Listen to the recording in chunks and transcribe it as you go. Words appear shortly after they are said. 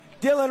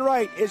Dylan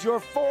Wright is your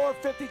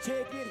 450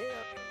 champion here.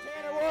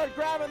 Tanner Ward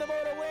grabbing the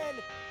motor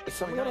win. Is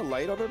someone got a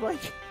light on their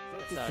bike?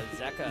 It's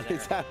Zeka there.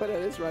 Is that what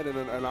it is? Right,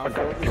 an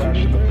off-road? Cash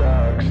in the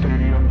bag,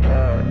 stadium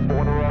packed.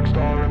 Born a rock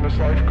star in this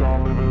life,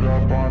 gone live it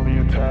up on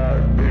the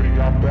attack. Baby,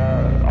 I'm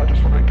bad. I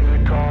just wanna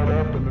get caught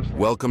up in this.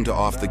 Welcome to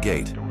Off the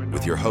Gate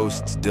with your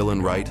hosts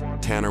Dylan Wright,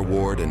 Tanner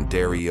Ward, and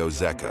Dario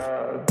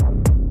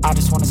Zeka. I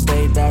just wanna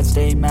stay bad,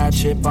 stay mad,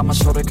 chip on my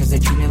shoulder cause they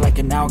treat me like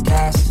an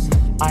outcast.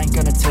 I ain't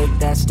gonna take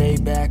that, stay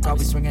back, I'll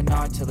be swinging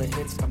hard till the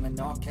hits come in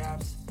all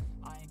caps.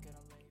 I ain't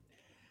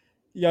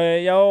gonna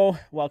Yo,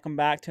 welcome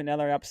back to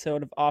another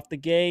episode of Off the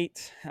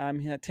Gate. I'm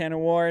here, Tanner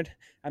Ward.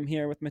 I'm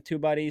here with my two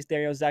buddies,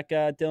 Dario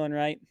Zeka, Dylan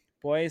Wright.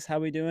 Boys, how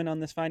we doing on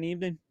this fine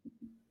evening?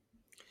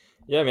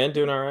 Yeah, man,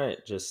 doing all right.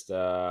 Just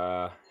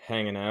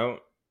hanging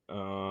out.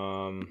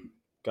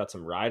 Got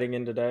some riding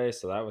in today,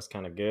 so that was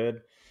kind of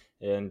good.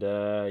 And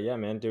yeah,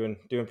 man, doing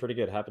pretty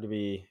good. Happy to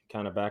be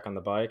kind of back on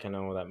the bike. I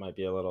know that might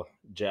be a little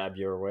jab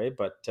your way,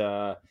 but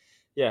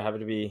yeah, happy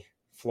to be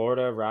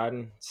Florida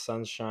riding,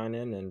 sun's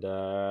shining, and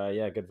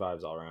yeah, good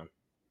vibes all around.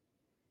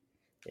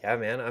 Yeah,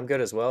 man, I'm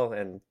good as well.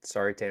 And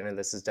sorry, Tanner,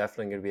 this is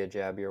definitely going to be a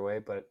jab your way,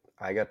 but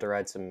I got to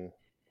ride some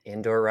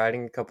indoor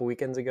riding a couple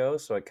weekends ago,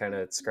 so it kind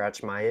of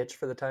scratched my itch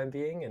for the time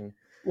being. And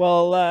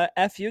well,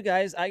 F you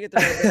guys. I get to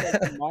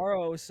ride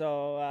tomorrow,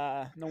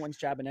 so no one's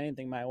jabbing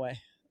anything my way.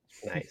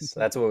 Nice.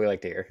 That's what we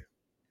like to hear.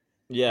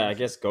 Yeah, I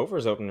guess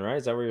Gopher's opening, right?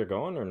 Is that where you're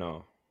going or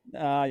no?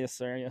 Yes,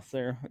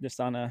 sir. Just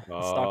on a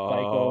stock bike.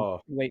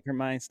 I'll wait for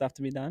my stuff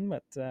to be done,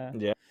 but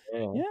yeah,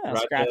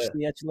 scratch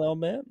the itch a little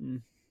bit.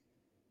 And...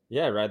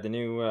 Yeah, ride the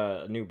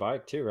new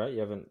bike too, right? You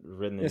haven't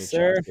ridden the new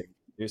sir. Chassis.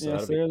 Yes,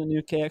 sir. The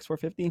new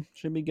KX450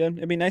 should be good.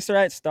 It'd be nice to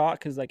ride stock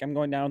because, like, I'm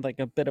going down with, like,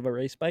 a bit of a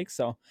race bike,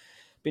 so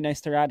it'd be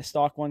nice to ride a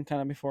stock one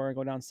kind of before I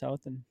go down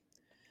south. And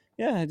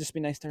yeah, it'd just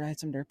be nice to ride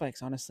some dirt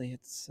bikes. Honestly,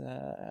 it's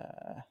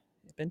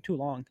been too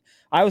long.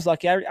 I was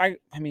lucky. I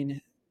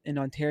mean, in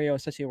Ontario,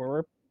 especially where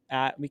we're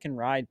at, we can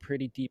ride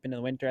pretty deep into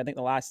the winter. I think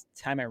the last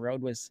time I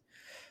rode was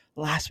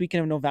last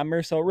weekend of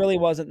November, so it really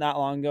wasn't that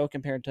long ago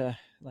compared to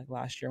like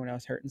last year when I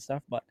was hurt and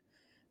stuff. But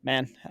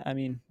man, I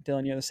mean,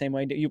 Dylan, you're the same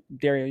way.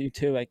 Dario, you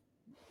too. Like,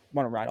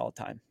 want to ride all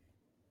the time.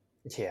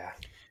 Yeah,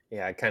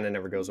 it kind of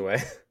never goes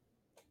away.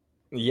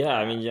 Yeah,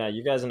 I mean, yeah,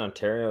 you guys in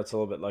Ontario, it's a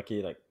little bit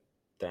lucky. Like,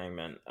 dang,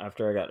 man,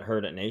 after I got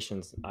hurt at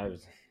Nations,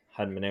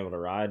 hadn't been able to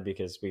ride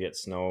because we get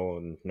snow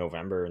in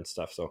November and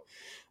stuff. So,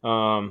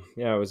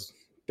 yeah, it was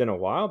been a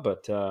while,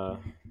 but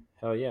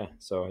hell yeah.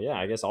 So yeah,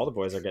 I guess all the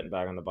boys are getting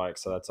back on the bike,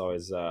 so that's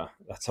always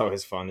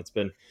fun. It's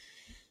been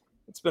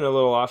a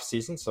little off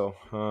season, so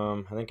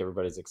I think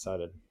everybody's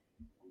excited.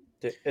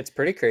 It's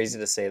pretty crazy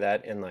to say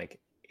that, and like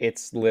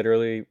it's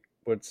literally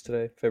what's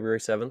today, February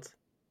 7th.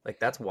 Like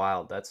that's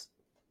wild. That's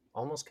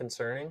almost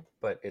concerning,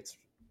 but it's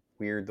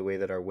weird the way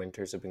that our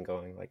winters have been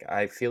going. Like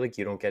I feel like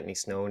you don't get any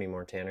snow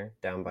anymore, Tanner,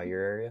 down by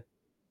your area.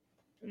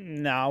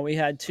 No, we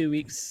had 2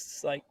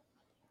 weeks, like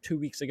 2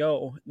 weeks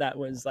ago, that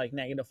was like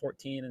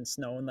 -14 and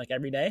snowing like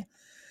every day.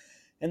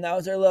 And that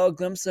was our little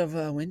glimpse of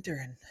winter.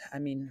 And I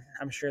mean,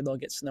 I'm sure they'll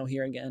get snow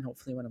here again,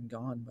 hopefully when I'm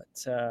gone. But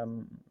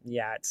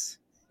yeah,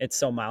 it's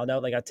so mild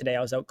out. Like today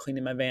I was out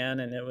cleaning my van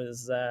and it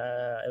was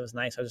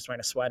nice. I was just wearing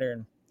a sweater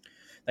and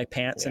like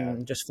pants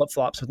and just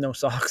flip-flops with no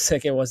socks.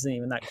 Like it wasn't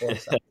even that cold.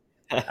 So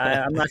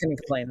I'm not going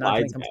to complain.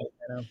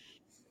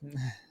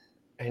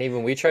 And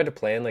even we tried to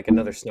plan like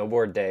another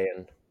snowboard day,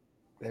 and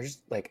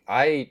there's like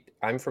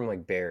I'm from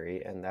like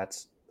Barrie, and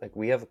that's like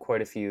we have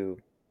quite a few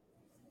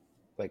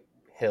like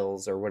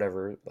hills or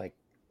whatever. Like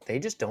they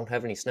just don't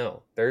have any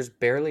snow. There's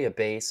barely a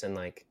base, and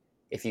like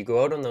if you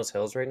go out on those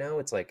hills right now,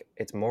 it's like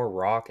it's more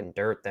rock and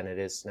dirt than it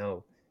is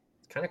snow.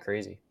 It's kind of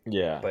crazy.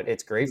 Yeah, but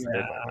it's great for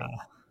dirt biking.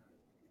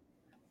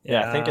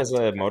 Yeah, I think as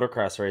a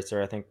motocross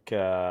racer, I think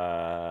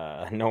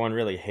no one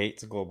really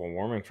hates global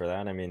warming for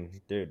that. I mean,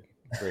 dude,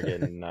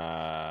 friggin'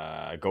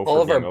 go for all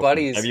of our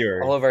buddies,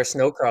 February. All of our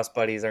snowcross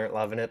buddies aren't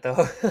loving it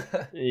though.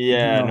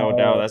 Yeah, no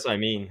doubt. That's what I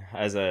mean.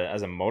 As a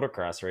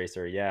motocross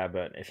racer, yeah,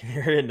 but if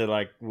you're into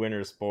like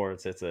winter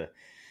sports,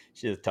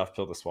 she's a tough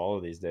pill to swallow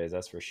these days.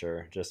 That's for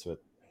sure. Just with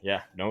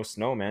no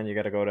snow, man. You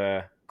got to go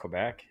to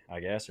Quebec, I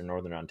guess, or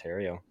Northern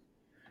Ontario.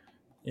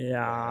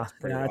 Yeah,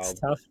 it's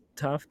tough.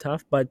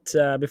 But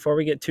before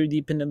we get too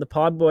deep into the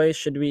pod, boys,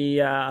 should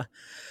we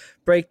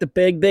break the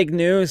big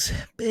news?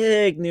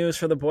 Big news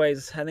for the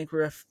boys. I think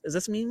does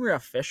this mean we're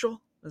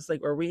official? It's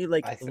like, are we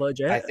like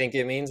legit? I think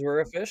it means we're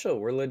official.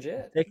 We're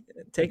legit.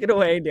 Take it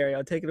away,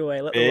 Dario. Take it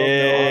away. Let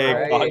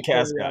big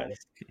podcast guys.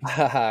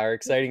 Our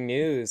exciting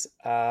news.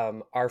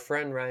 Our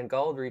friend Ryan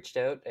Gauld reached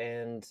out,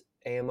 and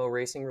AMO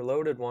Racing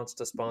Reloaded wants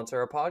to sponsor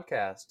our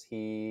podcast.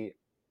 He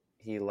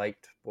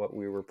liked what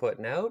we were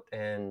putting out,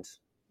 and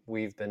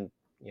we've been,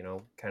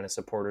 kind of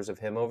supporters of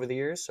him over the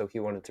years. So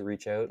he wanted to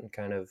reach out and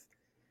kind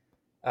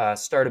of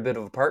start a bit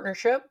of a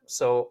partnership.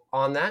 So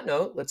on that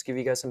note, let's give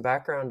you guys some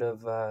background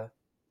of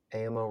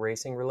AMO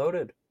Racing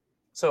Reloaded.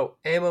 So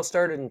AMO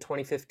started in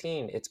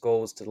 2015. Its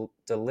goal was to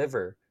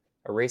deliver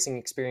a racing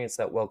experience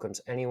that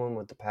welcomes anyone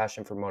with the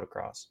passion for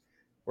motocross.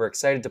 We're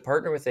excited to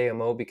partner with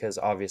AMO because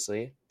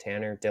obviously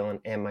Tanner, Dylan,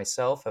 and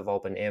myself have all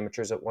been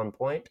amateurs at one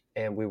point,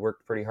 and we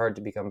worked pretty hard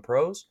to become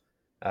pros.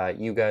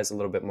 You guys a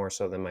little bit more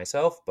so than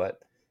myself,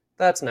 but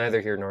that's neither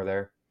here nor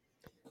there.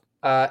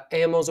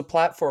 AMO is a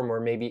platform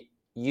where maybe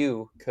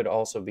you could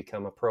also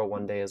become a pro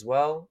one day as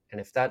well. And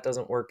if that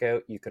doesn't work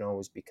out, you can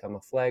always become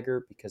a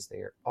flagger because they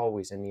are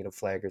always in need of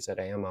flaggers at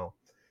AMO.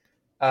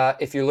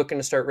 If you're looking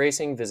to start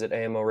racing, visit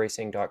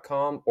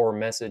amoracing.com or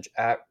message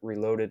at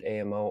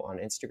reloadedamo on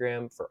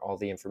Instagram for all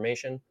the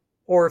information.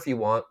 Or if you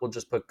want, we'll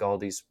just put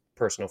Galdy's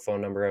personal phone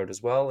number out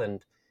as well,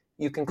 and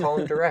you can call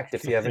him direct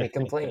if you have any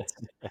complaints.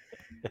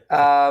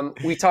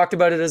 We talked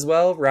about it as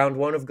well. Round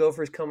 1 of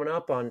Gophers coming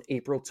up on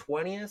April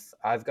 20th.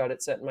 I've got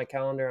it set in my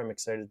calendar. I'm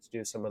excited to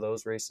do some of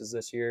those races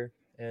this year.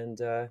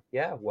 And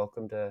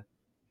welcome to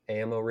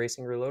AMO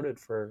Racing Reloaded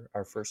for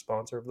our first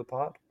sponsor of the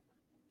pod.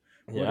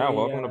 Yeah,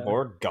 welcome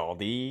aboard,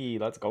 Galdi.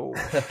 Let's go.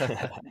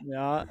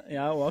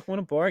 yeah, welcome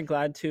aboard.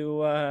 Glad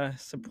to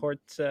support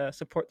the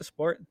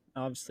sport.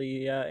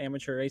 Obviously,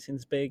 amateur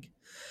racing's big.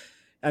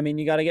 I mean,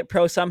 you got to get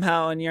pro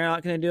somehow, and you're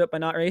not going to do it by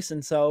not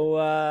racing. So,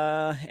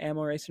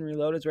 AMO Racing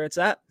Reloaded is where it's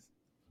at.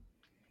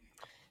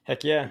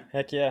 Heck yeah.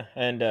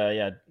 And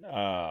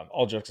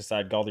all jokes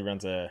aside, Galdi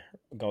runs a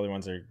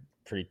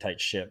pretty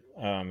tight ship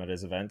at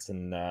his events,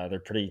 and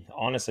they're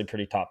honestly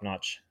pretty top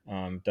notch.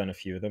 Done a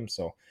few of them,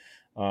 so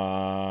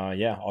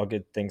all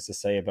good things to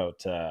say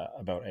about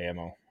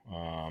AMO.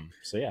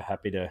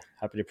 Happy to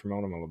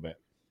promote them a little bit.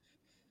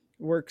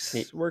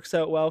 Works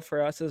out well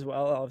for us as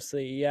well.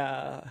 Obviously,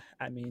 I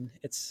mean,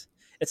 it's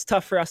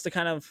tough for us to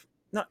kind of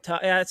not tough.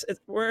 Yeah,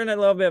 we're in a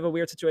little bit of a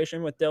weird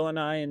situation with Dylan and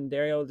I and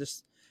Dario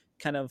just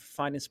kind of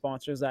finding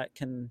sponsors that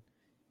can,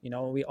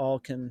 we all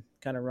can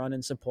kind of run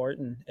and support,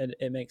 and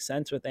it makes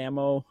sense with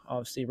AMO.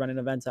 Obviously, running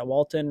events at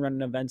Walton,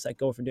 running events at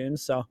Gopher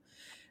Dunes. So,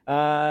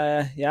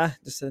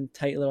 just a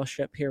tight little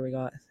ship here.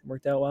 It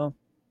worked out well.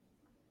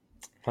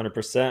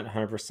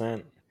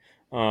 100%.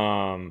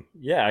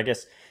 I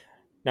guess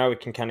now we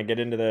can kind of get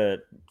into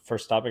the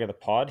first topic of the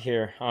pod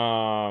here.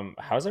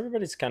 How's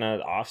everybody's kind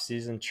of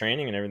off-season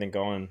training and everything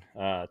going?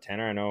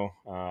 Tanner, I know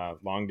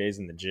long days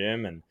in the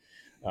gym, and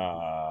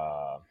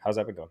how's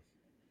that been going?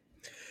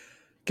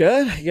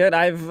 Good.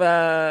 I've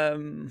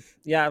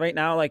right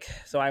now,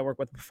 so I work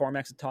with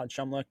Performex and Todd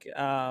Shumlick,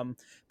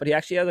 but he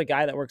actually has a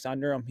guy that works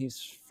under him.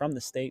 He's from the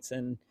States,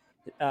 and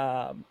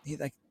he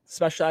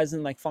specializes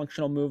in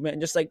functional movement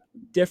and just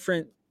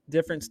different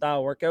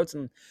style workouts.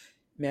 And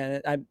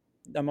man,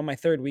 I'm on my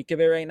 3rd week of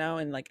it right now,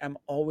 and I'm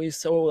always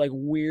so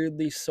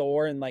weirdly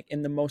sore and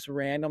in the most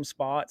random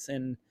spots.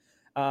 And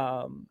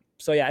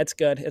it's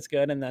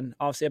good. And then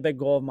obviously a big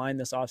goal of mine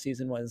this off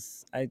season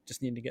was I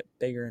just need to get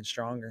bigger and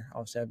stronger.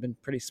 Obviously I've been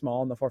pretty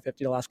small in the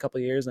 450 the last couple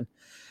of years, and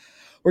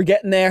we're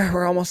getting there.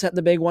 We're almost at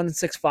the big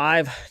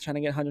 165, trying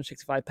to get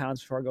 165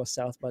 pounds before I go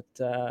south. But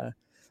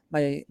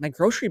my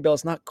grocery bill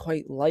is not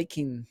quite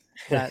liking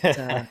that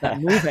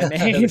move I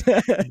made.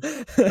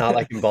 Not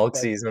like in bulk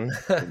season.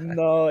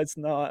 No, it's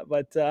not.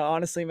 But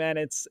honestly, man,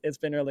 it's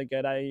been really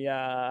good.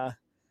 I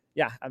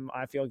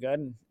feel good,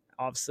 and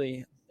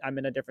obviously I'm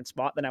in a different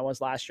spot than I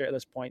was last year at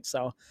this point.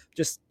 So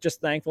just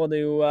thankful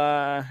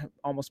to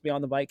almost be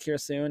on the bike here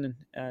soon,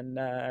 and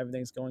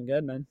everything's going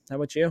good, man. How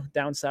about you?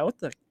 Down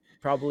south,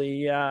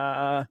 probably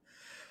like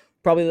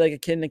a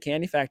kid in a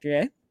candy factory,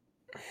 eh?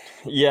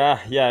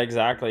 Yeah,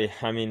 exactly.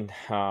 I mean,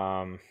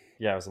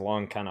 it was a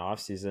long kind of off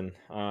season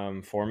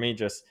for me.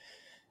 Just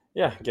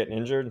getting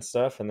injured and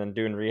stuff, and then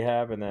doing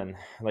rehab, and then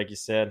like you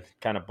said,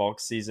 kind of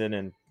bulk season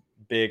and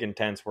big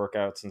intense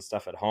workouts and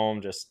stuff at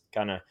home. Just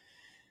kind of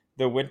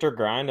the winter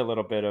grind a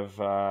little bit of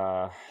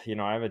I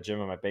have a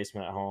gym in my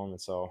basement at home,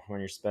 and so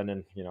when you're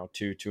spending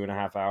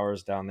 2.5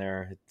 hours down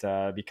there,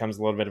 it becomes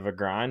a little bit of a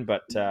grind.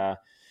 But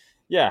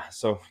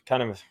so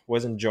kind of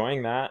was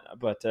enjoying that,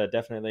 but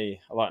definitely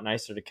a lot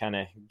nicer to kind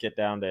of get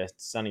down to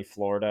sunny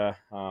Florida,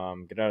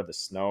 get out of the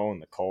snow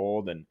and the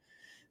cold and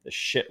the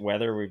shit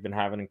weather we've been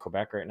having in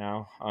Quebec right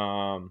now,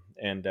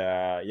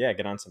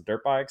 get on some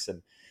dirt bikes.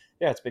 And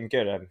it's been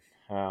good. I'm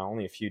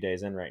only a few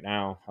days in right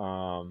now,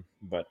 all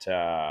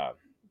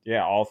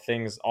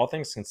things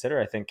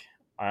considered, I think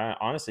I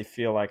honestly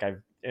feel like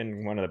I've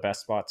in one of the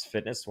best spots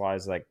fitness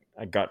wise. I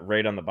got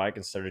right on the bike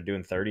and started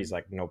doing 30s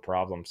no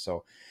problem.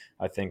 So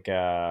I think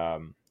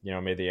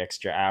maybe the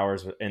extra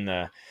hours in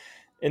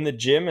the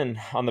gym and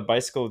on the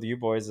bicycle with you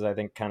boys, I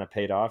think kind of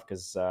paid off,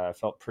 because I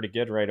felt pretty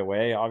good right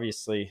away.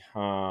 Obviously,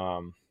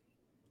 a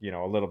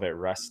little bit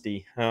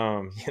rusty.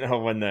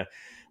 When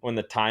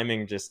the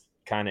timing just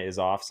kind of is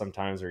off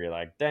sometimes, where you're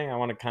like, dang, I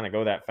want to kind of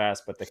go that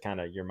fast, but the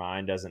kind of your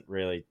mind doesn't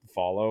really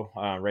follow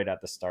right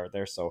at the start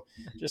there. So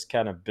just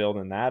kind of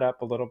building that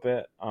up a little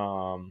bit.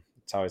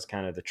 It's always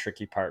kind of the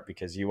tricky part,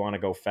 because you want to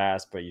go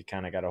fast, but you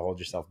kind of got to hold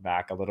yourself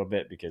back a little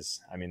bit,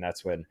 because I mean,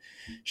 that's when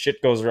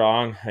shit goes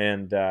wrong.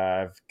 And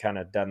I've kind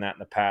of done that in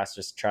the past,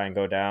 just try and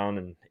go down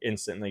and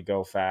instantly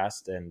go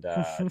fast. And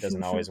it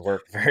doesn't always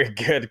work very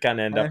good, kind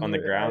of end up on the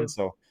ground.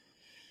 So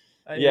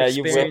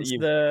you witnessed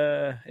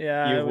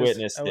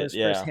it.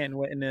 Firsthand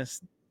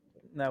witness.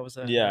 That was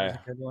a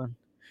good one.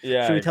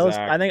 Yeah, Should we tell us?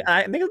 exactly.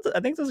 I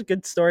think that's a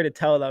good story to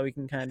tell that we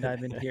can kind of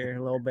dive into here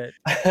a little bit.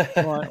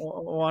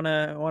 Want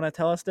to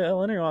tell us,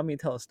 Dylan, or you want me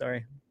to tell a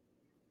story?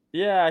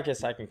 Yeah, I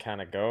guess I can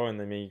kind of go, and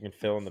then maybe you can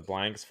fill in the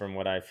blanks from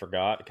what I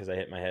forgot because I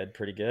hit my head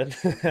pretty good.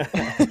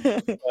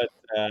 But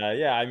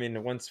yeah, I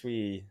mean, once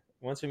we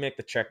make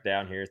the trek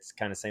down here, it's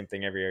kind of same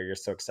thing every year. You're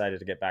so excited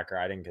to get back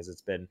riding because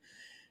it's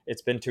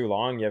been too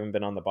long. You haven't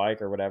been on the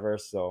bike or whatever.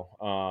 So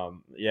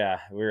yeah,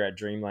 we were at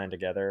Dreamland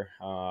together.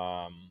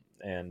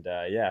 And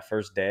yeah,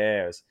 first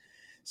day I was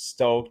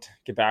stoked,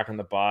 get back on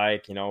the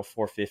bike,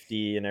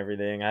 450 and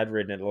everything. I'd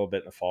ridden it a little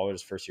bit in the fall. It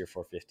was first year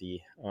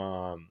 450.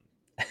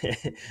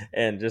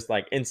 And just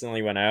like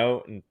instantly went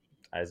out, and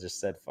I just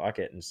said fuck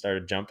it and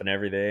started jumping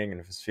everything,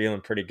 and was feeling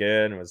pretty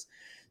good and was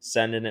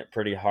sending it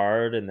pretty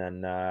hard. And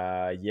then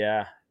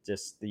yeah,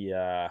 just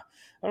I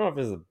don't know if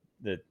it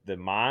was the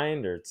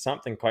mind or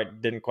something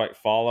didn't quite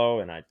follow,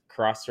 and I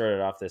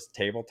cross-threaded off this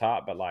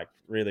tabletop, but like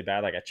really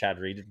bad, like I Chad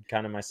Reeded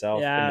kind of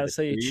myself into Yeah, the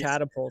so you trees.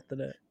 catapulted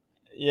it.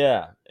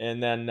 Yeah,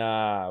 and then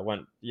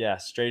went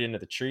straight into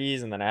the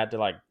trees, and then I had to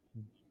like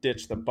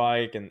ditch the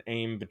bike and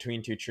aim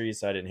between two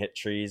trees so I didn't hit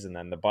trees, and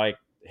then the bike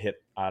hit,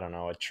 I don't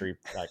know, a tree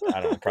like, I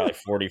don't know, probably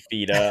 40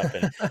 feet up.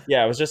 And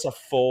yeah, it was just a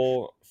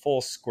full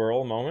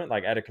squirrel moment,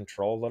 like out of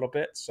control a little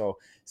bit. So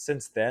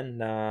since then,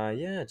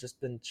 yeah, just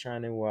been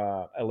trying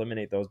to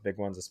eliminate those big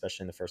ones,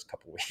 especially in the first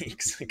couple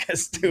weeks,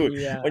 because dude,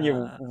 when you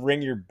Yeah.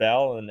 ring your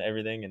bell and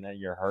everything and then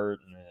you're hurt,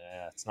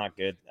 it's not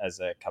good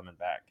as coming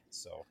back.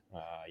 So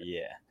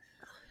yeah.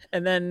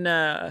 And then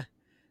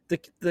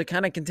the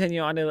kind of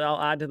continue on,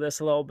 I'll add to this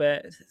a little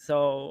bit.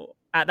 So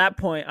at that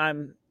point,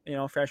 I'm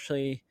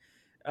freshly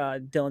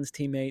Dylan's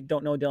teammate.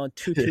 Don't know Dylan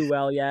too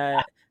well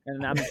yet,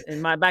 and I'm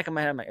in my back of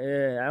my head. I'm like,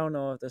 I don't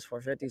know if this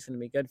 450 is going to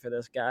be good for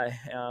this guy.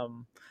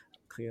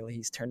 Clearly,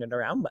 he's turned it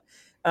around. But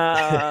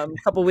a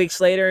couple weeks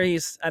later,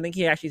 I think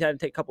he actually had to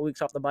take a couple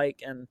weeks off the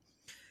bike, and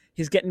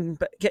he's getting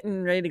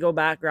ready to go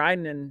back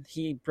riding, and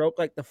he broke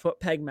like the foot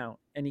peg mount,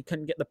 and he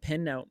couldn't get the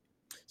pin out.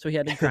 So he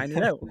had to grind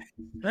it out,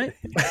 right?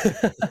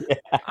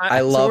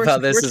 I love how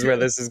this is where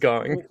this is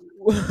going.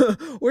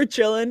 We're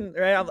chilling,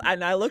 right?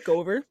 And I look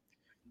over.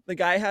 The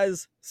guy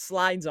has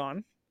slides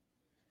on.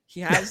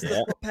 He has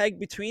the foot peg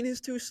between his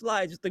two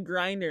slides with the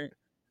grinder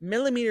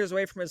millimeters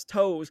away from his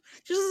toes.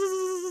 Just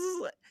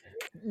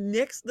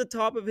nicks the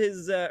top of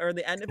his or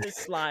the end of his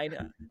slide.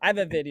 I have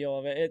a video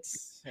of it.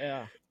 It's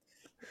yeah.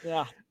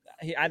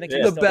 I think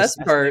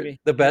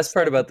the best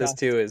part about this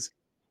too is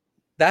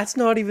that's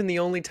not even the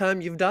only time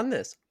you've done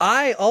this.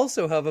 I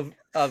also have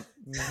a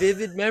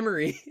vivid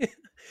memory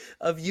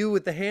of you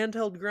with the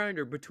handheld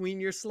grinder between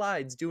your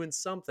slides doing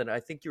something. I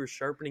think you were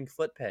sharpening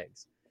foot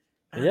pegs.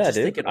 And Yeah, I'm just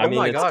dude. thinking,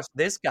 my gosh,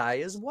 this guy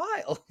is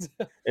wild.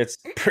 It's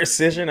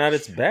precision at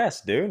its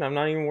best, dude. I'm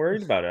not even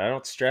worried about it. I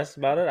don't stress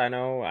about it. I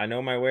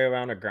know my way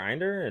around a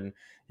grinder, and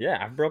yeah,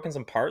 I've broken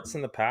some parts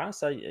in the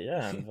past.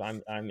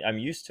 I'm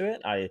used to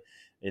it.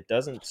 It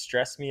doesn't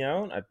stress me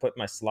out. I put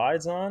my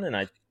slides on and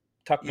I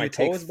tuck my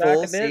toes back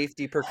a bit.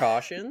 Safety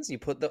precautions. You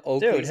put the Oakleys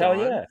Dude,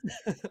 hell on.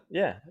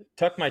 Yeah.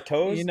 Tuck my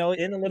toes in a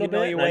little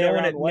bit. You weigh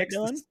around what,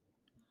 Dylan?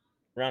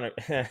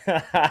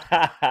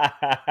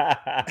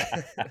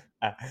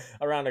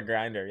 Around a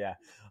grinder, yeah.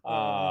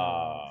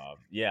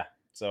 Yeah.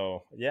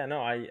 So yeah,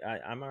 no,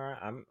 I'm all right.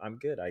 I'm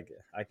good.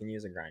 I can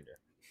use a grinder.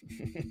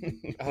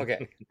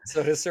 Okay,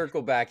 so to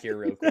circle back here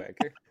real quick,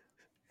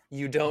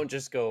 you don't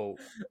just go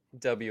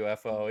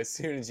WFO as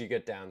soon as you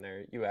get down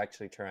there. You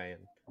actually try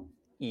and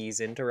ease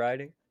into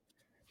riding.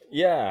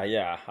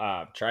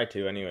 Yeah. Try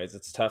to, anyways.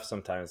 It's tough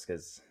sometimes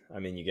because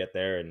you get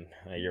there and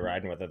you're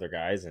riding with other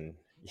guys and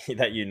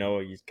that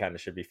you kind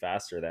of should be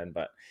faster then,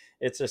 but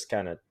it's just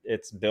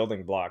it's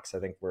building blocks. I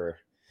think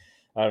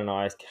I don't know,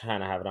 I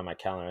kind of have it on my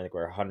calendar. I think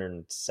we're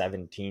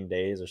 117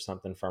 days or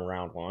something from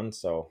round one.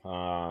 So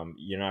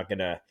you're not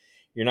gonna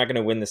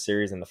win the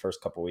series in the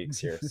first couple weeks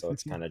here. So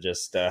it's kind of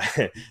just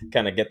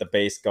kind of get the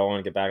base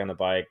going, get back on the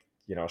bike,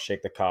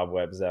 shake the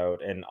cobwebs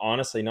out, and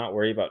honestly not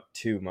worry about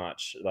too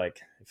much.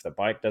 Like if the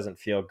bike doesn't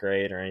feel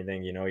great or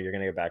anything, you're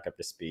gonna get back up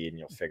to speed and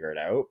you'll figure it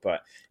out.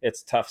 But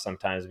it's tough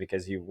sometimes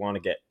because you want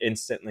to get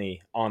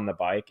instantly on the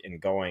bike and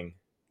going,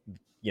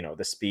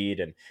 the speed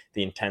and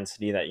the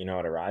intensity that you know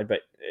how to ride.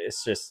 But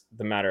it's just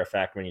the matter of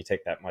fact, when you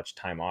take that much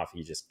time off,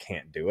 you just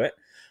can't do it.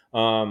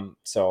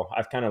 So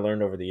I've kind of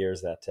learned over the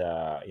years that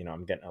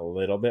I'm getting a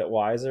little bit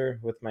wiser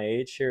with my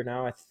age here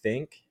now. I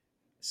think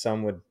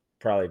some would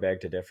probably beg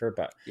to differ,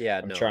 but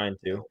I'm trying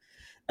to.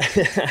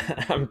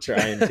 I'm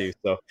trying to.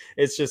 So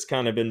it's just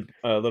kind of been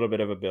a little bit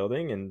of a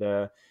building,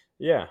 and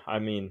yeah,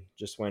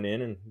 just went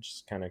in and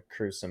just kind of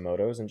cruise some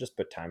motos and just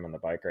put time on the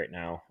bike right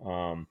now.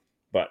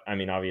 But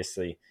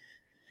obviously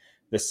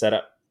the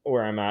setup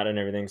where I'm at and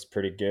everything's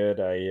pretty good.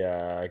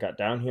 I got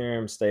down here.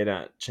 I'm staying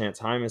at Chance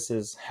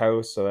Hymas's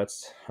house, so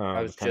that's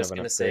I was just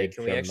gonna say,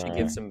 can we actually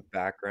give some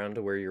background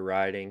to where you're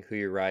riding, who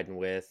you're riding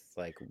with,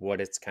 like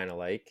what it's kind of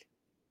like?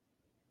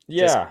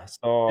 Yeah,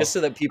 just so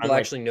that people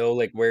actually know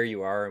like where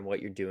you are and what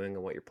you're doing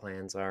and what your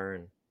plans are.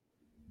 And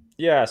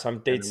yeah, so I'm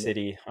Dade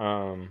City.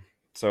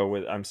 So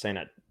I'm staying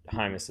at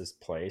Hymas's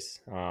place.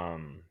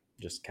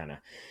 Just kind of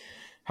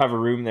have a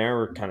room there.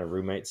 We're kind of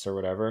roommates or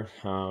whatever.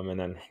 And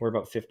then we're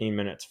about 15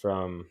 minutes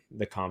from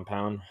the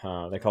compound.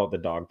 They call it the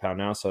dog pound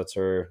now. So it's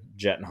where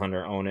Jet and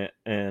Hunter own it.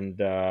 And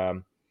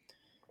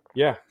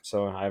yeah,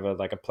 so I have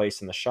a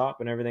place in the shop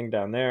and everything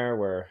down there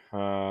where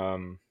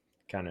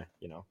kind of,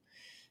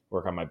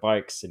 work on my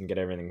bikes and get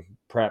everything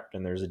prepped,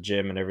 and there's a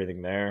gym and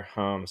everything there.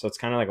 So it's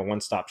kind of like a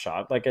one-stop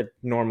shop, like a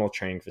normal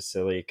training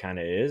facility kind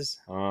of is.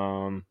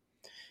 And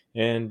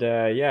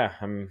yeah,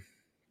 I'm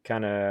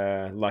kind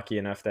of lucky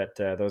enough that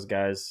those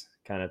guys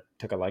kind of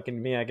took a liking to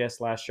me, I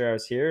guess, last year I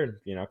was here,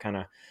 and kind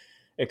of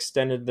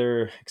extended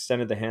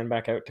the hand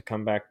back out to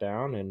come back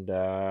down. And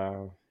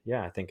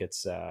yeah, I think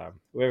it's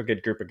we have a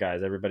good group of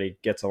guys. Everybody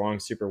gets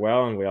along super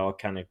well, and we all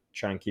kind of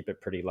try and keep it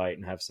pretty light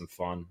and have some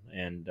fun.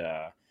 And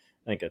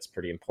I think that's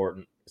pretty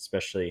important,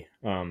 especially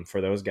for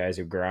those guys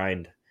who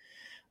grind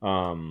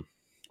a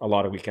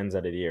lot of weekends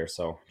out of the year.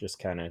 So just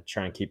kind of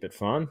try and keep it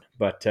fun.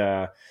 But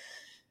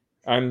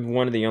I'm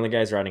one of the only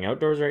guys riding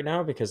outdoors right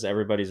now because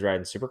everybody's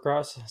riding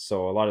Supercross.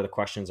 So a lot of the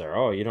questions are,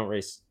 oh, you don't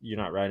race, you're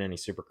not riding any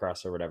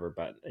Supercross or whatever.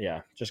 But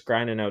yeah, just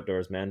grinding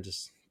outdoors, man.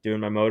 Just doing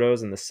my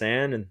motos in the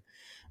sand. And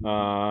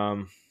yeah.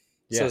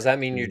 So does that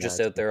mean you're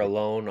just out there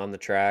alone on the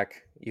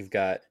track? You've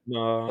got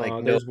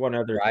no, there's one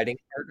other riding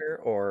partner,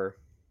 or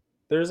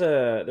there's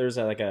a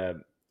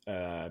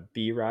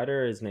B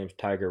rider. His name's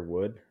Tiger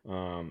Wood.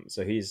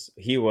 So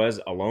he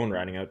was alone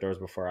riding outdoors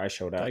before I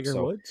showed up.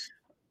 Tiger Woods.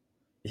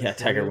 Yeah,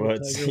 Tiger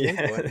Woods.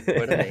 Yeah.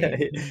 What a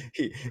name.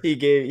 he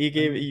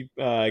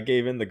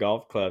gave in the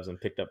golf clubs and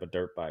picked up a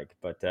dirt bike.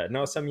 But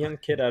no, some young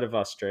kid out of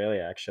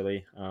Australia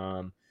actually.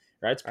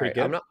 Rides pretty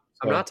good.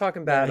 I'm not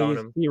talking bad on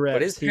him,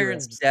 but his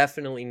parents T-Rex.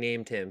 definitely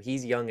named him.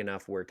 He's young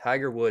enough where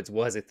Tiger Woods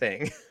was a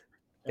thing.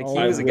 Like Oh,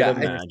 he was a would guy.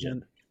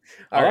 imagine.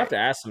 All I'll right. have to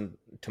ask him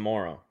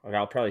tomorrow. Like,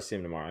 I'll probably see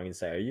him tomorrow. I can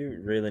say, "Are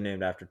you really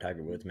named after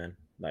Tiger Woods, man?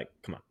 Like,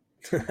 come on."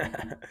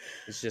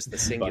 It's just the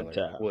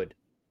singular Wood.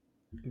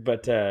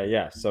 But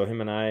yeah, so him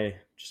and I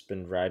just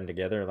been riding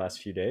together the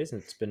last few days,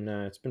 and it's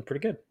been pretty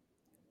good.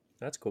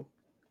 That's cool.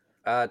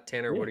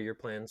 Tanner, Yeah. what are your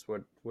plans?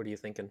 What are you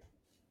thinking?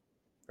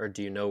 Or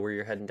do you know where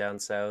you're heading down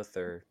south?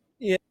 Or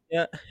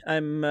Yeah,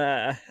 I'm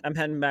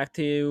heading back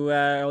to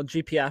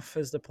GPF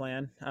is the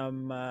plan.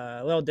 I'm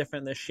a little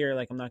different this year.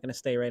 Like I'm not going to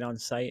stay right on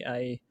site.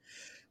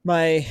 We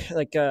had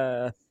like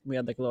a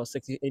little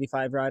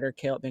 85 rider,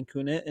 Caleb Van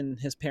Koenen, and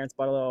his parents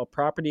bought a little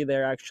property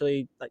there.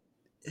 Actually, like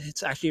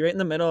it's actually right in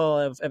the middle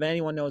of, if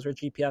anyone knows where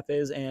GPF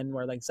is and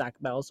where like Zach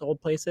Bell's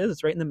old place is,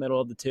 it's right in the middle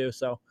of the two.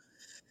 So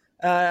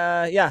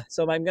yeah,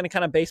 so I'm going to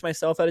kind of base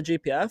myself out of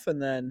GPF,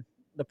 and then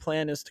the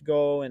plan is to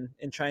go and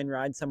try and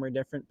ride somewhere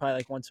different, probably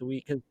like once a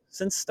week. Cause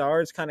since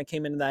Stars kind of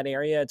came into that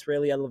area, it's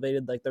really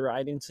elevated like the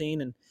riding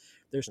scene, and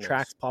there's Nice.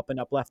 tracks popping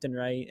up left and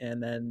right.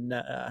 And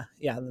then,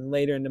 yeah, then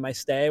later into my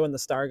stay, when the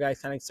Star guys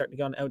kind of start to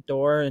go on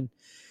outdoor, and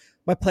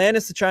my plan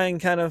is to try and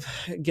kind of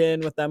get in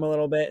with them a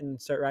little bit and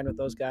start riding with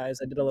those guys.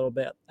 I did a little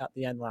bit at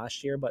the end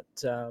last year, but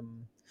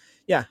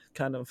yeah,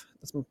 kind of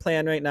that's my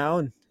plan right now.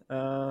 And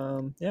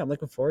yeah, I'm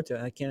looking forward to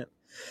it. I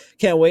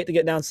can't wait to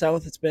get down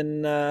south. It's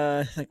been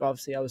like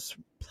obviously I was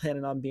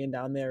planning on being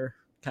down there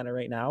kind of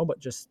right now, but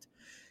just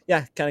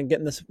yeah, kind of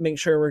getting this, make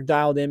sure we're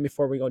dialed in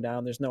before we go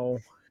down. There's no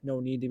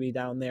need to be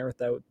down there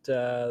without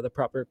the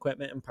proper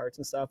equipment and parts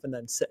and stuff, and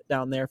then sit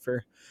down there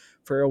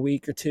for a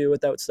week or two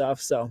without stuff.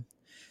 So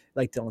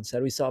like Dylan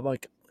said, we still have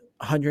like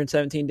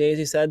 117 days,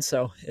 he said.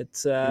 So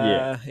it's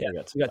yeah,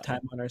 we got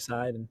time on our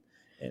side, and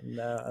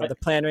the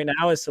plan right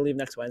now is to leave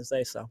next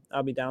Wednesday. So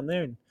I'll be down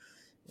there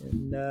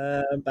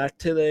and back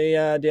to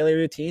the daily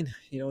routine.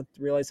 You don't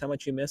realize how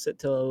much you miss it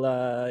till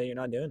you're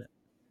not doing it.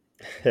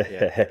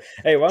 Yeah.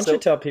 Hey, why don't you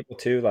tell people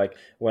too, like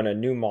when a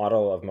new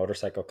model of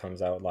motorcycle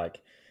comes out, like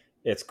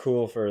it's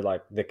cool for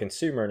like the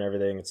consumer and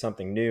everything, it's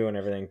something new and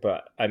everything,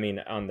 but I mean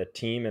on the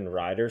team and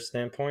rider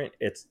standpoint,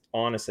 it's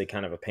honestly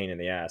kind of a pain in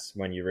the ass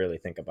when you really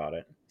think about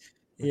it.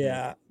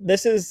 Yeah,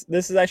 this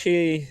is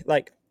actually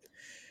like,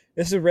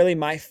 this is really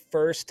my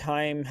first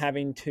time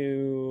having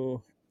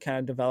to kind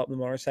of develop the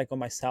motorcycle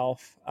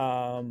myself.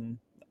 Well,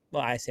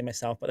 I say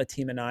myself, but the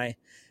team and I,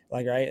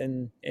 like, right.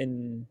 And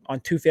on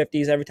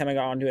 250s, every time I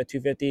got onto a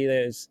 250,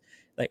 there's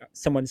like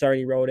someone's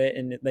already rode it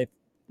and they've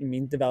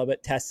developed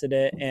it, tested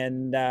it.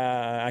 And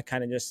I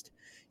kind of just,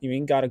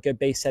 got a good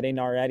base setting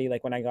already.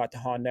 Like when I got to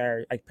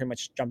Honda, I pretty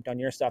much jumped on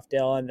your stuff,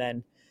 Dill. And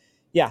then,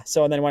 yeah.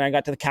 So then when I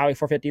got to the Cowie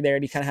 450 there,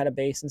 he kind of had a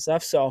base and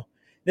stuff. So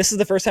this is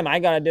the first time I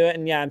got to do it.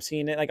 And yeah, I'm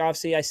seeing it. Like,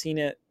 obviously I seen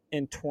it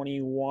in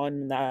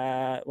 21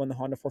 when the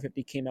Honda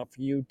 450 came out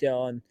for you,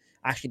 Dill. And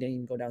I actually didn't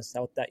even go down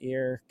south that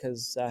year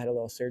because I had a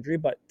little surgery,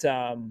 but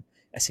I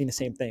seen the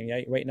same thing.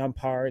 You're waiting on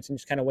parts and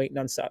just kind of waiting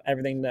on stuff,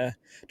 everything to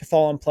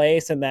fall in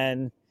place. And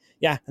then,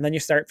 yeah. And then you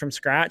start from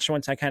scratch.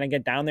 Once I kind of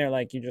get down there,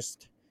 like you're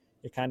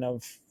kind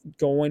of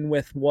going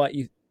with what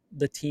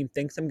the team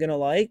thinks I'm going to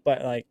like,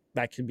 but like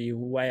that could be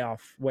way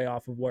off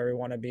of where we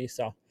want to be.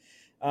 So,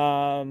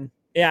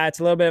 yeah, it's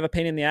a little bit of a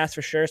pain in the ass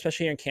for sure,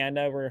 especially here in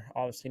Canada. We're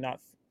obviously not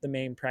the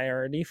main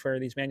priority for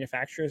these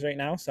manufacturers right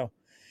now. So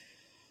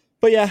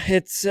But yeah,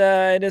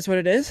 it is what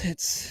it is.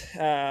 It's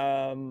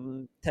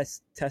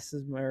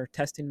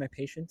testing my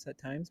patience at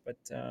times, but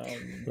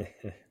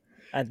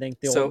I think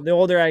So- the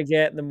older I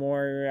get, the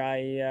more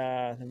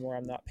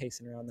I'm not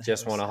pacing around the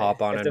Just house. want to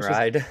hop on If and this was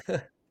ride.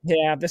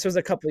 Yeah, if this was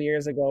a couple of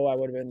years ago, I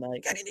would have been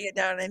like, I need to get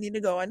down, I need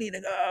to go,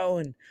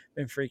 and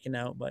been freaking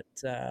out. But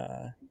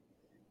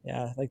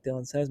yeah, like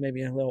Dylan says,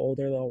 maybe a little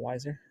older, a little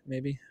wiser,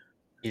 maybe.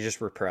 You just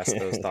repress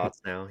those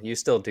thoughts now. You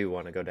still do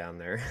want to go down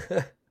there.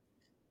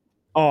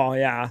 Oh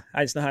yeah,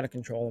 I just know how to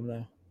control them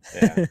though.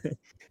 Yeah.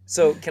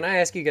 So, can I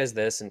ask you guys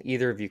this, and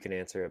either of you can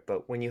answer it,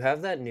 but when you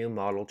have that new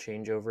model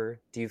changeover,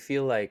 do you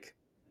feel like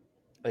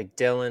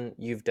Dylan,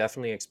 you've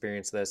definitely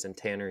experienced this, and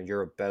Tanner,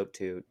 you're about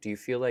to. Do you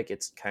feel like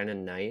it's kind of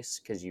nice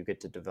because you get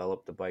to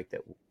develop the bike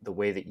that the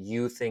way that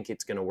you think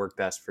it's going to work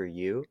best for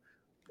you,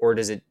 or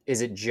is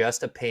it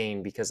just a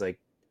pain because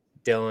like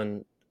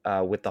Dylan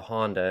with the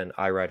Honda, and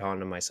I ride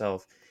Honda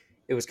myself,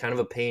 it was kind of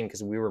a pain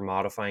because we were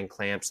modifying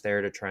clamps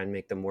there to try and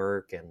make them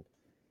work, and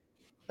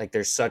like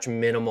there's such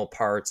minimal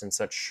parts and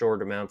such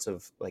short amounts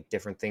of like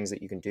different things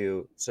that you can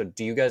do. So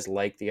do you guys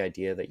like the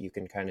idea that you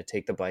can kind of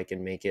take the bike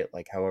and make it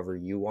like however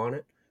you want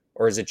it?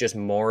 Or is it just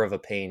more of a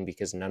pain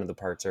because none of the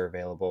parts are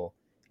available?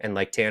 And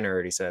like Tanner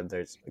already said,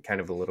 there's kind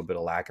of a little bit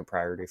of lack of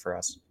priority for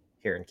us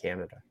here in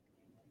Canada.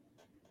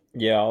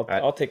 Yeah, I-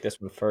 I'll take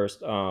this one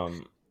first.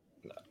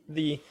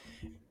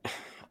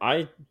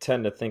 I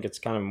tend to think it's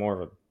kind of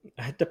more of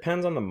it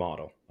depends on the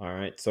model. All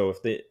right. So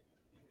if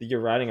you're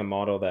riding a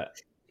model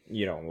that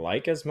you don't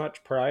like as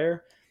much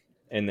prior,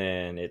 and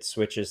then it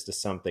switches to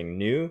something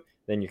new,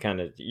 then you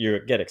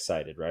get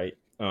excited, right?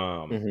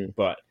 Mhm.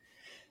 But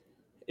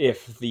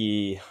if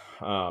the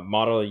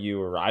model you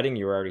were riding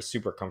you were already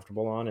super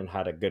comfortable on and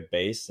had a good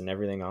base and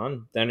everything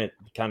on, then it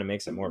kind of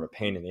makes it more of a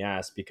pain in the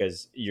ass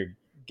because you're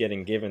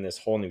getting given this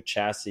whole new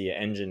chassis,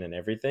 engine, and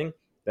everything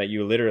that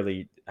you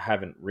literally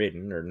haven't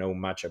ridden or know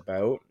much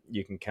about.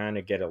 You can kind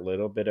of get a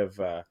little bit of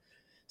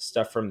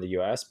stuff from the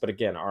US, but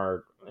again,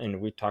 and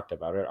we talked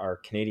about it, our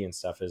Canadian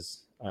stuff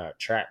is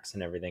tracks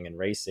and everything, and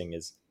racing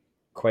is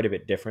quite a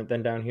bit different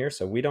than down here,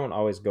 so we don't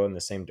always go in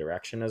the same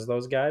direction as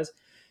those guys.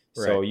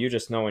 So Right. you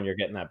just know when you're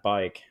getting that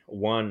bike,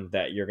 one,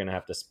 that you're going to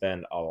have to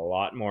spend a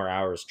lot more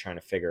hours trying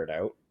to figure it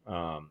out,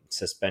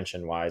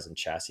 suspension wise and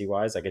chassis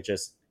wise. Like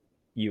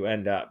you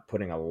end up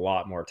putting a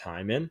lot more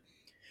time in.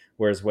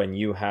 Whereas when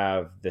you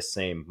have the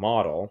same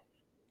model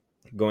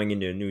going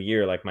into a new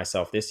year, like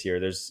myself this year,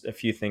 there's a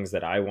few things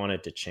that I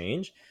wanted to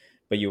change,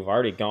 but you've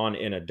already gone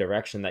in a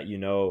direction that you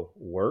know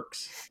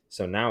works.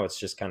 So now it's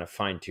just kind of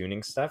fine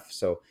tuning stuff.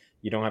 So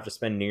you don't have to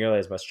spend nearly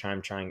as much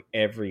time trying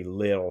every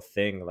little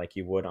thing like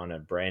you would on a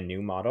brand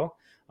new model.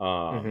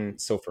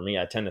 Mhm. So for me,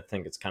 I tend to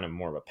think it's kind of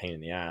more of a pain in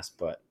the ass,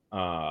 but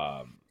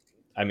I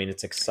mean,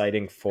 it's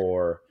exciting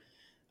for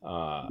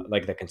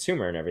like the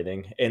consumer and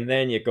everything. And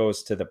then it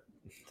goes to the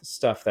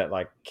stuff that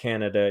like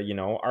Canada,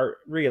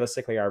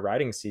 realistically our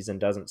riding season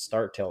doesn't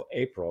start till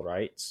April,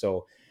 right?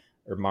 So,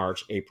 or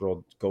March,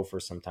 April. Gopher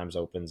sometimes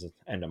opens at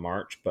end of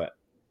March, but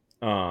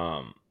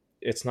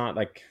it's not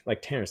like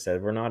Tanner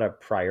said, we're not a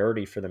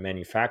priority for the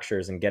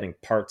manufacturers and getting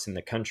parts in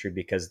the country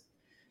because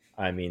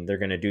I mean they're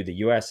going to do the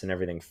US and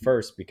everything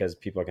first because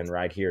people can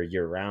ride here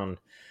year round,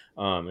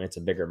 and it's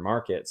a bigger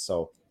market.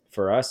 So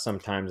for us,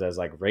 sometimes as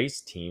like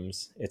race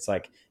teams, it's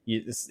like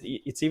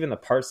it's even the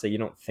parts that you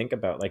don't think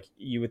about. Like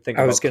you would think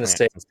I was about going to clamps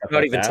say, and stuff I'm not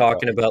like even that, but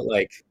talking about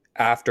like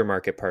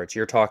aftermarket parts.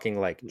 You're talking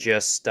like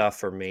just stuff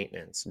for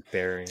maintenance,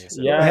 bearings,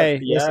 and yeah, Hey,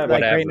 yeah. listen, like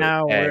Like right whatever.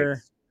 now we're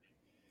Eggs.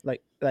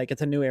 like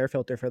it's a new air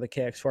filter for the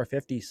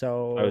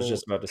KX450, I was so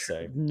just about to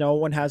say, no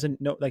one has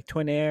like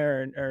Twin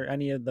Air or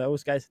any of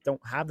those guys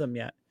don't have them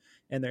yet,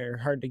 and they're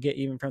hard to get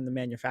even from the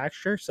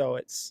manufacturer. So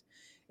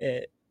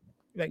it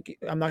like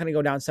I'm not gonna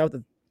go down south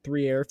with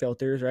 3 air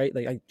filters, right?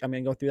 Like I'm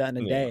gonna go through that in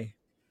a yeah. day,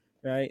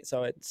 right?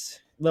 So it's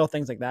little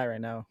things like that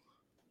right now.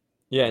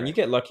 Yeah, and you Right.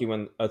 get lucky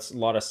when a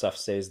lot of stuff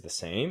stays the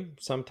same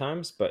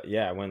sometimes, but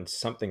yeah, when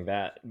something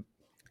that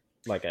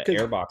like an 'Cause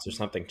airbox or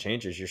something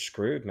changes, you're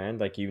screwed, man.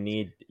 Like you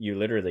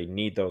literally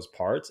need those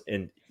parts.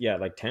 And yeah,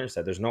 like Tanner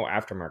said, there's no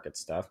aftermarket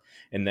stuff.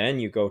 And then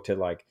you go to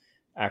like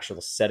actual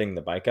setting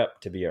the bike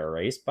up to be a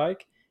race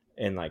bike.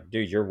 And like,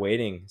 dude, you're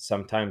waiting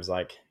sometimes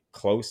like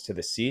close to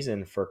the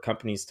season for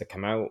companies to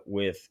come out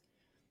with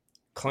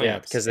Yeah,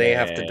 clamps. because they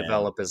have to And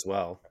develop as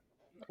well.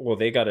 well,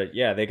 they gotta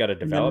and then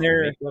develop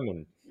and make them,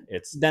 and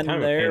it's kind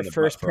of a pain in the butt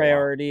for a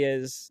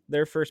while.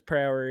 their first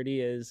priority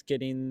is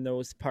getting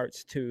those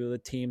parts to the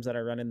teams that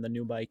are running the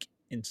new bike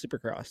in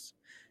Supercross,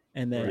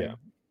 and then Yeah.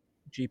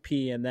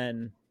 GP, and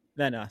then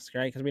us,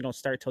 right? Because we don't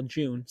start till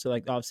June, so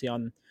like obviously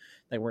on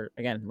like we're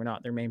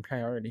not their main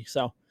priority.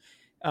 So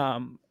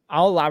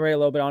I'll elaborate a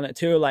little bit on it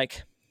too,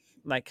 like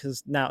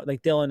because now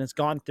like Dylan has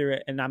gone through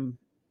it and I'm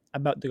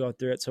about to go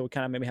through it, so we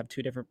kind of maybe have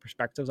two different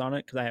perspectives on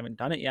it because I haven't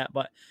done it yet,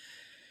 but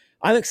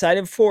I'm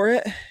excited for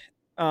it.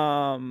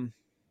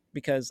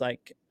 Because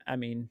like I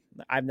mean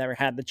I've never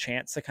had the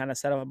chance to kind of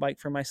set up a bike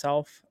for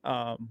myself.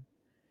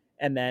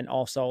 And then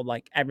also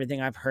like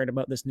everything I've heard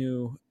about this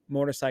new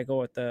motorcycle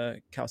with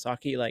the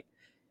Kawasaki, like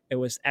it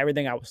was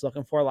everything I was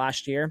looking for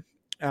last year.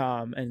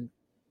 And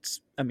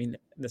I mean,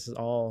 this is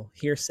all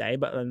hearsay,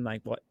 but then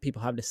like what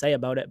people have to say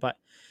about it. But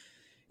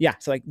yeah,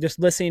 so like just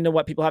listening to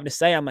what people have to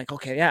say, I'm like,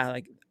 okay, yeah,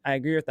 like I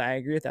agree with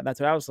that. That's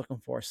what I was looking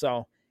for.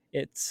 So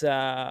it's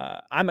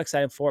I'm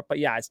excited for it. But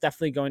yeah, it's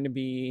definitely going to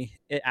be,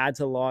 it adds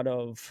a lot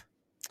of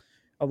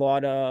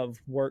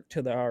work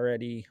to the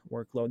already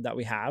workload that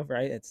we have,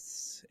 right?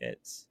 It's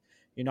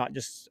I'm not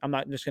just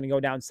going to go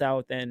down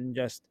south and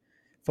just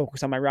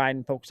focus on my ride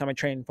and focus on my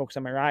training, focus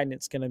on my ride. And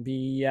it's going to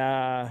be,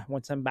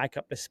 once I'm back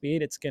up to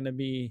speed, it's going to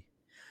be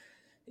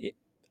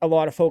a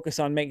lot of focus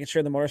on making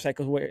sure the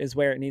motorcycle is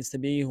where it needs to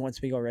be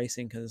once we go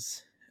racing.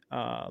 Cause,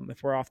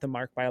 if we're off the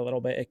mark by a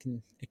little bit, it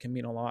can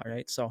mean a lot.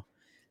 Right. So,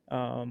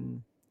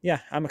 yeah,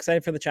 I'm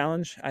excited for the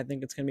challenge. I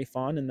think it's going to be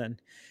fun. And then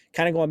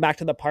kind of going back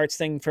to the parts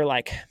thing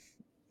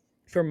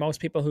for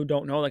most people who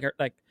don't know,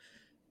 like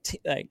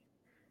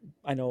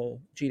I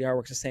know GDR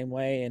works the same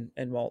way,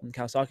 and Walt and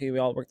Kawasaki, we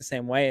all work the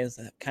same way. Is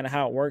kind of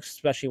how it works,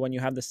 especially when you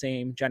have the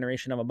same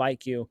generation of a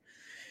bike.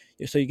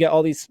 So you get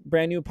all these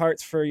brand new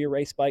parts for your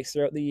race bikes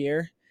throughout the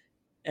year,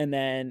 and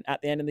then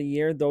at the end of the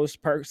year, those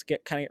parts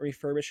get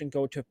refurbished and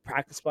go to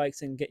practice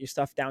bikes and get your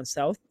stuff down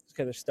south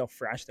because they're still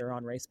fresh. They're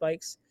on race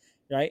bikes,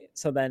 right?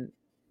 So then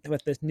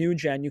with this new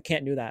gen, you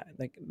can't do that.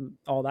 Like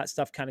all that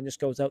stuff kind of just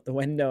goes out the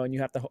window, and you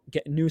have to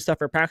get new stuff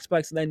for practice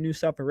bikes and then new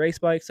stuff for race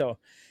bikes. So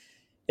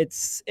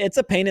it's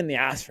a pain in the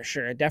ass for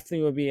sure. It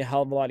definitely would be a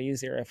hell of a lot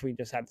easier if we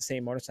just had the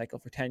same motorcycle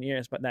for 10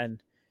 years, but then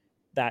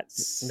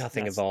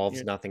nothing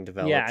evolves, nothing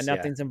develops. Yeah,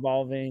 nothing's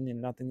evolving and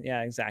nothing.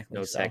 Yeah, exactly.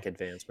 No tech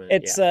advancement.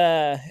 It's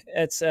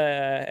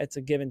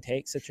a give and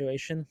take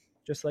situation,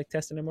 just like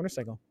testing a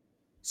motorcycle.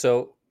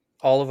 So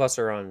all of us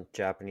are on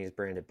Japanese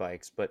branded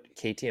bikes, but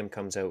KTM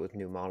comes out with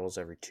new models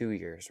every 2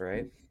 years,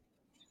 right?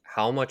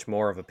 How much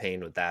more of a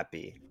pain would that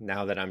be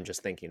now that I'm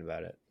just thinking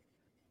about it?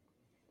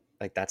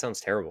 Like, that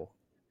sounds terrible.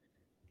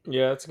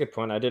 Yeah, that's a good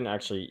point. I didn't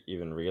actually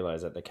even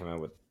realize that they come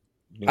out with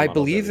new I models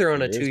believe every they're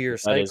on a 2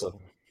 years, 2-year but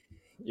cycle.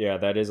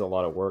 that is a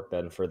lot of work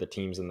then for the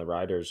teams and the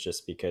riders,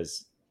 just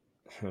because,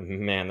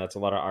 man, that's a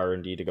lot of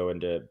R&D to go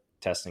into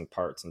testing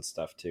parts and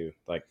stuff too.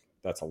 Like,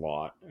 that's a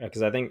lot,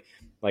 because I think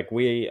like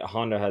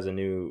Honda has a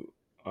new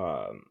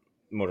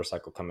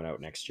motorcycle coming out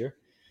next year.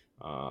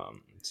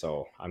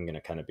 So I'm going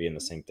to kind of be in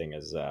the same thing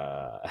as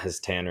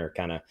Tanner,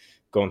 kind of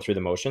going through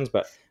the motions.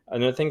 But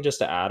another thing just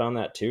to add on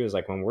that too is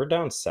like when we're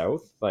down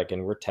south, like,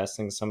 and we're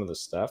testing some of the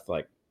stuff,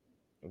 like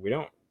we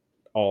don't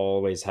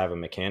always have a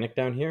mechanic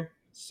down here.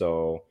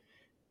 So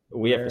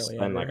we have to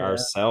spend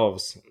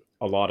ourselves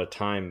a lot of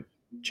time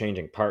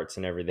changing parts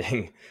and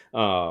everything.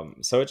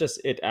 So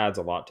it adds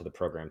a lot to the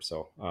program.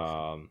 So,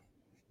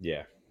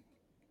 yeah.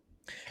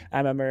 I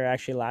remember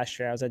actually last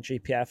year I was at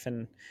GPF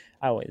and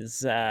I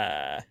was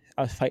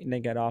fighting to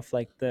get off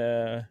like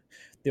the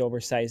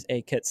oversized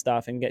A-kit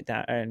stuff and get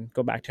down and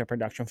go back to a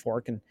production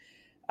fork. And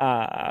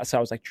so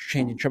I was like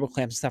changing triple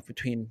clamps and stuff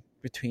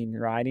between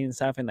riding and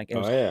stuff. And like, it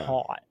was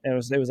hot. It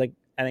was like,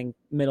 I think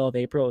middle of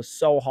April. It was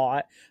so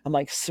hot. I'm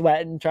like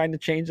sweating, trying to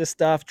change the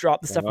stuff,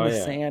 drop the stuff in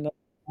the sand.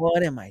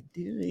 What am I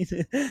doing?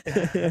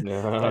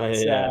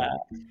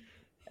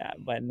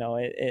 But no,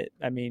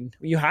 I mean,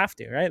 you have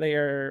to, right? Like,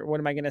 what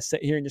am I going to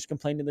sit here and just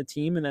complain to the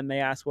team? And then they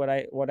ask what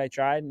I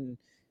tried. And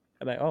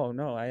I'm like, oh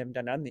no, I haven't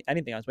done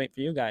anything. I was waiting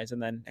for you guys,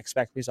 and then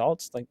expect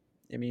results. Like,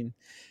 I mean,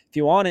 if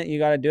you want it, you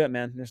got to do it,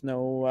 man. There's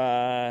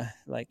no,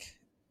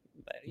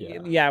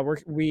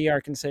 we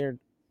are considered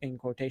in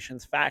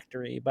quotations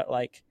factory, but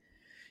like,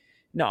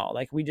 no,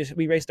 like we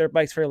race dirt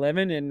bikes for a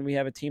living, and we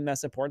have a team that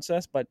supports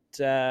us. But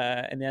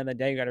at the end of the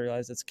day, you got to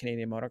realize it's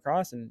Canadian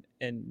motocross,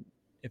 and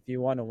if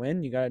you want to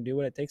win, you got to do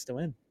what it takes to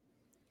win.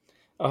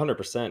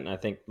 100%. And I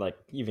think like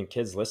even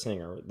kids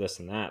listening or this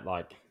and that,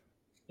 like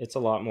it's a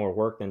lot more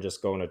work than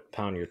just going to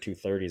pound your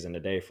 230s in a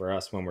day for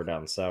us when we're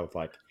down south.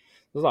 Like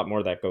there's a lot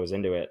more that goes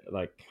into it.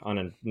 Like on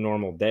a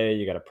normal day,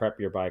 you got to prep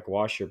your bike,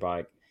 wash your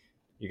bike.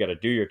 You got to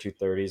do your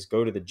 230s,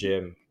 go to the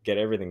gym, get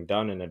everything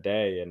done in a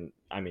day. And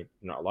I mean,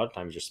 a lot of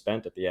times you're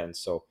spent at the end.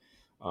 So,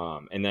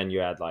 and then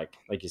you add like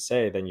you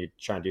say, then you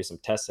try and do some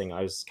testing.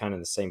 I was kind of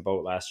in the same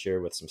boat last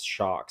year with some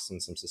shocks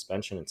and some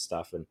suspension and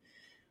stuff. And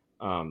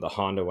the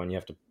Honda one, you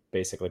have to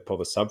basically pull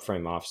the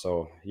subframe off.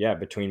 So yeah,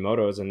 between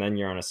motos, and then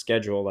you're on a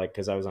schedule, like,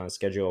 cause I was on a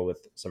schedule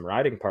with some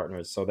riding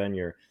partners. So then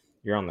you're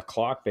on the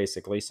clock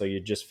basically. So you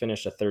just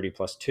finished a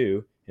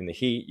 30+2 in the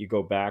heat, you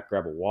go back,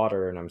 grab a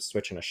water, and I'm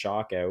switching a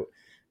shock out,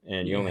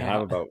 and you only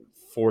have about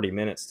 40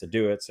 minutes to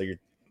do it. So you're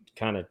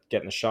kind of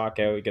getting the shock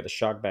out, you get the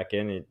shock back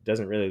in. It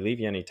doesn't really leave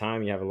you any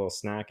time. You have a little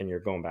snack and you're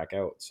going back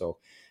out. So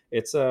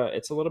it's a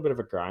little bit of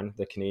a grind,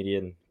 the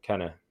Canadian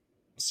kind of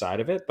side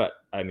of it. But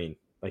I mean,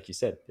 like you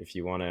said, if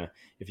you want to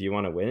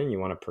win and you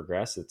want to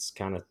progress, it's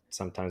kind of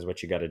sometimes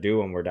what you got to do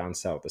when we're down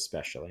south,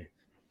 especially.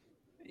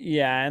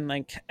 Yeah. And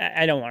like,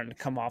 I don't want to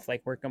come off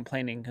like we're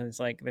complaining,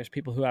 because like there's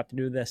people who have to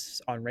do this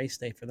on race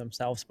day for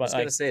themselves. But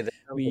like,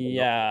 we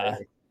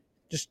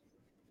just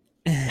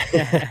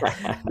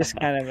just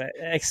kind of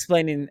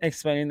explaining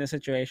the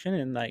situation,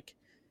 and like,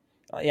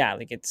 yeah,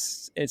 like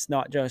it's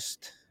not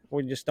just,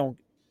 we just don't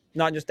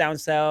not just down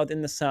south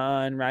in the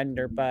sun, riding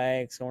dirt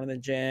bikes, going to the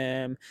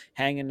gym,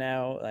 hanging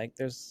out. Like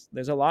there's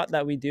a lot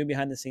that we do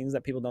behind the scenes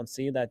that people don't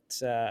see that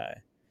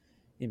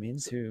you mean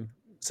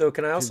So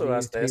can I also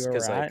ask to be this? where we're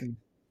Because at. like And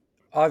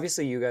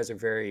obviously you guys are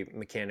very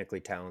mechanically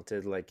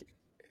talented. Like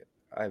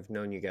I've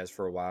known you guys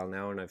for a while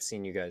now, and I've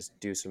seen you guys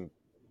do some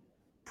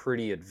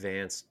pretty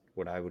advanced,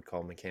 what I would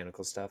call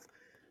mechanical stuff.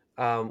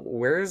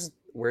 Where's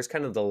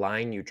kind of the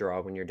line you draw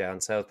when you're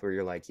down south, where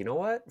you're like, you know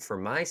what, for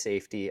my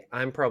safety,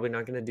 I'm probably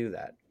not going to do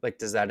that. Like,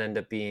 does that end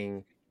up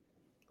being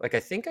like,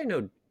 I think I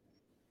know,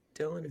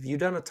 Dylan, have you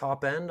done a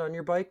top end on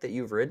your bike that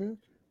you've ridden,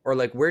 or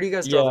like, where do you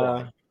guys draw the Yeah,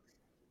 line?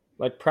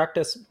 like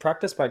practice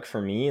bike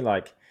for me,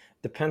 like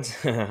depends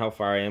how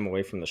far I am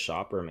away from the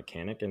shop or a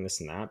mechanic and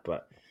this and that.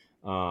 But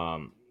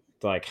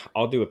like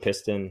I'll do a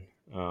piston,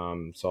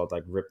 so I'll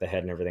like rip the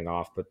head and everything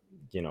off, but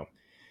you know,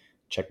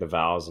 check the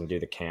valves and do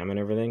the cam and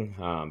everything.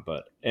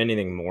 But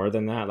anything more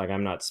than that, like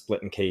I'm not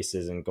splitting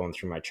cases and going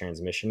through my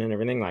transmission and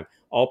everything. Like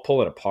I'll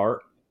pull it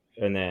apart,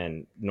 and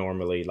then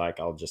normally like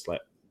I'll just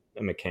let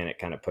a mechanic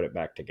kind of put it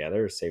back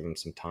together, save them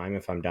some time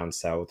if I'm down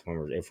south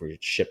if we're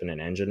shipping an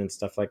engine and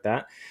stuff like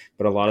that.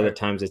 But a lot of the Right.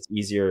 times it's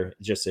easier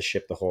just to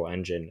ship the whole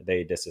engine.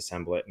 They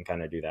disassemble it and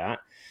kind of do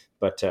that.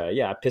 But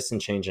yeah, piston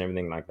change and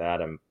everything like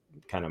that, I'm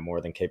kind of more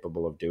than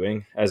capable of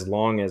doing, as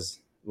long as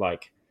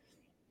like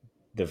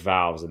the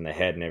valves and the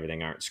head and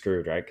everything aren't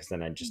screwed, right? Because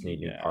then I just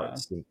need new yeah,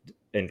 parts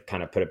and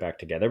kind of put it back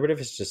together. But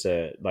if it's just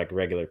a like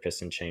regular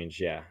piston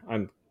change, yeah,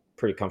 I'm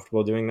pretty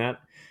comfortable doing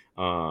that.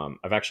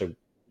 I've actually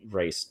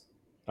raced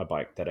a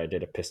bike that I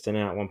did a piston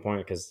in at one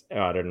point because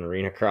at an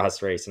arena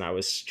cross race, and I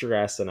was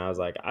stressed, and I was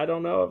like, I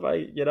don't know if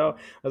I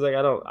was like,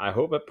 I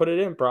hope I put it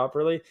in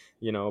properly,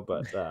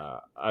 but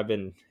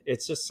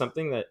it's just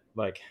something that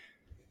like,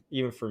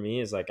 even for me,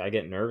 is like I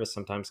get nervous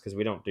sometimes because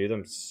we don't do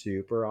them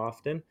super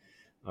often.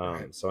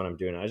 Right. So when I'm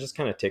doing it, I just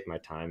kind of take my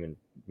time and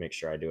make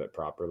sure I do it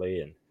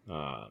properly.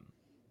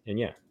 And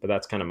yeah, but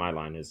that's kind of my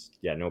line is,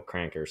 yeah, no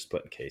crank or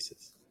splitting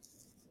cases.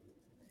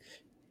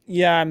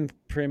 yeah, I'm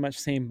pretty much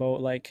same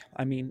boat. Like,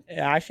 I mean, I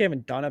actually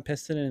haven't done a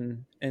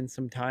piston in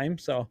some time,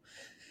 so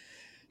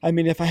I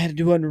mean, if I had to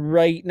do one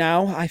right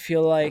now, I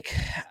feel like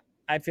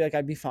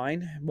I'd be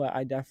fine, but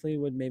I definitely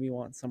would maybe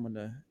want someone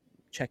to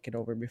check it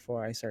over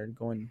before I started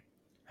going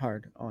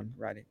hard on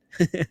riding.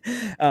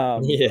 Yeah,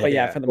 But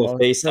yeah, yeah. Well,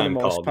 for the FaceTime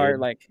most call, part, dude.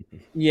 like,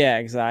 yeah,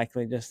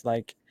 exactly. Just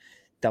like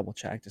double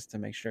check just to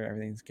make sure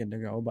everything's good to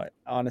go. But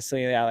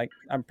honestly, yeah, like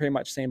I'm pretty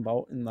much same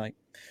boat, and like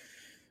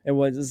it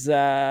was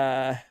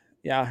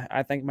yeah,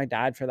 I thank my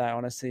dad for that,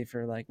 honestly,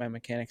 for like my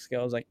mechanic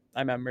skills. Like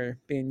I remember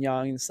being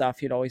young and stuff,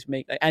 he'd always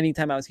make like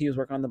anytime he was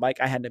working on the bike,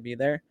 I had to be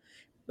there.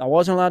 I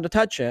wasn't allowed to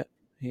touch it.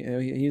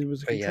 He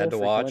was a But you had control to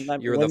freak. He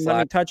watch. You were the wouldn't let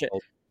flash. me touch it.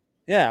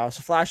 Yeah, I was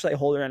a flashlight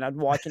holder, and I'd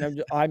watch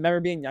it. I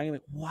remember being young and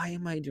like, why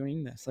am I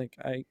doing this? Like,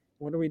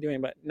 what are we doing?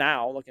 But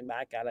now looking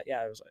back at it,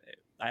 yeah,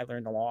 I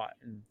learned a lot,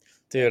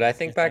 Dude, I and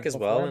think just back as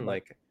thankful for well, it. and But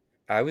like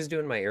I was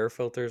doing my air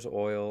filters,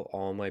 oil,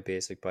 all my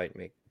basic bike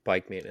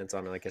maintenance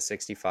on like a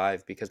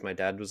 65 because my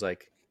dad was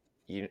like,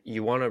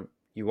 you want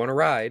to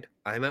ride?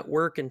 I'm at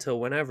work until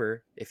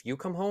whenever. If you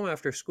come home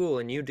after school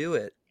and you do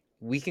it,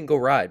 we can go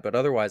ride. But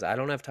otherwise, I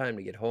don't have time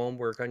to get home,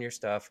 work on your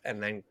stuff,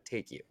 and then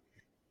take you.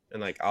 And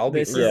like I'll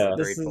be forever Yeah.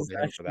 this grateful is to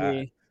him for that.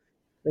 actually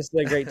this is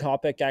a great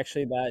topic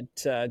actually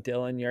that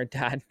Dylan, your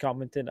dad,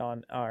 commented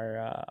on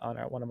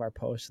our one of our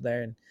posts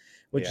there, and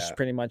which is Yeah.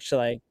 pretty much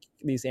like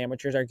these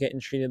amateurs are getting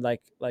treated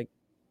like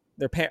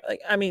their parent.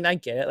 Like, I mean, I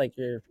get it. Like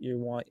you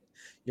want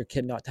your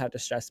kid not to have to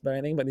stress about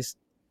anything, but these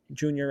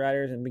junior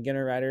riders and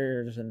beginner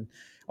riders and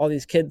all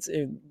these kids,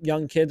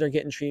 young kids, are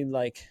getting treated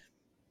like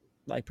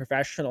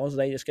professionals.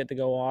 They just get to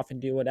go off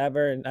and do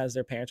whatever, and as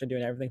their parents are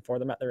doing everything for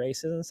them at the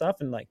races and stuff,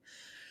 and like,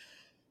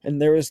 and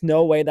there was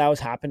no way that was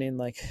happening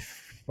like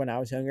when I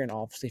was younger, and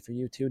obviously for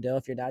you too, Dill.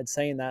 If your dad's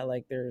saying that,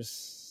 like,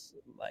 there's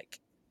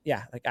like,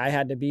 yeah, like I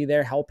had to be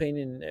there helping,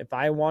 and if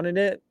I wanted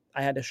it,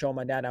 I had to show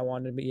my dad I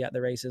wanted to be at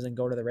the races and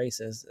go to the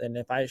races. And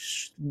if I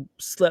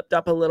slipped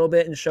up a little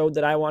bit and showed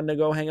that I wanted to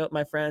go hang out with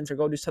my friends or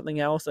go do something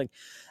else, like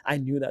I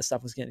knew that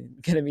stuff was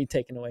gonna be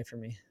taken away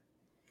from me.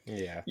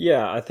 Yeah.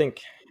 Yeah, I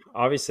think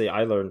obviously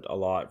I learned a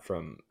lot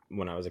from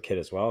when I was a kid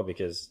as well,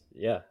 because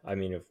yeah, I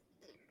mean, if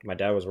my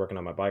dad was working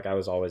on my bike, I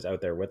was always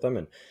out there with him.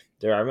 And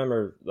there, I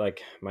remember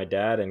like my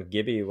dad and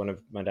Gibby, one of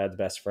my dad's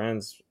best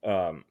friends,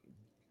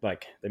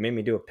 like they made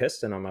me do a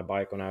piston on my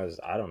bike when I was,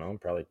 I don't know,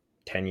 probably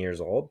 10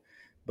 years old.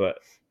 But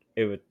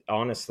it would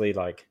honestly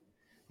like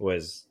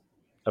was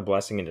a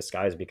blessing in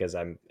disguise, because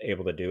I'm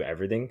able to do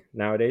everything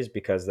nowadays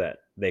because that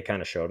they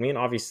kind of showed me. And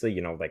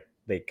obviously, like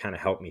they kind of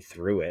helped me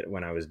through it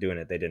when I was doing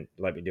it. They didn't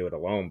let me do it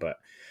alone, but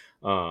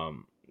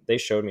they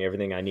showed me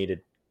everything I needed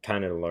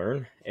kind of to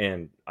learn.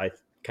 And I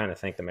kind of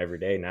thank them every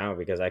day now,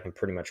 because I can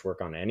pretty much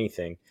work on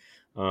anything.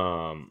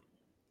 Um,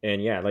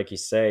 and yeah, like you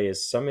say,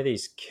 is some of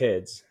these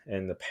kids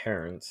and the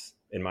parents,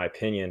 in my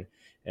opinion,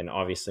 and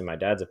obviously my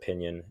dad's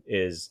opinion,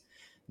 is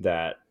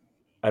that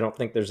I don't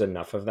think there's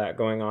enough of that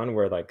going on,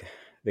 where like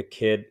the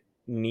kid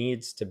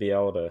needs to be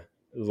able to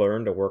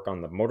learn to work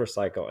on the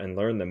motorcycle and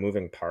learn the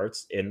moving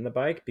parts in the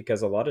bike,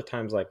 because a lot of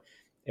times, like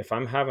if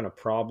I'm having a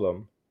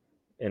problem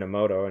in a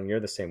moto, and you're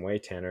the same way,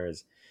 Tanner,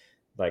 is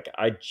like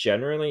I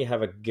generally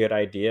have a good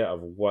idea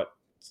of what's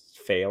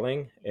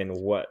failing and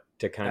what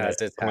to kind of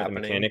As it's point the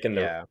happening. mechanic in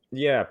the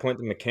Yeah. point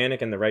the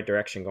mechanic in the right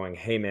direction, going,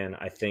 hey man,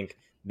 I think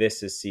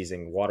this is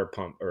seizing water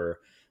pump or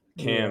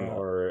cam Yeah.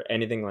 or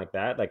anything like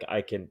that. Like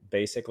I can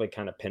basically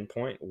kind of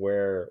pinpoint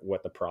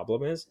what the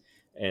problem is,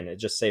 and it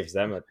just saves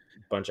them a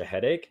bunch of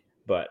headache.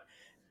 But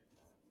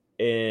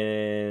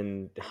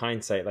in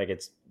hindsight, like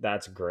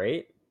that's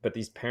great, but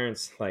these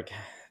parents, like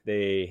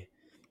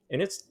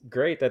and it's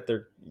great that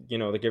they're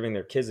giving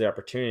their kids the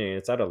opportunity, and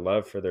it's out of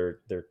love for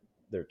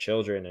their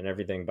children and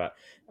everything, but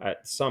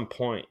at some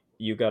point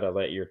you got to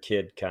let your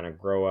kid kind of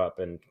grow up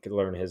and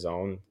learn his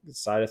own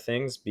side of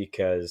things,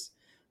 because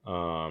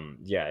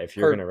if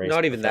you're Or going to race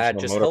not even that,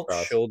 professional just help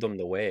motocross, show them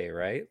the way,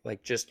 right?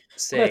 Like just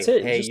well, that's say,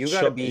 it, hey, just you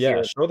got to be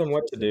here. show them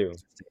what to do.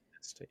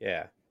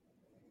 Yeah.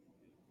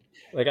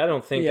 Like, I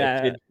don't think a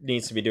Yeah. kid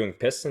needs to be doing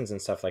pistons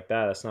and stuff like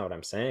that. That's not what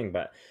I'm saying.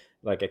 But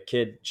like a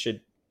kid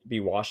should be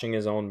washing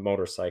his own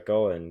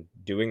motorcycle and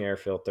doing air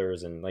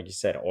filters and, like you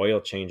said,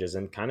 oil changes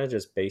and kind of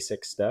just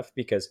basic stuff.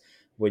 Because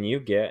when you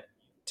get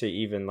to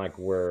even like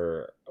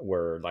where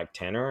like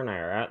Tanner and I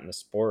are at in the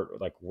sport,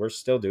 like we're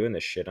still doing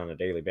this shit on a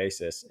daily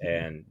basis,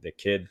 and the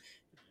kid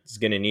is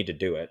going to need to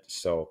do it.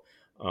 So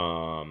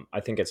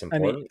I think it's I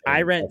mean, important, I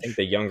and I think wrench.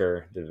 the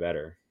younger the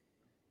better.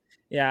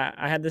 Yeah,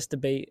 I had this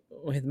debate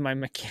with my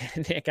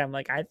mechanic. I'm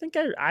like, I think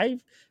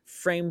I've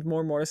framed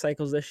more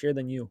motorcycles this year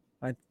than you.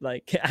 I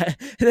like,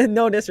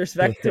 no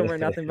disrespect to him or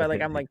nothing, but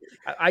like, I'm like,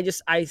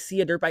 I see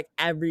a dirt bike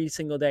every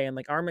single day, and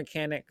like our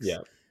mechanics,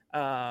 Yeah.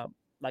 uh,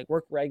 like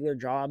work regular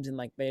jobs, and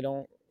like they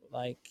don't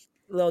like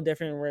a little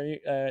different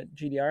where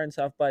GDR and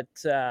stuff, but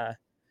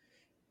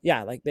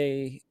yeah, like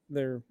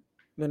they're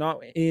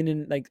not in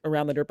and like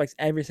around the dirt bikes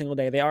every single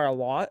day. They are a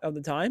lot of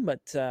the time, but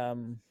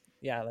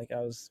yeah, like I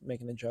was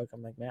making a joke.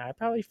 I'm like, man, I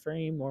probably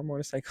frame more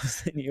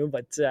motorcycles than you,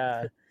 but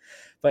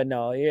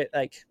no,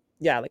 like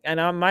yeah, like, and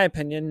on my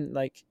opinion,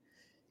 like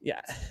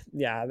yeah,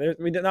 yeah,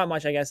 we did not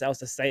much, I guess, else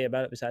to say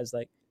about it besides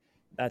like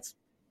that's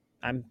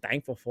I'm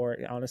thankful for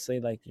it. Honestly,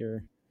 like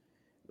you're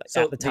like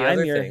So at the the time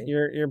other thing,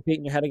 you're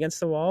beating your head against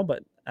the wall,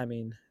 but I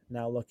mean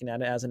now looking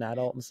at it as an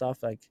adult and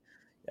stuff, like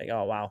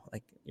oh wow,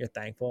 like you're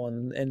thankful,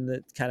 and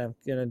it's kind of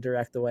gonna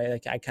direct the way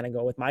like I kind of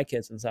go with my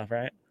kids and stuff,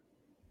 right?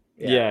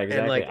 yeah, Yeah,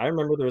 and exactly. like, I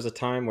remember there was a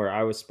time where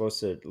I was supposed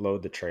to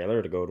load the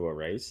trailer to go to a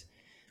race,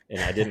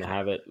 and I didn't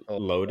have it oh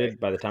loaded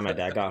by the time my boy.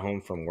 dad got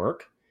home from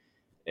work.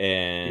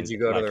 Did And you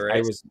go to the like I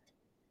race? was,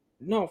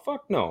 no,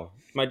 fuck no.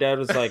 My dad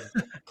was like,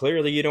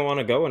 clearly you don't want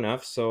to go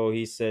enough. So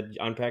he said,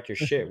 unpack your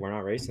shit. We're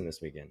not racing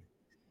this weekend.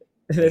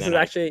 And This then is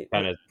I actually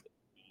kind of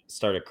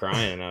started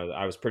crying, and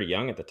I was pretty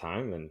young at the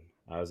time. And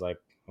I was like,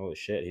 holy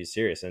shit, he's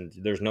serious. And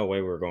there's no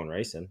way we were going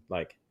racing.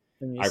 Like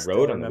and you I still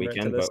rode on the remember it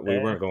to weekend, this but we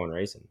day. weren't going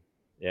racing.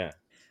 Yeah.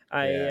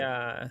 I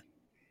Yeah.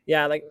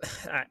 yeah, like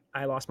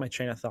I lost my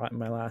train of thought in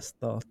my last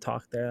little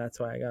talk there. That's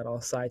why I got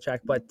all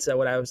sidetracked. But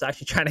what I was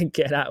actually trying to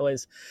get at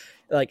was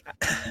like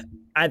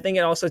I think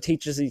it also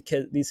teaches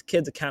these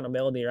kids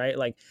accountability, right?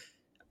 Like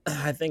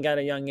I think at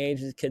a young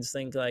age these kids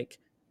think like,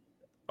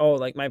 oh,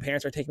 like my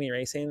parents are taking me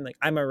racing, like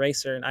I'm a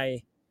racer and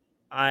I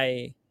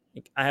I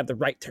have the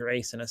right to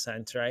race in a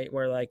sense, right?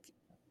 Where like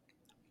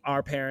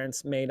our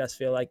parents made us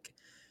feel like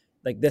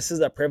this is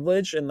a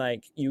privilege, and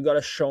like you got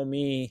to show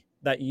me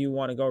that you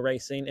want to go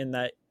racing and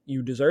that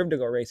you deserve to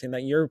go racing,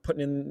 that you're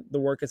putting in the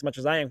work as much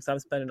as I am, because I'm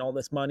spending all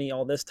this money,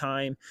 all this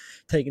time,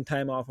 taking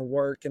time off of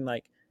work, and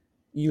like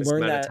you This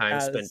learn amount of that time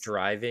spent as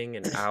driving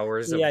and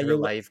hours yeah of your you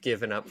life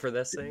given up for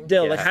this thing.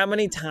 Dill, like Yeah. how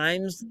many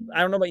times,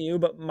 I don't know about you,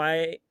 but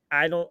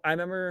I don't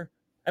remember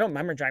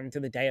driving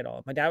through the day at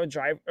all. My dad would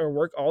drive or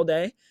work all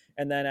day,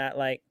 and then at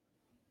like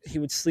he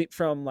would sleep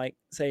from like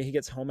say he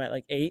gets home at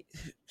like 8,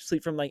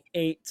 sleep from like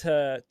 8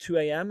 to 2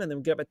 a.m. and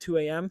then get up at 2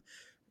 a.m.,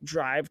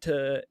 drive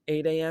to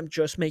 8 a.m.,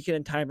 just make it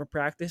in time for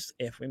practice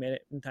if we made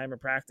it in time for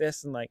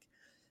practice. And like,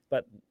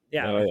 but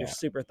yeah, Oh like you're yeah.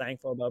 super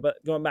thankful about.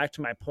 But going back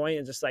to my point,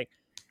 it's just like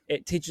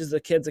it teaches the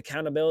kids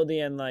accountability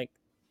and like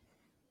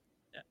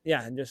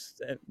yeah, and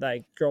just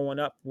like growing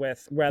up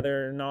with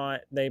whether or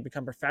not they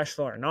become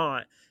professional or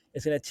not,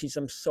 it's going to teach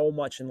them so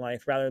much in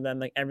life rather than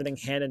like everything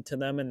handed to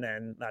them. And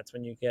then that's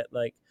when you get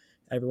like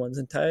everyone's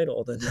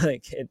entitled and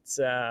like it's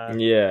yeah,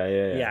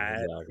 Exactly.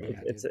 Yeah,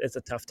 it's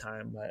a tough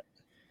time, but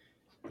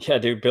Yeah,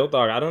 dude, Built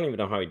Dog, I don't even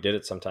know how he did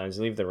it sometimes.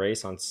 You leave the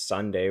race on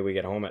Sunday, we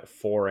get home at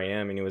 4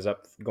 a.m. and he was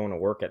up going to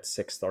work at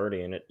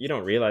 6:30, and you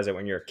don't realize it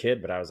when you're a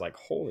kid, but I was like,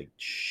 holy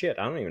shit,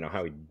 I don't even know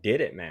how he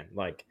did it, man.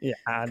 Like yeah,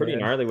 pretty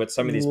dude. gnarly what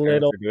some of these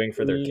parents Little are doing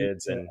for their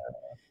kids,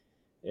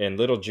 and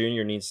little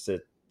Junior needs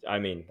to, I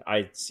mean,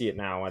 I see it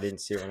now. I didn't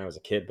see it when I was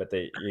a kid, but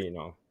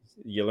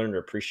you learn to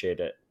appreciate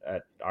it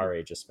at our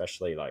age,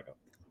 especially like,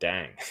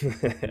 dang,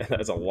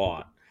 that's a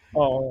lot.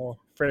 oh,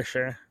 for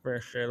sure, for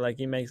sure. Like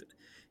he makes,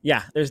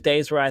 yeah. There's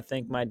days where I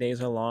think my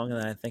days are long, and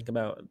then I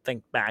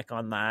think back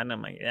on that, and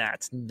I'm like, yeah,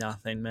 it's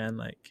nothing, man.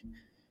 Like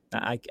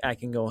I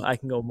can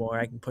go more.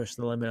 I can push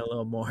the limit a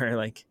little more.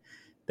 Like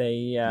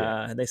they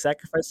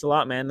sacrificed a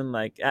lot, man. And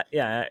like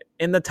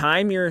in the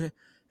time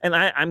and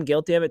I'm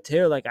guilty of it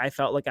too. Like I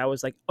felt like I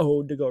was like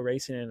owed to go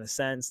racing in a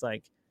sense.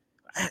 Like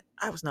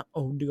I was not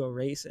owed to go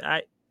racing.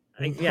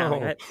 Yeah.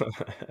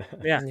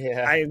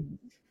 I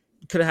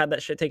could have had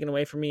that shit taken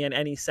away from me in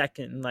any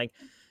second. And like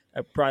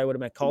I probably would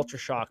have been culture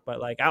shock,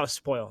 but like I was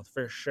spoiled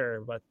for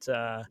sure. But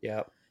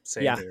Yeah.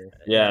 Same yeah, here.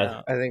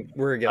 Yeah. I think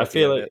we're guilty I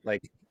feel of like it.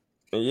 Like,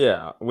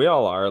 yeah, we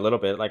all are a little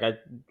bit. Like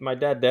my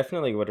dad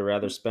definitely would have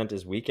rather spent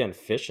his weekend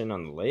fishing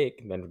on the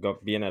lake than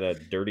being at a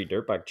dirty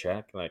dirt bike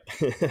track. Like,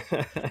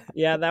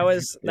 yeah, that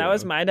was you know.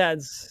 my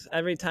dad's.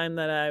 Every time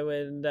that I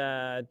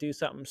would do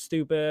something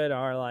stupid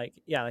or like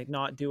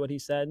not do what he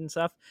said and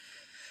stuff,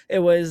 it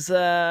was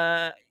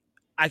I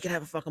could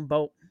have a fucking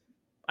boat.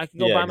 I could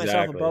go Yeah, buy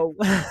myself a exactly.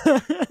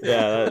 boat.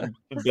 Yeah,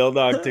 Bill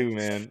Dog too,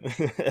 man.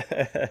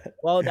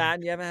 Well,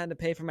 Dad, you haven't had to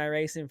pay for my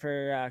racing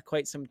for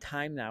quite some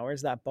time now.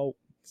 Where's that boat?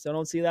 Still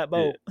don't see that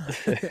boat.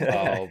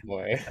 oh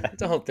boy,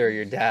 don't throw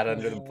your dad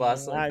under the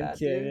bus like I'm that,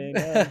 kidding.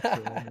 dude.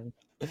 I'm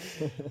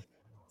kidding.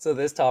 So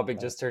this topic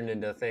just turned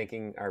into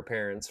thanking our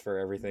parents for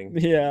everything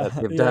Yeah, that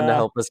they've done to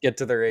help us get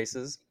to the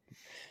races.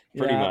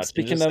 Pretty yeah. much.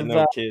 Speaking Just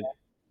of,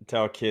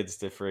 tell kids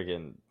to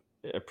friggin'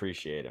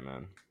 appreciate it,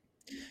 man.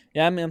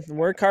 yeah, man,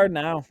 work hard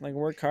now. Like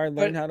work hard,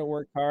 learn But- how to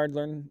work hard,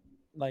 learn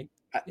like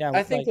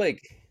I think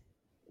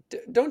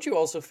don't you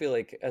also feel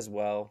like as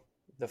well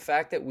the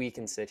fact that we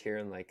can sit here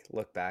and like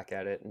look back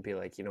at it and be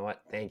like, you know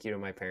what, thank you to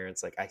my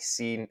parents. Like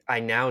I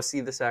now see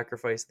the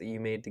sacrifice that you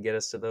made to get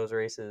us to those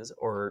races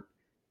or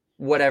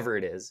whatever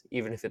it is,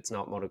 even if it's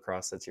not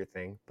motocross, that's your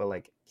thing. But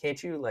like,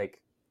 can't you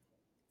like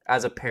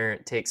as a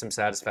parent take some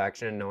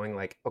satisfaction in knowing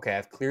like, okay,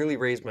 I've clearly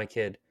raised my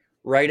kid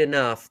right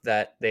enough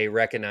that they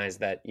recognize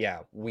that, yeah,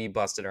 we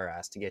busted our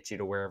ass to get you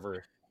to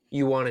wherever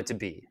you want it to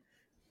be.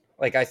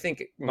 Like, I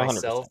think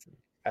myself 100%.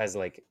 as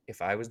like,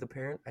 if I was the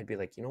parent, I'd be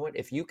like, you know what,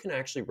 if you can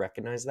actually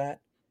recognize that,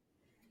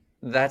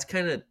 that's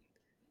kind of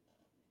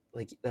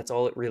like, that's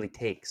all it really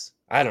takes.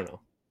 I don't know.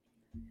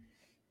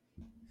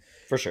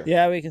 For sure.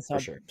 yeah, we can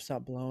stop sure.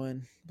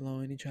 blowing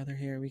each other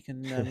here. We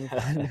can move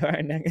on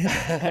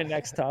to our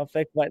next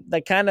topic, but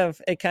it kind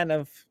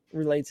of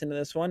relates into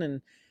this one,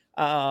 and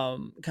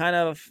kind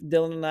of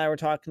Dylan and I were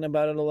talking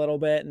about it a little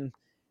bit, and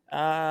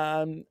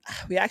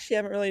we actually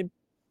haven't really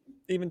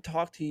even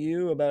talked to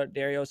you about it,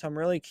 Dario. So I'm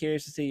really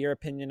curious to see your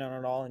opinion on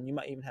it all, and you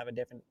might even have a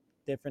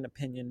different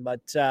opinion.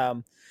 But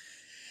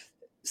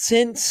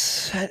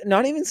since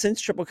not even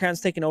since Triple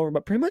Crown's taken over,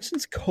 but pretty much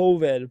since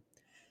COVID,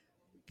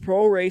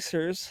 pro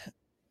racers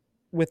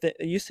it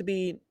used to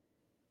be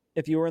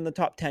if you were in the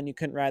top 10, you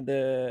couldn't ride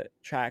the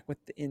track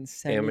within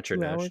 72 Amateur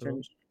hours.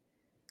 nationals.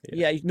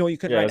 Yeah, no, you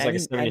couldn't Yeah, ride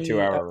it's like a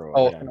 72-hour rule.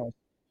 Oh,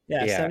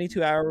 yeah, Yeah.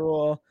 72-hour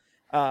rule.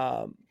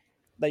 That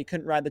you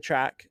couldn't ride the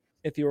track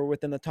if you were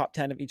within the top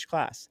 10 of each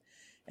class.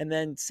 And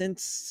then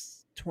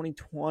since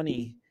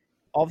 2020,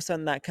 all of a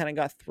sudden that kind of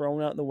got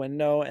thrown out the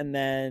window. And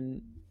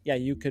then, yeah,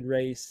 you could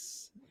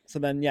race. So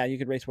then, yeah, you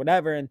could race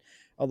whatever and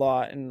a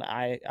lot. And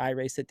I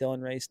raced it,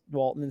 Dylan raced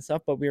Walton and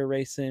stuff, but we were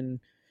racing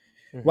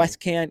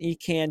WestCan,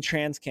 ECAN,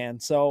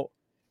 TransCan. So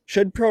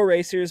should pro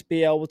racers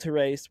be able to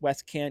race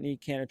WestCan,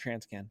 ECAN, or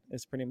TransCan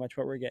is pretty much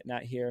what we're getting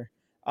at here.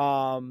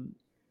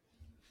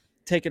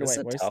 Take it This away, is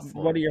a boys. tough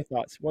What are one.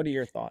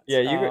 your thoughts?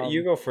 Yeah,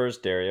 you go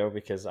first, Dario,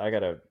 because I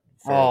got a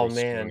Oh, fairly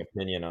strong man.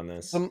 opinion on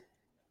this.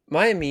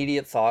 My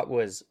immediate thought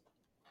was,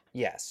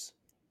 yes,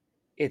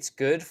 it's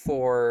good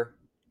for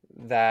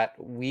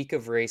that week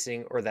of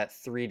racing or that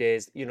 3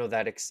 days,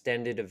 that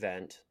extended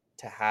event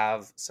to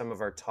have some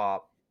of our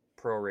top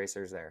pro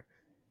racers there.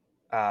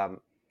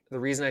 The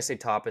reason I say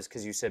top is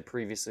because you said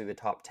previously the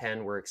top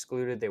 10 were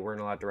excluded. They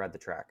weren't allowed to ride the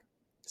track.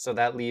 So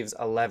that leaves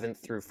 11th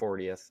through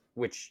 40th,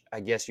 which I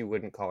guess you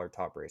wouldn't call our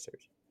top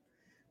racers.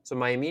 So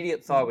my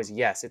immediate thought was,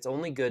 yes, it's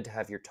only good to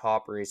have your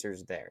top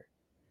racers there.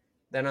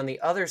 Then on the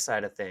other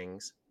side of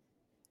things,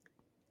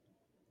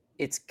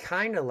 it's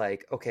kind of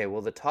like, okay,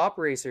 well, the top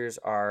racers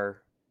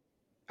are,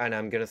 and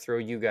I'm going to throw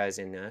you guys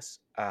in this,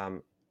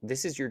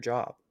 this is your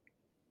job.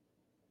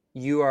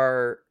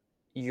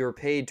 You're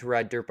paid to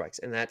ride dirt bikes,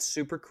 and that's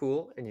super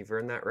cool, and you've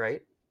earned that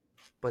right.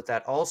 But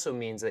that also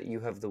means that you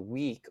have the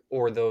week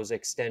or those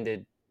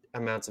extended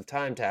amounts of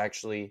time to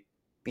actually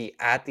be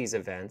at these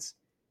events.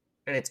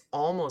 And it's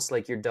almost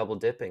like you're double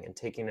dipping and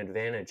taking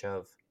advantage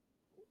of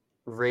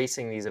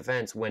racing these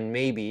events when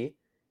maybe,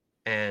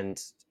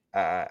 and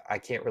I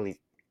can't really,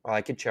 well,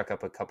 I could chuck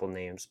up a couple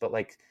names, but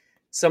like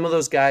some of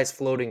those guys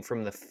floating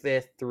from the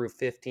 5th through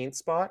 15th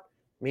spot,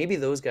 maybe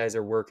those guys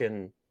are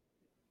working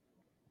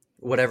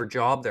whatever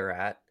job they're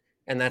at.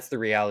 And that's the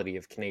reality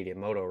of Canadian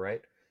Moto,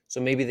 right?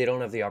 So maybe they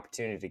don't have the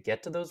opportunity to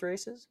get to those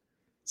races.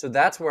 So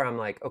that's where I'm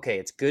like, okay,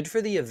 it's good for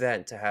the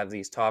event to have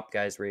these top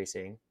guys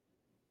racing.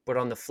 But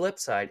on the flip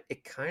side,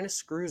 it kind of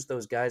screws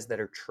those guys that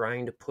are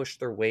trying to push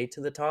their way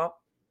to the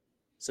top.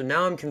 So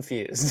now I'm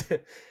confused.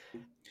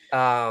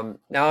 Now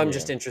I'm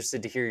just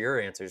interested to hear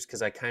your answers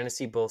because I kind of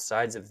see both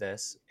sides of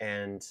this.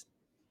 And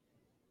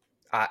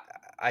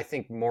I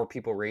think more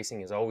people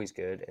racing is always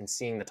good, and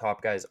seeing the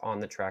top guys on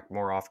the track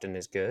more often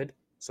is good.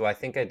 So I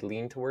think I'd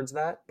lean towards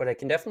that, but I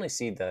can definitely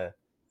see the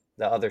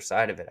other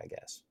side of it, I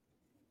guess.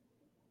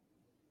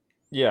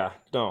 Yeah,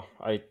 no,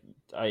 I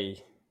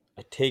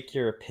take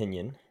your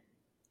opinion,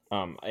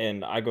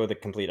 and I go the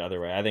complete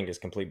other way. I think it's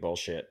complete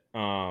bullshit.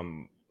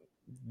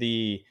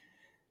 The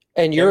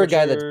And you're a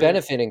guy that's amateur,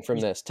 benefiting from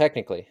this,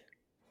 technically.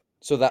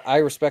 So that I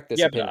respect this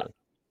yeah, opinion.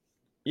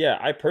 yeah,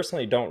 I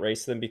personally don't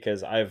race them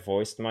because I've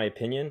voiced my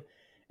opinion,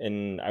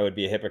 and I would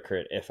be a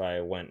hypocrite if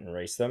I went and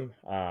raced them.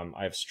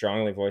 I've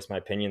strongly voiced my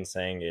opinion,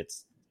 saying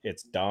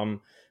it's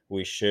dumb.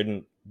 We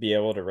shouldn't be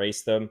able to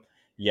race them.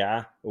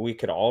 Yeah, we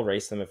could all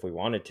race them if we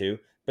wanted to,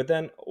 but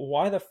then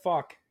why the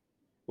fuck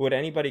would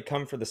anybody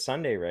come for the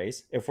Sunday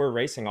race if we're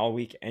racing all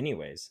week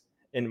anyways?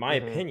 In my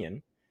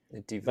opinion,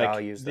 It like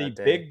devalues the that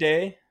day. big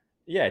day,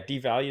 yeah, it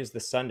devalues the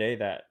Sunday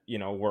that,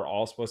 we're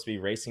all supposed to be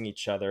racing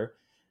each other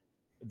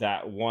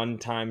that one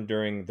time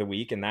during the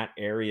week in that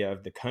area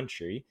of the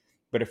country.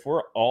 But if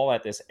we're all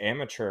at this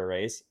amateur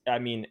race, I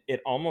mean,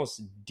 it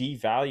almost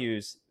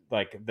devalues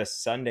like the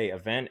Sunday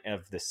event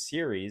of the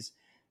series,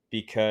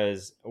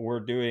 because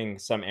we're doing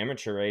some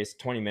amateur race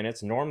 20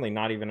 minutes, normally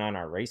not even on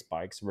our race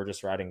bikes. We're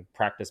just riding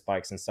practice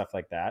bikes and stuff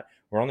like that.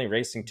 We're only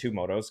racing 2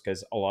 motos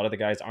because a lot of the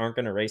guys aren't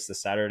going to race the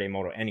Saturday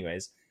moto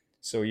anyways.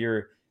 So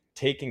you're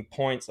taking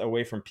points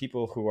away from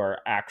people who are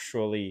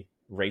actually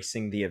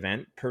racing the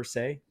event per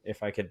se,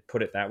 if I could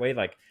put it that way.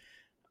 Like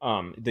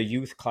the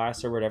youth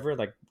class or whatever,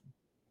 like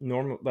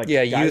normal, like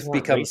Yeah, guys youth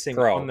weren't becomes racing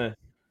pro. on the,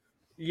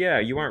 yeah,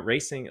 you aren't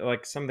racing,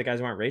 like some of the guys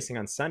weren't racing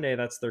on Sunday,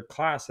 that's their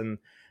class. And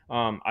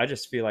I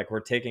just feel like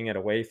we're taking it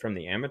away from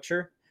the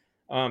amateur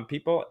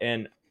people.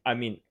 And I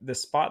mean, the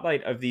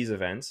spotlight of these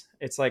events,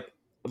 it's like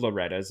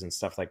Loretta's and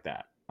stuff like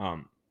that.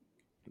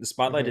 The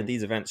spotlight of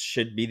these events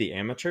should be the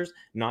amateurs,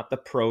 not the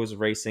pros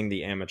racing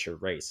the amateur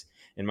race.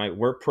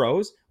 We're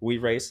pros, we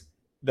race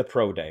the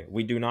pro day.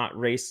 We do not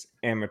race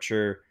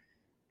amateur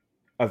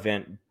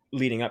event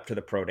leading up to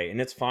the pro day. And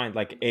it's fine.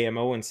 Like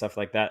AMO and stuff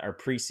like that are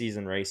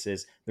preseason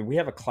races. We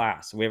have a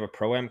class. We have a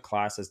pro-am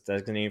class that's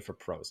designated for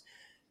pros.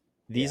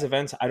 These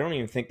events, I don't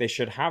even think they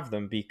should have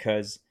them,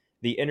 because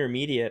the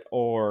intermediate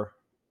or,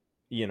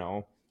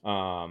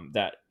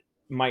 that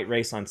might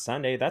race on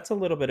Sunday, that's a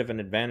little bit of an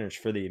advantage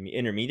for the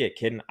intermediate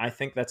kid. And I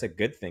think that's a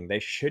good thing. They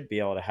should be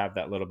able to have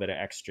that little bit of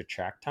extra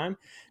track time.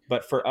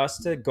 But for us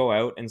to go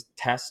out and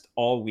test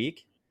all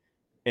week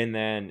and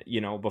then,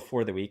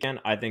 before the weekend,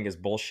 I think is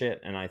bullshit.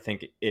 And I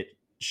think it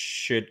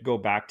should go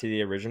back to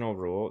the original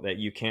rule that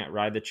you can't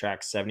ride the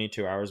track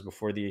 72 hours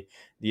before the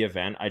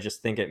event. I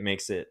just think it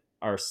makes it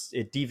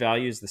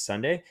devalues the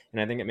Sunday.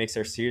 And I think it makes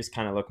our series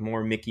kind of look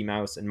more Mickey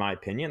Mouse, in my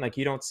opinion. Like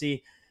you don't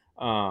see,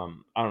 I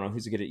don't know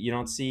who's good at, you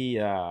don't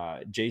see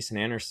Jason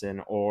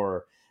Anderson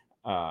or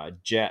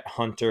Jet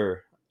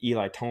Hunter,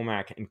 Eli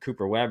Tomac, and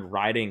Cooper Webb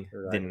riding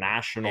the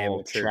national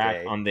Amateur track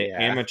day. on the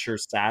amateur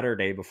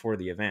Saturday before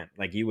the event.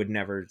 Like you would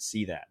never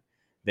see that.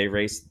 They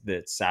race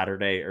the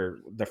Saturday or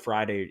the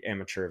Friday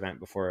amateur event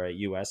before a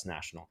U.S.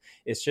 national.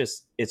 It's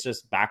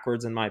just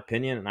backwards, in my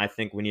opinion. And I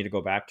think we need to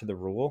go back to the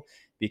rule,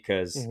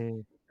 because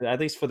at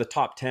least for the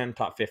top 10,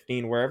 top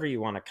 15, wherever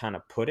you want to kind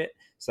of put it,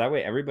 so that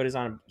way everybody's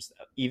on an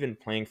even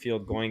playing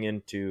field going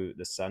into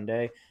the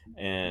Sunday.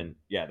 And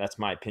yeah, that's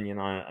my opinion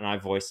on it. And I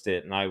voiced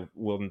it, and I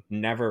will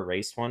never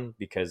race one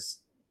because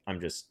I'm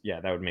just,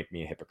 that would make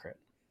me a hypocrite.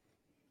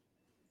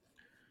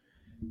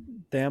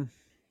 Damn.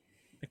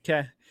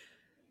 Okay.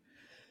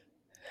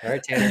 All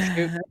right,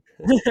 Tanner,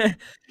 shoot.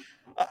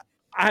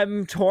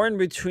 I'm torn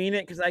between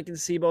it because I can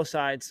see both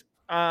sides.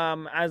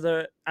 As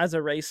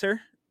a racer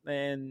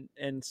and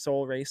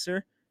soul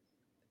racer,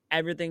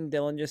 everything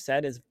Dylan just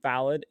said is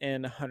valid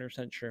and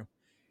 100% true.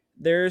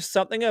 There's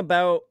something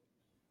about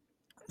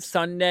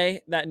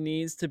Sunday that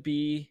needs to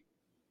be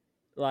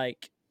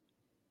like,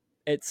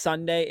 it's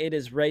Sunday, it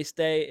is race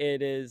day,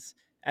 it is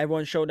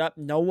everyone showed up,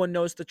 no one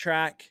knows the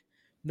track,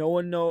 no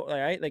one know,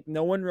 right? Like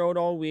no one rode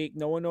all week,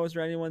 no one knows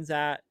where anyone's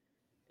at.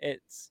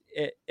 It's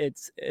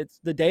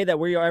the day that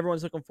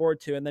everyone's looking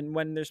forward to, and then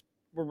when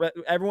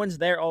everyone's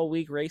there all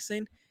week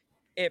racing,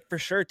 it for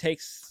sure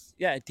takes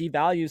it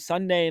devalues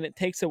Sunday, and it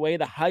takes away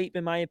the hype,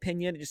 in my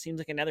opinion. It just seems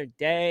like another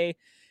day.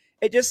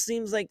 It just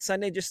seems like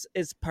Sunday just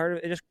is part of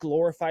it. It just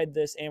glorified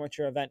this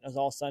amateur event as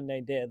all Sunday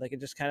did. Like it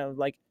just kind of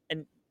like,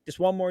 and just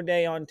one more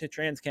day on to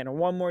Transcan, or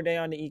one more day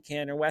on to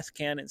ECAN or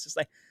WestCan. It's just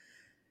like,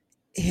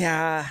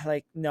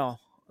 like no,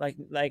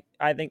 like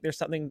I think there's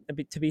something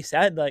to be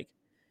said, like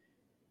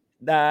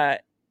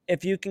that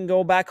if you can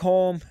go back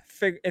home,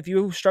 if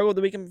you struggled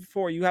the weekend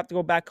before, you have to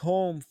go back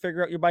home,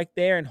 figure out your bike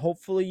there, and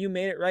hopefully you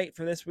made it right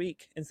for this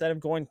week instead of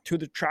going to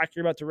the track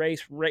you're about to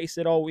race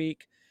it all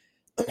week.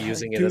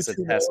 Using it as a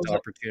test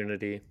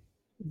opportunity.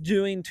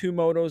 Doing 2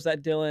 motos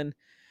that Dylan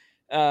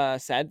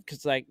said,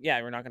 because like,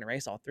 we're not going to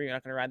race all 3. You're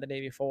not going to ride the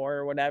day before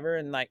or whatever.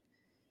 And like,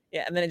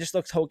 and then it just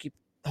looks hokey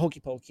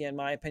pokey, in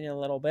my opinion, a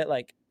little bit.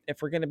 Like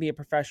if we're going to be a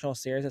professional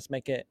series, let's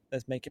make it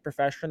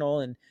professional.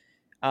 And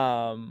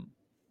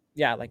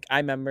like I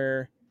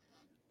remember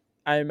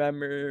I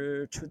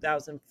remember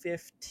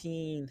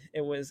 2015.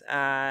 It was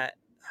at,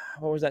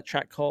 what was that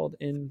track called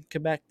in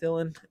Quebec,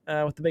 Dylan?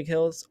 With the big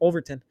hills,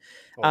 Overton.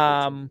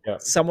 Yeah.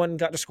 Someone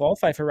got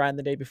disqualified for riding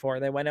the day before.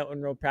 They went out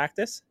and rode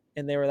practice,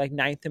 and they were like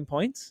 9th in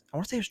points. I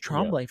want to say it was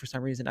Tremblay for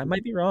some reason. I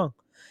might be wrong.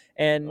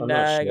 I'm And not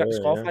got sure.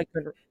 disqualified.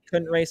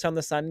 Couldn't race on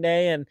the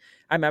Sunday. And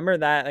I remember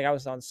that, like, I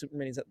was on super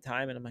minis at the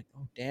time, and I'm like,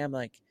 oh damn,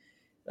 like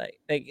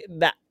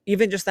that.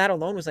 Even just that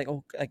alone was like,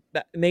 oh, like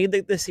that made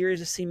the series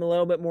just seem a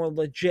little bit more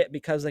legit,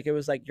 because like it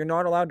was like, you're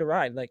not allowed to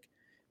ride. Like,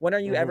 when are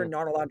you ever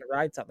not allowed to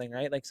ride something,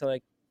 right? Like, so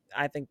like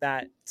I think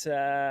that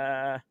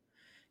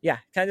yeah,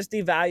 kind of just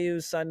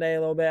devalues Sunday a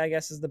little bit, I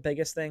guess, is the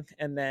biggest thing.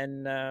 And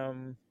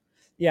then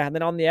yeah, and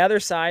then on the other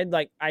side,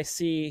 like I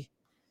see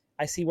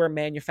where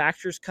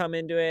manufacturers come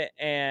into it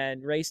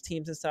and race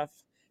teams and stuff.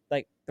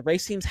 Like, the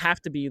race teams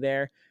have to be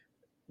there.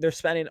 They're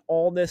spending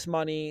all this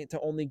money to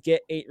only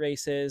get 8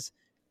 races.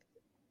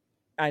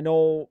 I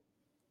know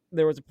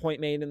there was a point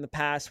made in the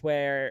past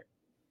where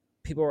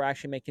people were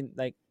actually making,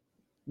 like,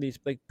 these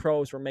like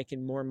pros were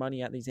making more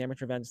money at these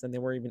amateur events than they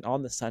were even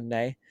on the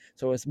Sunday.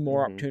 So it was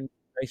more opportunity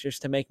for racers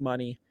to make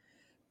money.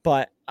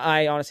 But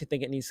I honestly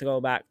think it needs to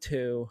go back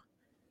to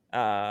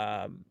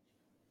top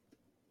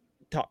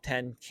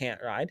 10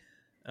 can't ride.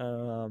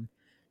 But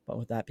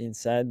with that being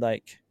said,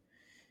 like,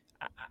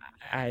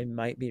 I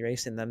might be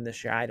racing them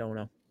this year. I don't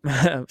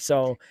know.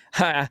 So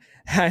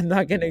I'm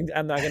not gonna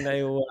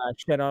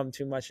shit on them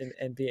too much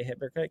and be a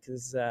hypocrite,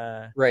 because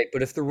Right,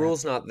 but if the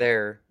rule's not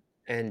there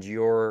and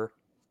you're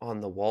on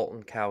the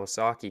Walton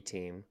Kawasaki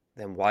team,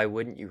 then why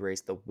wouldn't you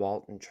race the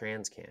Walton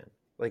Transcan?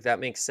 Like,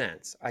 that makes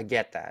sense. I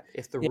get that.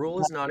 If the yeah,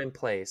 rule is not in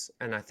place,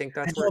 and I think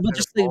that's I where know, it but kind of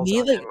just like falls me,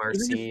 on like even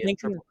just MRC and thinking,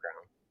 Triple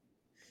Crown.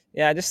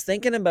 yeah, just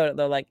thinking about it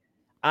though, like,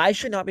 I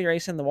should not be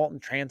racing the Walton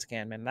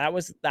Transcan, man. That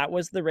was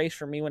the race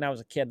for me when I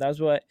was a kid. That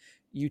was what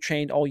you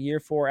trained all year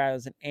for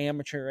as an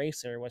amateur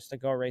racer, was to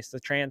go race the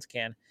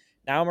Transcan.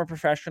 Now I'm a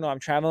professional. I'm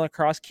traveling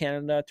across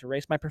Canada to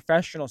race my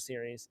professional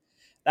series.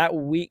 That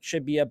week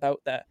should be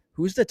about that.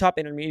 Who's the top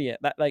intermediate?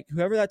 That, like,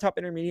 whoever that top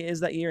intermediate is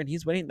that year and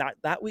he's winning,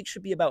 that week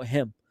should be about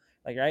him.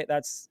 Like, right?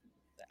 That's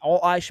all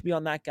eyes should be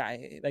on that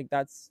guy. Like,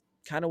 that's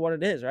kind of what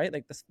it is, right?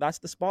 Like, that's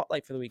the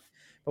spotlight for the week.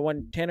 But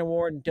when Tanner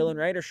Ward and Dylan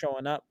Wright are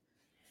showing up,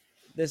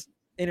 this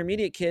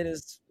intermediate kid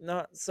is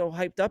not so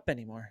hyped up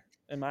anymore,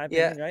 in my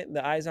Yeah, opinion, right?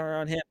 The eyes are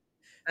on him.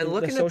 and The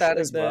looking at that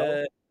social, as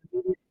well,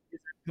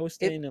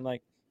 posting and,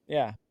 like,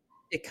 yeah.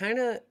 it kind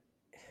of,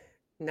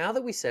 now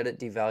that we said it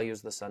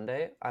devalues the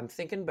Sunday, I'm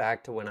thinking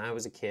back to when I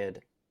was a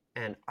kid,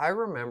 and I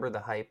remember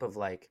the hype of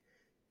like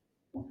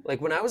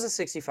when I was a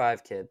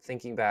 65 kid,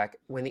 thinking back,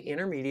 when the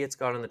intermediates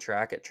got on the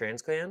track at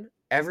Transcan,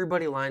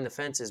 everybody lined the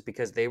fences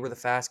because they were the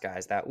fast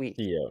guys that week.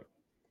 Yeah.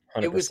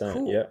 100%. It was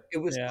cool. Yeah. It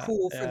was Yeah,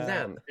 cool for yeah.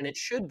 them, and it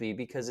should be,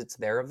 because it's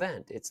their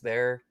event. It's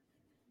their,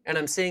 and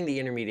I'm saying the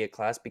intermediate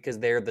class because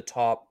they're the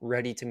top,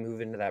 ready to move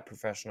into that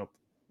professional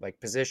like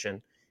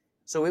position.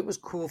 So it was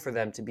cool for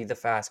them to be the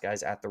fast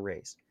guys at the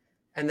race.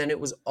 And then it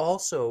was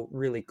also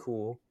really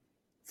cool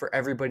for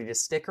everybody to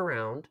stick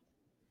around,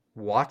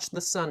 watch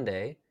the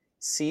Sunday,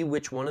 see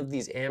which one of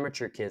these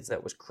amateur kids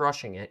that was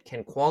crushing it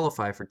can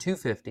qualify for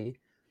 250,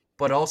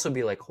 but also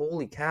be like,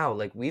 holy cow,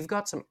 like, we've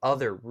got some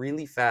other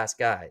really fast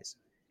guys.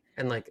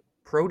 And like,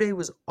 Pro Day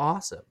was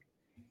awesome.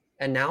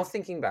 And now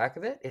thinking back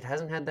of it, it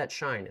hasn't had that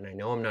shine. And I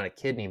know I'm not a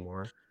kid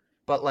anymore,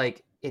 but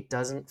like, it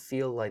doesn't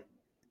feel like,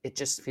 it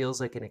just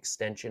feels like an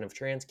extension of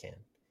Transcan.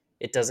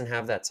 It doesn't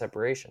have that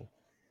separation.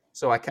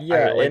 So I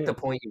like the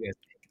point you guys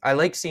make. I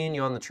like seeing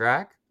you on the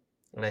track,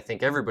 and I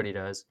think everybody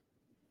does,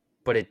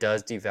 but it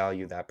does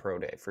devalue that Pro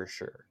Day for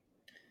sure.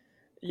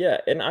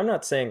 Yeah, and I'm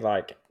not saying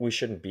like we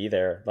shouldn't be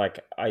there. Like,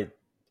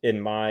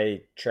 in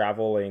my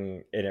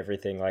traveling and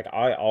everything, like,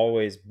 I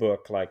always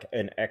book like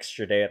an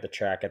extra day at the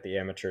track at the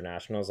amateur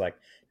nationals. Like,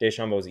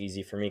 Deschambault is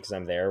easy for me because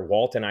I'm there.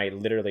 Walt and I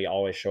literally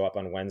always show up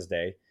on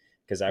Wednesday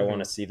because I want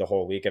to see the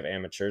whole week of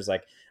amateurs.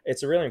 Like,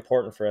 it's really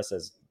important for us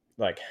as,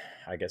 like,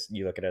 I guess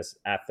you look at us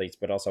athletes,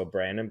 but also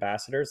brand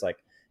ambassadors,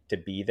 like, to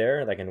be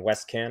there. Like, in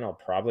West Can, I'll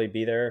probably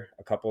be there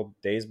a couple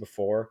days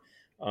before.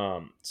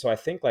 So I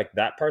think like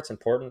that part's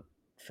important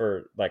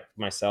for like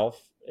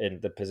myself in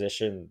the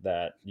position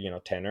that,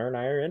 Tanner and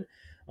I are in,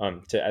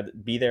 to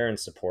be there and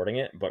supporting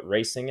it. But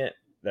racing it,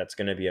 that's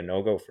going to be a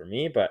no-go for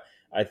me. But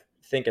I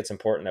think it's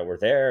important that we're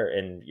there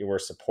and we're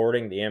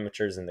supporting the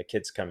amateurs and the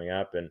kids coming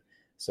up. And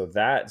so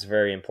that's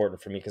very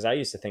important for me, because I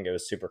used to think it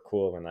was super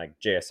cool when like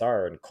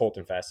JSR and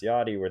Colton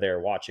Fasciotti were there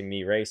watching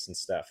me race and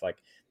stuff. Like,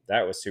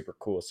 that was super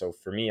cool. So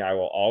for me, I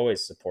will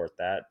always support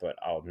that, but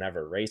I'll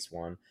never race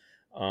one.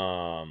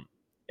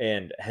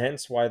 And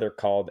hence why they're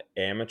called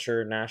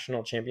amateur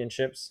national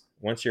championships.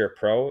 Once you're a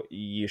pro,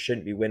 you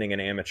shouldn't be winning an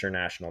amateur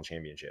national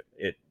championship.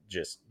 It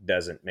just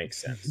doesn't make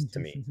sense to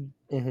me.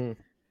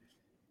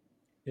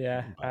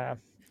 Yeah,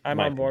 I'm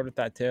on board with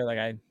that too.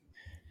 Like,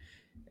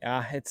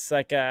 it's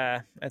like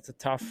it's a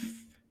tough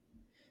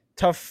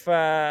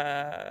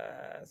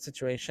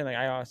situation. Like,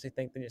 I honestly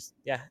think they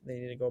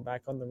need to go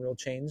back on the rule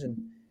change. And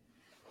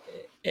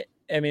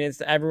I mean,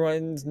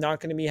 everyone's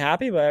not going to be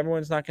happy, but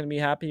everyone's not going to be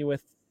happy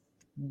with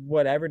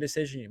whatever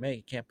decision you make,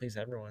 you can't please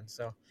everyone.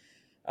 So,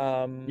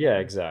 Yeah,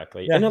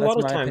 exactly. yeah, And a that's lot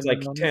of my times, opinion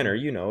like on that Tanner,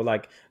 one.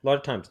 like a lot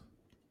of times,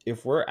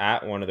 if we're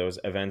at one of those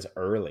events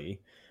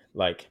early,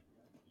 like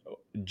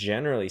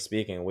generally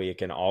speaking, we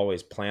can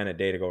always plan a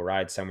day to go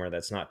ride somewhere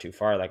that's not too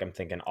far. Like I'm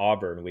thinking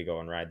Auburn, we go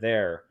and ride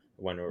there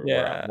when we're at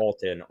Yeah,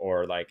 Bolton,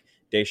 or like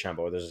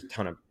Deschambault. There's a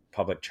ton of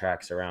public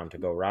tracks around to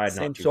go ride,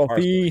 not Saint too far. So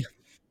Sophie.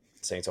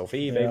 Saint Sophie,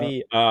 Yeah.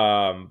 baby.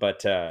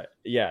 But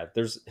yeah,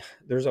 there's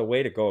a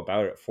way to go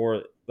about it.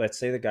 For let's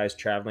say the guys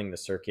traveling the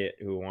circuit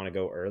who want to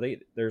go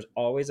early, there's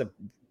always a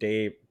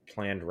day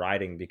planned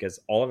riding, because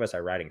all of us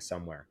are riding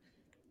somewhere,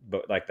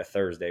 but like the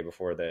Thursday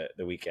before the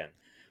weekend,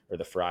 or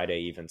the Friday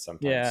even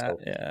sometimes. Yeah, So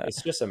yeah.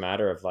 it's just a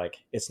matter of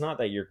like, it's not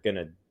that you're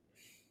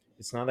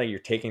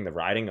taking the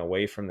riding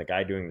away from the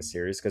guy doing the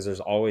series, because there's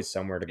always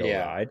somewhere to go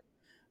Yeah. ride.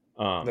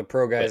 The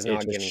pro guy But is it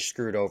not getting just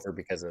screwed over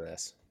because of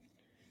this.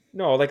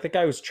 no, like the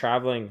guy who's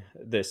traveling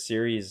the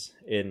series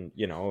in,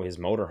 his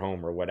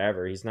motorhome or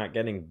whatever, he's not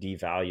getting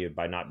devalued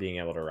by not being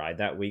able to ride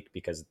that week,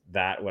 because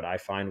that, what I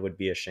find, would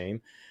be a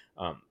shame.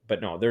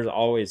 But no, there's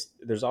always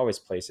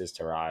places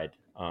to ride.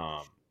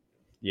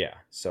 Yeah,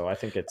 so I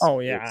think Oh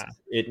yeah,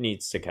 it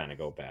needs to kind of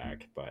go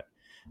back, but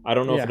I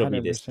don't know if yeah, it'll be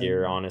this 100%.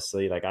 year,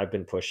 honestly. Like I've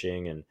been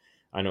pushing, and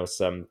I know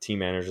some team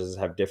managers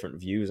have different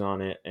views on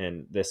it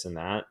and this and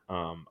that.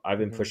 I've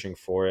been pushing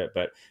for it,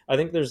 but I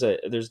think there's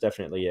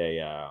definitely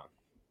a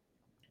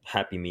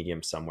happy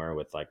medium somewhere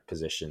with like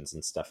positions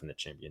and stuff in the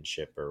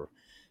championship, or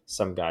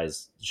some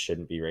guys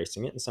shouldn't be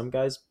racing it and some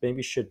guys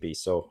maybe should be.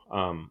 So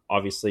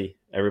obviously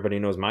everybody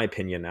knows my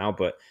opinion now,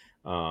 but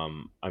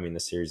I mean, the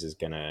series is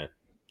gonna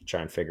try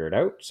and figure it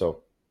out.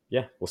 So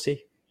yeah, we'll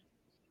see.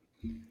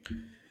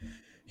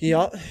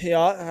 Yeah,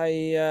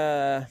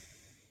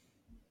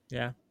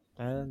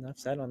 enough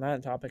said on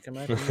that topic in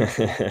my opinion. I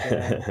think,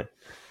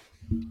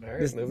 All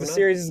right, moving the on.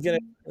 series is gonna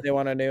do what they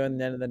want to do in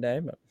the end of the day,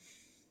 but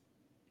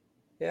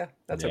Yeah,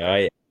 that's Yeah,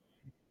 okay.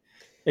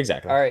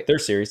 exactly. All right. They're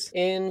serious.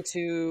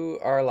 Into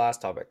our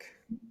last topic.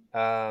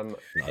 Not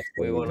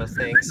We good. want to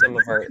thank some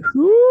of our.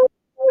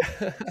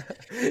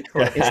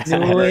 it's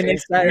newly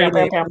excited.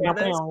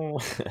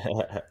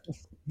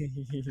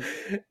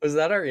 Was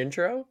that our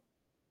intro?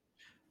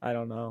 I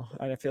don't know.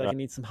 I feel like it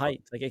needs some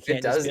hype. Like it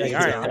can't does just be like, need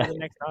all right, some on to hype. the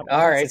next topic.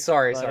 All right, It's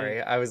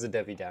sorry. I was a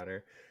Debbie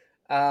Downer.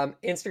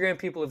 Instagram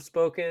people have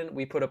spoken.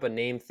 We put up a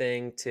name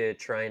thing to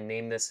try and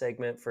name this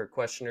segment for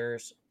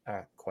questions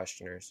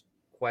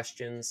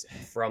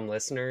from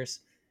listeners.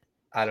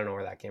 I don't know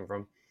where that came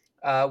from.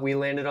 We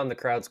landed on the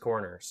crowd's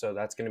corner, so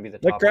that's going to be the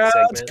The topic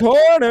crowd's segment.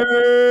 corner.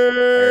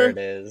 There it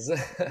is.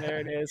 There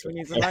it is. We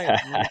need some hype.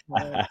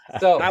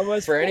 So, That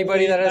was for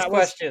anybody that has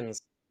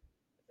questions,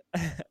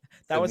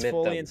 that was submit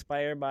fully them.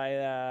 inspired by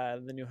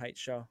the new Heights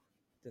show.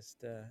 Just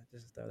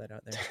throw that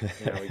out there.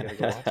 Yeah, we gotta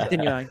go watch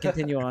that.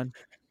 Continue on.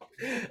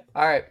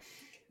 All right.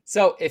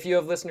 So if you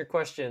have listener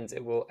questions,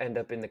 it will end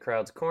up in the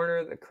crowd's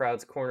corner. The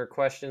crowd's corner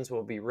questions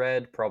will be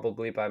read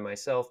probably by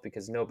myself,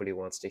 because nobody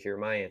wants to hear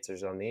my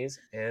answers on these.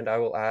 And I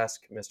will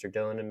ask Mr.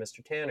 Dillon and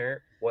Mr.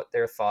 Tanner what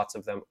their thoughts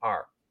of them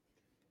are.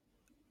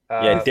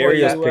 Yeah,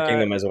 Dario's picking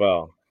them as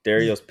well.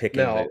 Dario's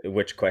picking No.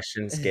 which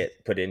questions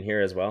get put in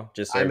here as well.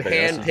 Just so I'm everybody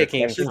knows. If your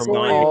handpicking question's from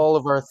not all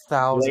of our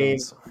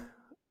thousands.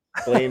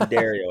 blame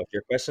Dario. If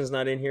your question's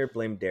not in here,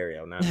 blame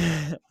Dario, not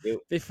me.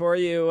 Before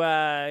you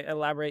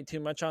elaborate too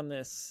much on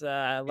this,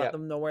 let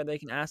them know where they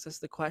can ask us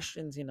the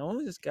questions.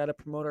 Just got to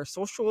promote our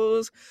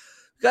socials.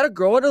 We got to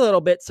grow it a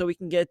little bit so we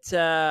can get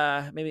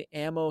maybe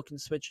Ammo can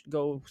switch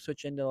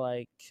into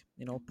like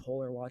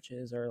Polar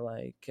watches, or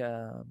like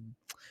we're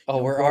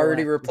Rolex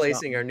already or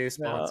replacing something. our new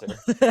No.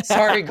 sponsor.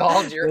 Sorry,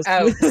 Gald, you're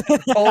out.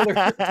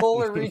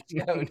 Polar reached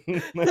out.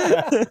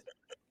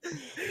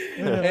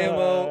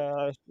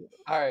 Ammo.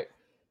 All right.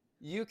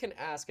 You can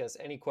ask us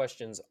any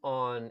questions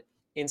on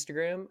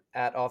Instagram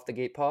at Off the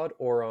Gate Pod,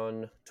 or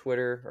on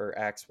Twitter or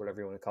X, whatever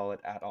you want to call it,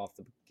 at Off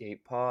the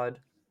Gate Pod.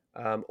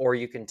 Or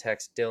you can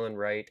text Dylan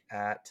Wright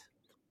at,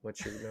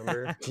 what's your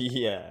number?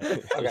 Yeah.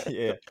 Okay.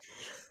 Yeah.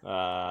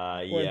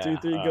 1, 2,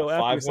 3, go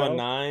after yourself.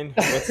 519.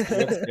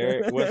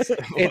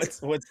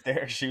 What's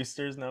Derek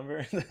Schuster's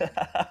number?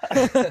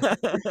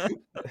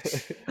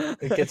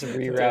 It gets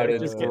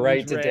rerouted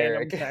right to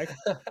Derek.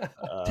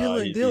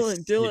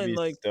 Dylan,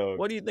 like,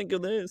 what do you think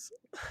of this?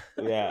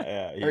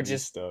 Yeah. Or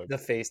just the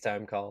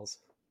FaceTime calls.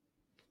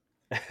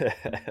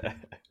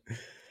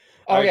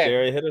 All right,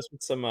 Derek, hit us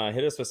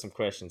with some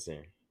questions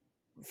here.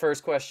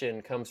 First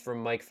question comes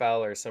from Mike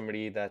Fowler,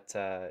 somebody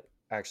that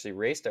actually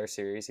raced our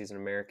series. He's an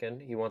American.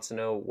 He wants to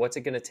know, what's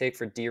it going to take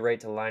for D Wright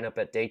to line up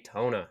at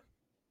Daytona?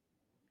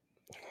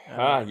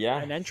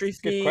 An entry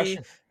fee.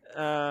 Question.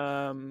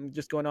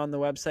 Just going on the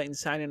website and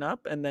signing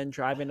up, and then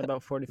driving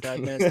about 45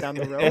 minutes down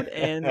the road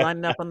and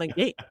lining up on the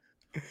gate.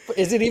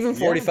 Is it even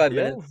 45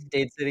 minutes,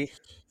 Dade City?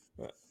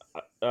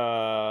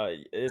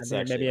 It's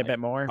actually maybe a bit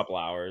more. A couple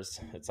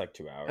hours. It's like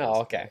 2 hours. Oh,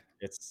 okay.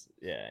 It's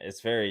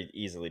very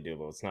easily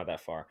doable. It's not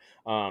that far.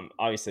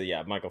 Obviously,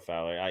 yeah, Michael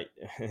Fowler,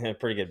 a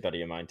pretty good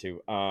buddy of mine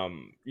too.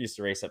 Used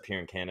to race up here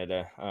in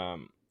Canada.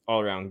 All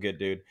around good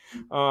dude.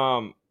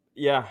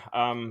 Yeah,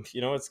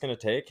 you know what it's gonna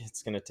take?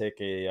 It's gonna take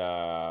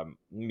a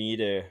me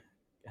to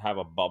have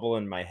a bubble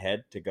in my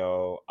head to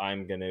go,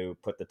 I'm gonna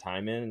put the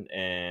time in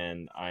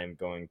and I'm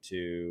going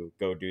to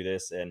go do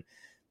this and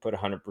put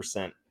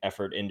 100%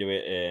 effort into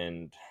it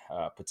and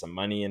put some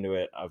money into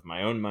it of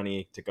my own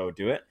money to go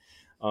do it.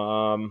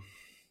 Um,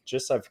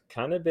 just I've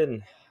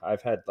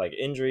had like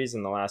injuries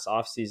in the last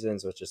off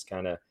seasons, which just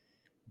kind of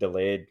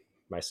delayed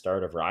my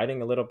start of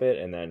riding a little bit.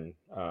 And then,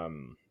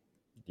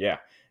 yeah,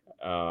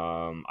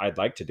 I'd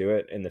like to do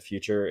it in the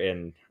future.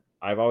 And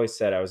I've always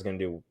said I was going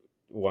to do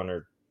one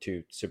or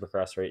two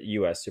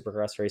US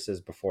supercross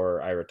races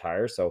before I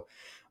retire. So,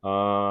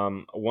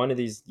 one of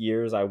these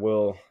years I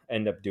will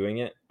end up doing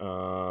it.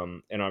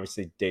 And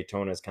obviously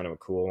Daytona is kind of a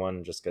cool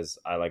one just cause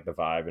I like the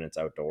vibe and it's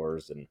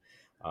outdoors and,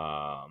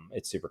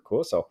 it's super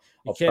cool. So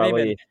You I'll can't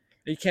probably, even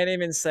you can't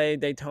even say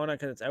Daytona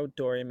because it's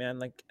outdoory, man.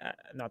 Like,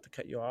 not to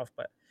cut you off,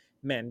 but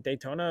man,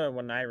 Daytona,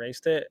 when I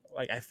raced it,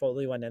 like I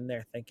fully went in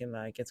there thinking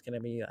like it's gonna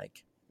be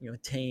like,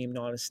 tame,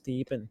 not as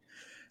steep, and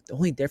the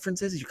only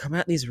difference is you come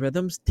out in these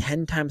rhythms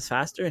 10 times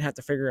faster and have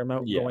to figure them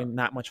out yeah. going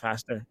that much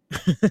faster.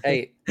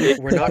 Hey,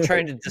 we're not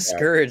trying to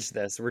discourage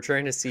this. We're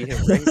trying to see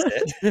him race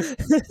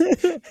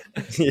it.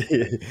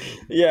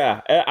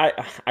 Yeah,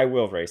 I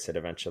will race it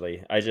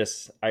eventually.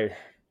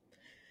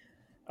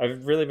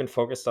 I've really been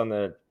focused on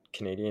the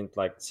Canadian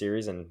like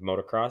series and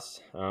motocross.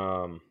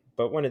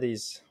 But one of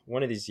these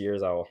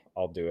years I'll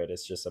do it.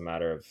 It's just a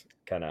matter of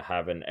kind of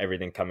having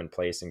everything come in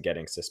place and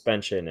getting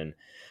suspension and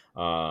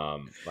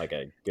like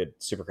a good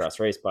supercross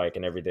race bike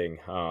and everything.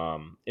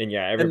 And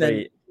yeah, And then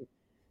everybody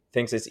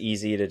thinks it's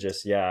easy to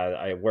just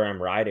where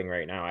I'm riding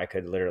right now, I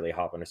could literally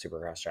hop on a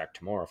supercross track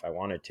tomorrow if I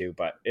wanted to,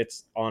 but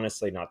it's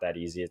honestly not that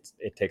easy.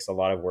 It takes a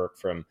lot of work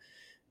from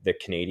the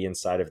Canadian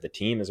side of the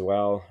team as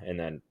well, and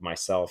then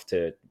myself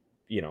to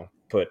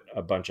put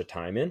a bunch of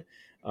time in.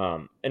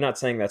 And not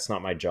saying that's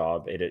not my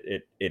job,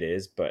 it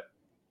is, but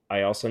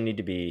I also need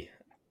to be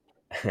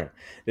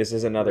this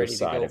is another Ready to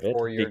side go of it.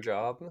 for your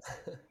job.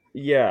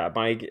 Yeah,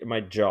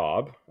 my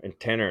job and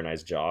Tanner and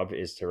I's job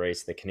is to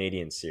race the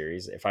Canadian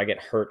series. If I get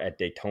hurt at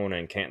Daytona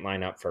and can't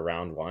line up for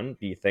round one,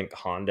 do you think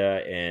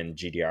Honda and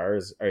GDR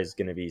is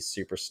going to be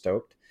super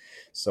stoked?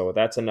 So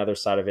that's another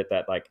side of it,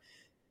 that like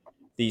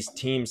these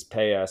teams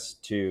pay us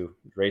to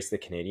race the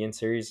Canadian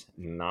series,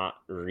 not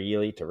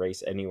really to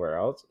race anywhere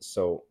else.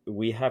 So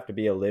we have to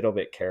be a little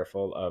bit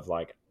careful of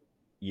like,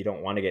 you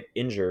don't want to get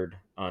injured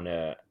on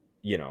a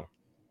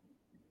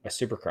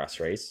supercross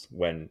race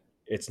when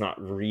it's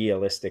not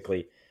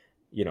realistically,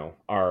 in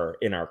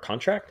our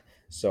contract.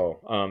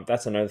 So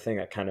that's another thing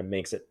that kind of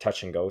makes it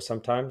touch and go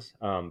sometimes.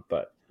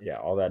 But yeah,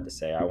 all that to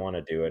say, I want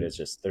to do it. It's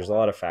just, there's a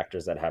lot of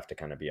factors that have to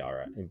kind of be all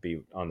right and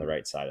be on the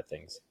right side of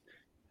things.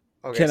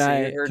 Okay, Can so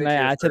I- you heard can it I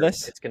here add to first.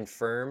 this? It's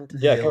confirmed.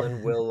 Yeah, go.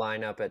 Dylan will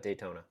line up at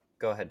Daytona.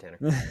 Go ahead, Tanner.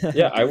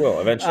 Yeah, I will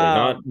eventually.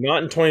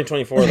 Not in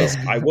 2024 though.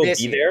 I will This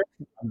be year.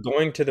 there. I'm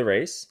going to the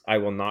race. I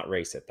will not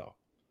race it though.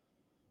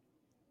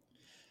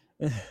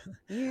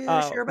 You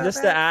sure about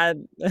Just that? to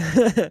add,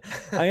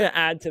 I'm gonna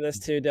add to this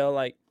too, Dill.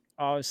 Like,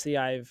 obviously,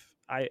 I've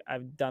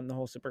done the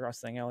whole Supercross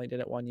thing. I only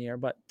did it 1 year,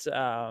 but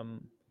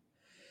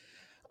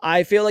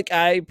I feel like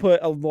I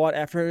put a lot of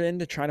effort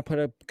into trying to put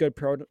a good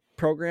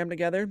program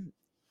together.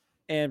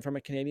 And from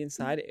a Canadian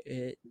side,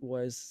 it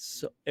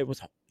was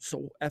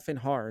so effing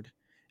hard.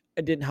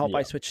 It didn't help. Yeah.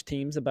 I switched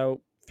teams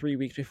about 3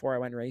 weeks before I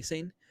went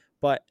racing,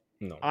 but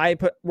No. I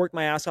worked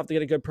my ass off to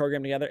get a good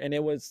program together, and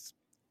it was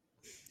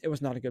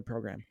not a good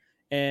program.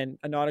 And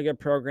a not a good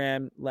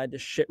program led to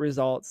shit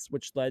results,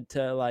 which led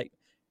to like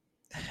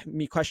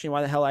me questioning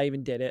why the hell I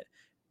even did it.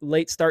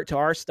 Late start to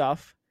our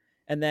stuff.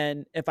 And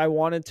then if I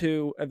wanted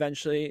to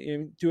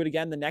eventually do it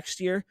again the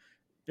next year,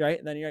 right?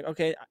 And then you're like,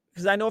 okay,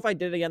 because I know if I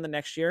did it again the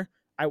next year,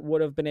 I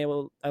would have been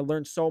able, I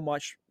learned so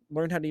much,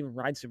 learned how to even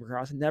ride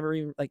Supercross, and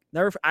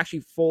never actually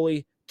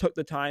fully took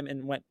the time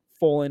and went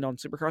full in on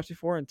Supercross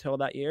before until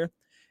that year.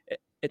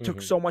 It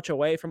took so much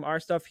away from our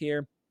stuff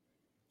here.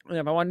 And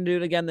if I want to do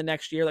it again the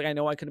next year, like I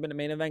know I could have been a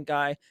main event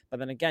guy, but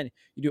then again,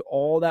 you do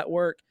all that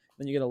work,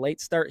 then you get a late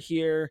start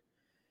here.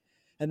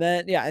 And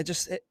then, yeah,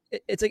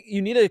 it's like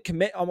you need to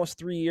commit almost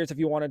 3 years if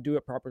you want to do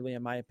it properly,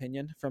 in my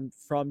opinion,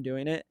 from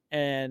doing it.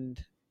 And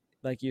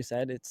like you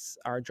said, it's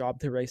our job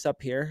to race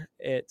up here.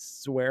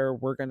 It's where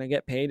we're going to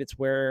get paid. It's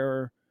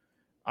where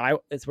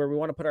we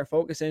want to put our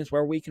focus in. It's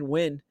where we can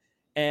win.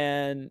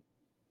 And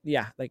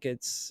yeah, like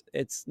it's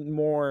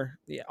more,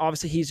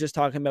 obviously he's just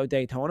talking about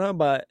Daytona,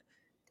 but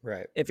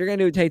Right. if you're going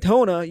to do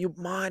Daytona, you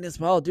might as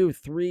well do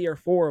 3 or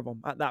 4 of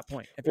them at that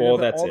point. If you're Well,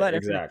 gonna put that's all it. that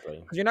Exactly.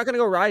 because you're not going to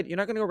go ride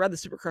the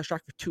Supercross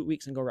track for 2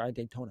 weeks and go ride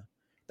Daytona.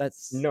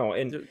 That's No,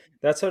 and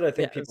that's what I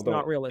think it's people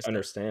not don't realistic.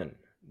 understand.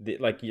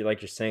 Like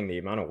you're saying, the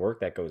amount of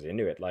work that goes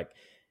into it. Like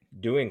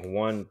doing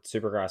one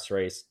Supercross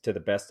race to the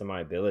best of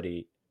my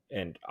ability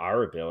and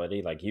our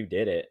ability, like you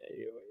did it.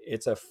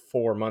 It's a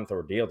 4-month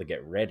ordeal to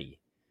get ready.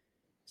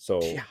 So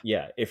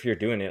yeah, if you're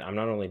doing it, I'm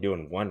not only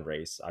doing one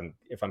race.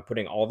 If I'm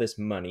putting all this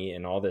money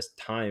and all this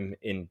time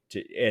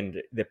into,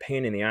 and the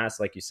pain in the ass,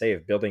 like you say,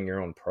 of building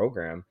your own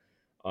program,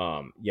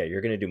 yeah,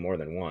 you're going to do more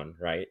than one,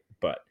 right?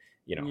 But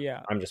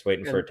Yeah. I'm just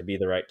waiting for And it to be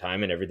the right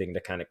time and everything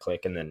to kind of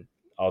click, and then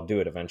I'll do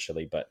it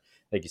eventually. But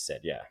like you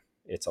said, yeah,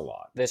 it's a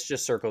lot. this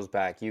just circles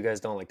back. You guys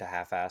don't like to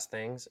half-ass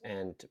things,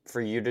 and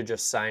for you to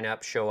just sign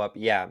up, show up,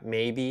 yeah,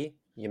 maybe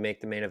you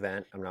make the main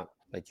event. I'm not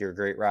like you're a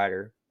great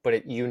rider, but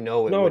it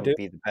No, wouldn't dude,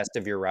 be the best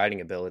of your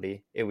riding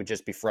ability. It would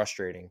just be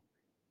frustrating,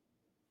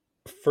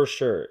 for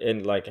sure.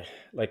 And like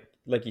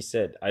you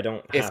said, I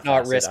don't if not half-ass it.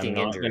 I'm risking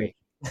not gonna. injury.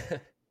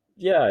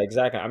 Yeah,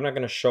 exactly. I'm not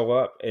gonna show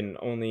up and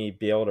only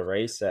be able to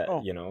race at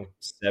Oh,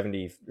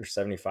 70 or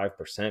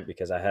 75%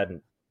 because I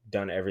hadn't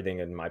done everything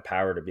in my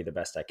power to be the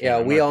best I can. Yeah,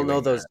 I'm we not all know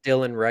doing those that.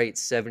 Dylan Wright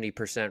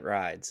 70%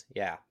 rides.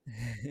 Yeah.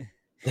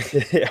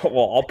 Yeah,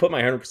 well, I'll put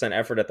my 100%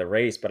 effort at the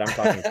race, but I'm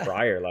talking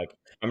prior. Like,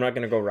 I'm not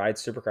going to go ride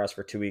Supercross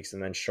for 2 weeks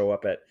and then show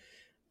up at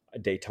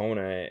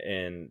Daytona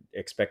and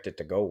expect it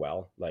to go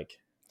well. Like,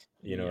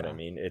 you know what I yeah.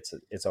 mean?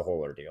 It's a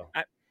whole ordeal.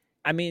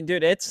 I mean,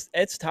 dude, it's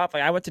tough.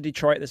 Like I went to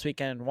Detroit this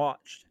weekend and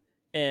watched,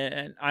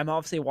 and I'm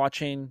obviously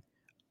watching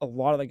a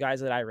lot of the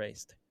guys that I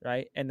raced,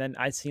 right? And then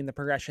I seen the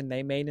progression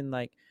they made, and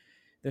like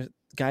the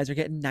guys are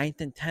getting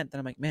 9th and 10th, and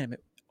I'm like, man, if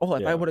I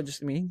Yeah. would have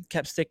just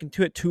kept sticking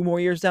to it 2 more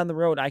years down the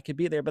road, I could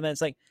be there. But then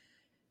it's like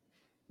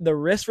the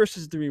risk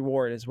versus the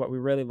reward is what we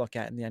really look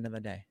at in the end of the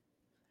day,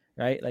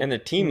 right? Like And the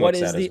team what looks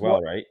is at as the well,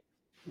 what right?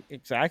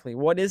 exactly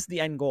what is the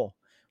end goal?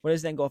 What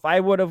is the end goal? If I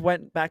would have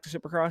went back to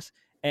Supercross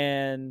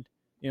and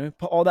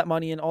put all that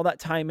money in, all that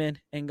time in,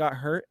 and got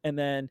hurt, and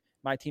then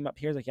my team up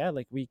here is like, yeah,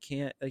 like we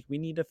can't, like we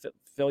need to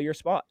fill your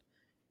spot.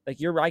 Like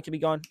your ride could be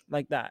gone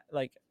like that.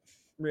 Like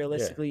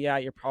realistically, yeah,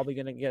 you're probably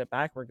gonna get it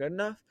back. We're good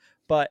enough,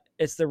 but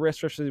it's the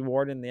risk versus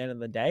reward in the end of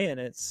the day, and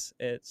it's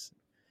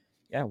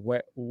yeah,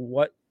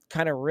 what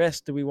kind of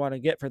risk do we want to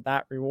get for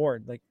that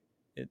reward? Like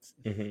it's,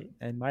 Hmm.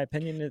 in my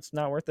opinion, it's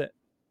not worth it.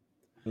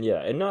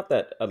 Yeah, and not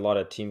that a lot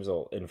of teams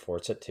will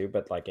enforce it too,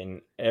 but like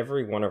in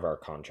every one of our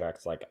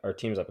contracts, like our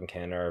teams up in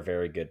Canada are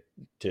very good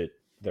to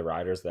the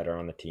riders that are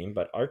on the team,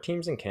 but our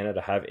teams in Canada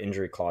have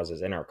injury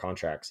clauses in our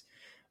contracts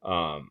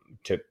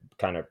to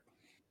kind of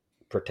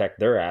protect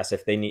their ass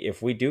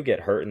if we do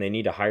get hurt and they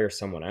need to hire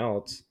someone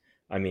else.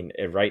 I mean,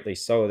 rightly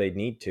so, they'd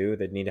need to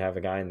have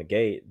a guy in the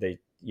gate.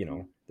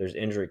 There's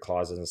injury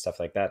clauses and stuff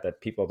like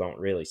that people don't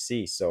really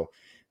see. So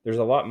there's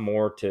a lot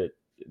more to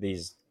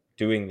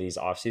doing these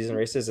off-season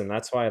races, and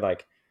that's why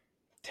like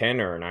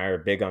Tanner and I are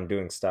big on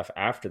doing stuff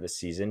after the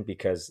season,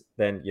 because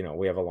then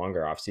we have a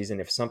longer off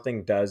season. If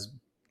something does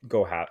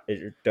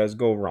it does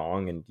go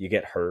wrong and you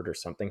get hurt or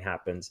something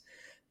happens,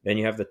 then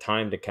you have the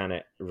time to kind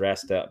of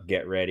rest up,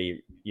 get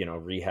ready,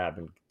 rehab,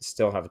 and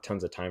still have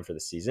tons of time for the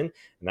season.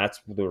 And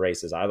that's the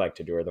races I like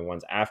to do, are the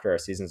ones after our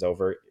season's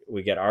over.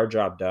 We get our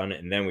job done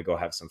and then we go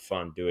have some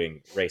fun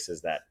doing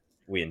races that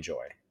we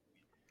enjoy.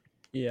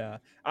 Yeah,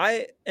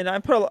 I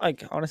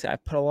honestly, I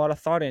put a lot of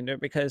thought into it,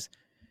 because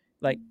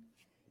like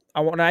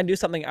when I do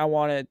something, I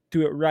want to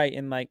do it right.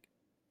 And like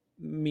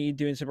me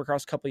doing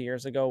Supercross a couple of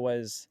years ago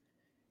was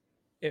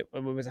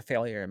a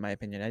failure in my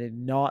opinion. I did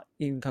not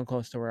even come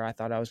close to where I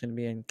thought I was going to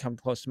be and come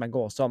close to my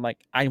goal. So I'm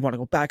like, I want to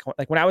go back.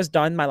 Like when I was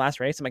done my last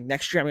race, I'm like,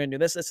 next year I'm going to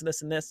do this, this, and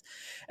this, and this.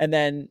 And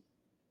then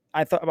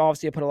I thought,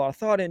 obviously I put a lot of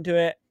thought into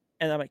it,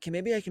 and I'm like, okay,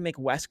 maybe I can make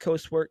West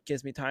Coast work.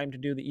 Gives me time to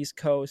do the East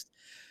Coast.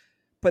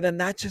 But then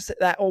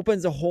that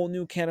opens a whole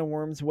new can of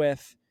worms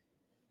with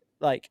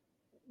like,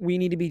 we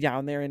need to be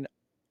down there in,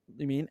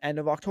 end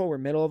of October,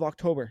 middle of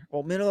October.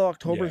 Well, middle of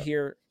October Yeah.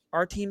 here,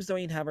 our teams don't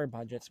even have our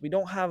budgets. We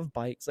don't have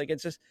bikes. Like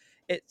it's just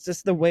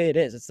the way it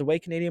is. It's the way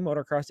Canadian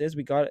motocross is.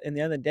 We got, in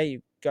the end of the day,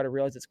 you got to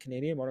realize it's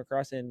Canadian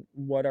motocross and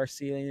what our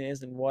ceiling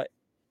is and what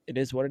it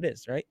is,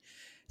 right?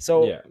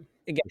 So Yeah,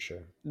 again, for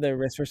sure. the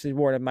risk versus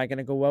reward. Am I going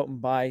to go out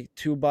and buy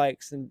 2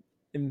 bikes and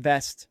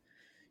invest?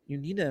 You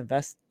need to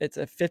invest. It's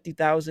a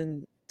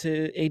 $50,000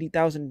 to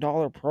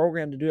 $80,000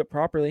 program to do it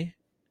properly,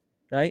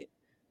 right?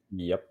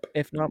 Yep.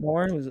 If not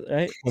more,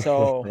 right?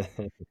 So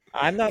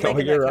I'm not No,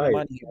 making you're that kind of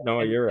right. money.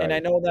 No, you're And I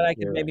right. know that I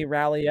can You're maybe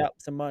right. rally up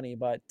some money,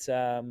 but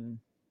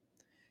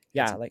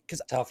yeah, like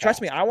because Tough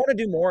trust me, ask. I want to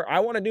do more. I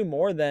want to do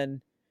more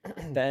than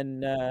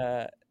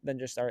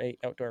just our 8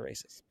 outdoor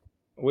races.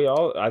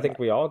 I think But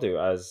we all do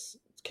as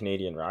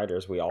Canadian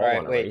riders. We all All right,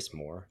 want to wait. race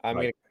more. I'm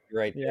going Like, to cut you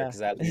right there yeah, because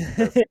that leads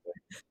perfectly.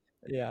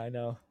 yeah, I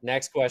know.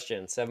 Next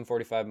question,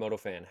 745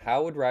 MotoFan.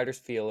 How would riders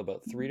feel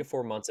about 3 to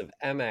 4 months of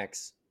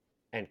MX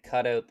and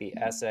cut out the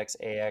SX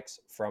AX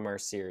from our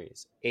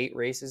series? 8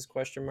 races, ?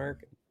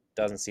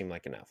 Doesn't seem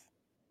like enough.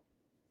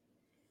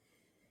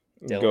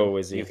 Dylan, go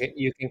Izzy.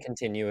 you can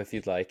continue if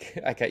you'd like.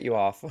 I cut you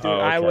off. Dude,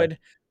 Oh, okay.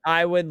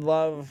 I would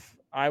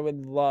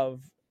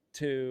love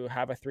to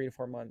have a 3 to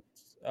 4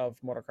 months of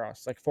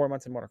motocross, like 4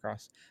 months of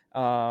motocross.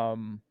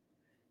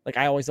 Like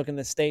I always look in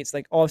the States,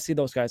 like obviously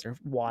those guys are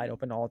wide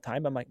open all the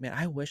time. I'm like, man,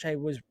 I wish I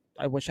was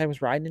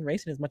riding and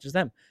racing as much as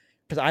them,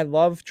 because I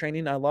love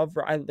training. I love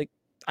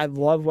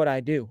what I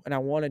do, and I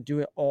want to do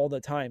it all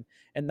the time.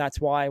 And that's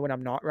why when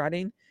I'm not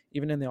riding,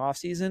 even in the off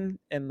season,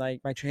 and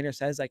like my trainer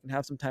says I can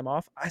have some time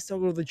off, I still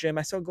go to the gym.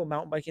 I still go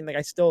mountain biking. Like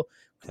Hell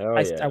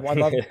I yeah.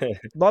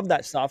 love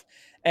that stuff.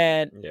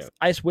 And Yeah.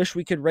 I just wish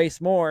we could race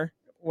more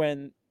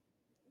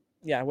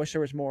I wish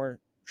there was more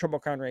Triple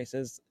Crown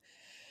races.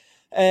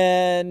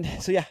 And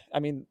so, yeah, I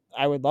mean,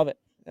 I would love it.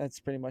 That's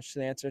pretty much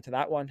the answer to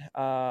that one.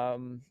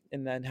 And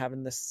then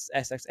having this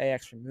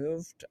SXAX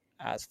removed,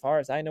 as far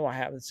as I know, I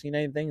haven't seen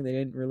anything. They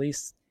didn't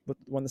release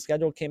when the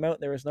schedule came out.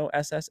 There was no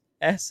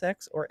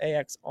SX or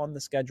AX on the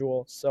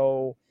schedule,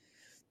 so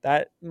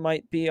that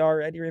might be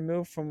already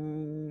removed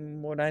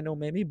from what I know,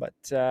 maybe. But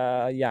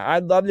yeah,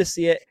 I'd love to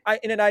see it.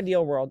 In an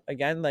ideal world,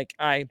 again, like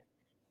I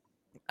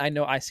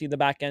know I see the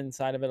back end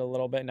side of it a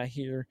little bit, and I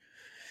hear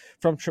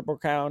from Triple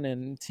Crown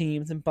and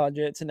teams and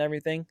budgets and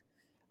everything.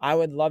 I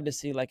would love to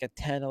see like a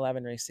 10,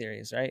 11 race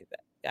series, right?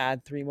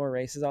 Add 3 more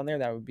races on there.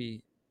 That would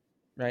be,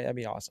 right? That'd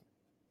be awesome.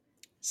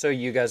 So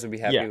you guys would be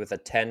happy with a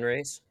 10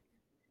 race?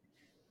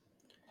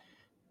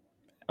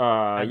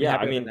 I'd be Yeah,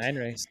 happy I with mean, a 9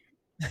 race.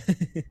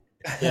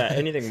 yeah,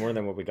 anything more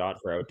than what we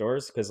got for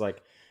outdoors, because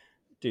like,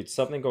 dude,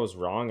 something goes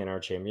wrong in our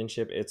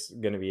championship, it's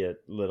gonna be a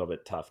little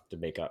bit tough to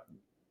make up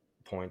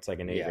points like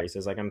in 8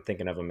 races. Like I'm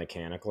thinking of a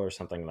mechanical or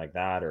something like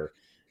that, or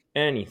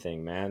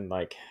anything, man.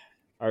 Like,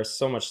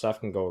 so much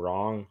stuff can go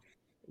wrong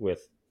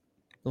with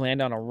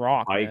land on a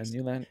rock, bikes. man.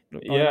 You land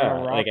on Yeah,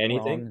 a rock like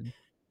anything.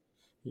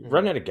 wrong.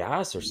 Run out of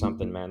gas or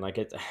something, man. Like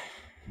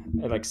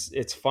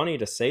it's funny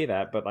to say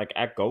that, but like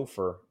at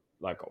Gopher,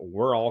 like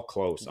we're all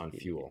close on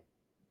fuel.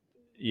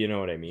 You know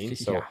what I mean?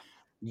 So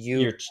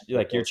your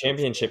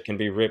championship can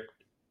be ripped.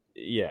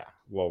 Yeah.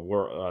 Well,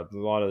 we're a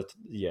lot of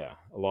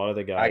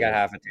the guys. I got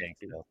half a tank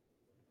though.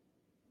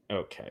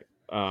 Okay.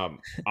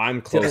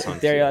 I'm close on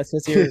there.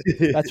 fuel.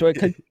 That's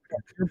what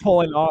you're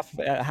pulling off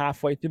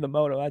halfway through the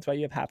moto. That's why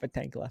you have half a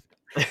tank left.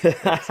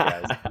 Thanks,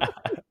 guys.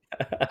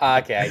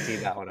 Okay, I see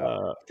that one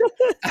up.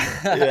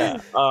 Yeah.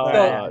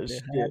 I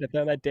had to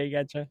throw that dig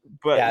at you.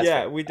 But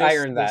yeah, we just, I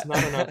earned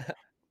that.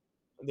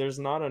 There's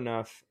not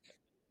enough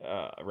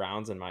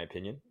rounds, in my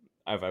opinion,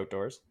 of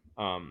outdoors.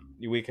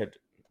 We could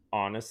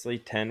honestly,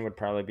 10 would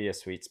probably be a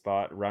sweet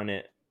spot. Run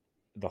it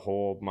the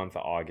whole month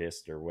of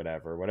August or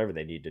whatever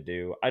they need to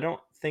do. I don't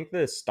think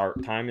the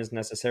start time is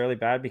necessarily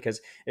bad,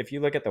 because if you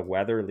look at the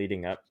weather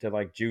leading up to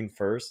like June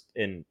 1st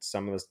in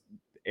some of the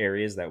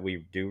areas that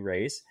we do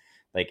race,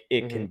 like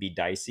it can be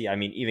dicey. I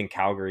mean, even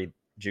Calgary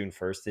June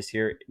 1st this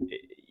year,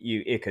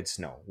 it could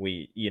snow.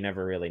 You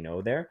never really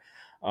know there.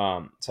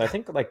 So I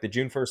think like the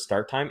June 1st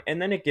start time, and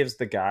then it gives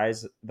the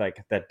guys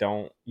like that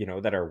don't,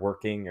 that are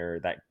working or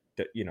that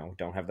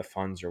don't have the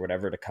funds or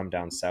whatever to come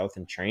down south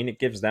and train. It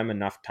gives them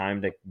enough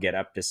time to get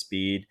up to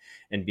speed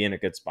and be in a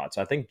good spot.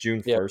 So I think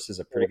June 1st is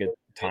a pretty good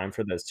time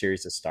for the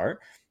series to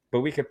start,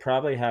 but we could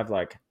probably have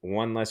like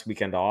one less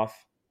weekend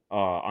off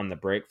on the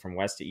break from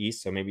west to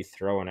east. So maybe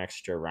throw an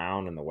extra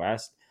round in the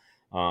west,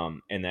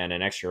 and then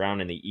an extra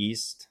round in the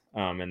east.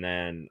 And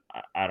then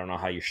I don't know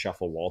how you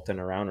shuffle Walton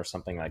around or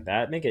something like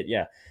that. Make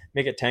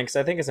it 10. Cause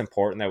I think it's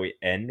important that we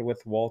end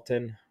with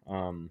Walton.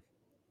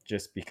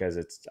 Just because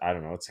it's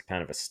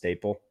kind of a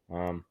staple.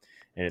 And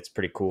it's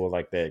pretty cool.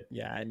 Like the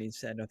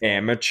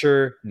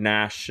amateur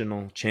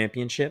national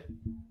championship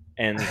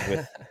ends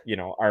with,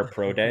 our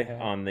pro day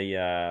on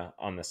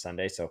the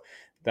Sunday. So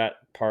that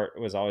part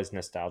was always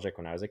nostalgic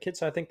when I was a kid.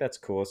 So I think that's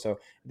cool. So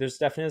there's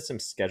definitely some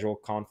schedule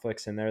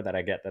conflicts in there that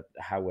I get that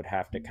would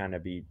have to kind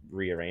of be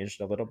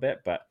rearranged a little bit,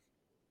 but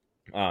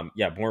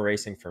more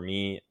racing for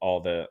me,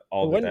 all the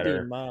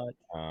better.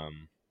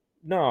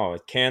 No,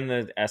 can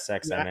the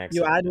SXMX?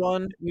 You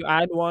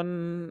add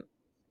one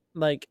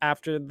like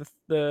after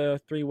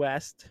the 3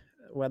 West,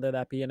 whether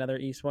that be another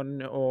East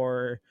one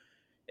or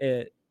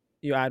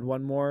you add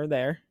one more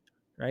there,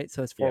 right?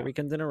 So it's 4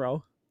 weekends in a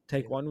row.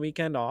 Take 1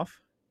 weekend off.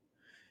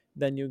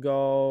 Then you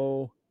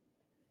go,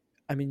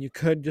 I mean, you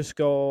could just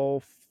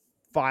go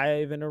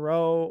 5 in a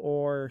row,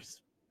 or,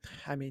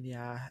 I mean,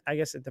 I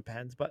guess it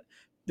depends, but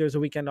there's a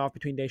weekend off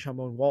between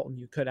Deschambault and Walton.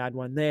 You could add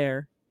one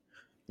there.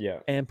 Yeah.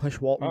 And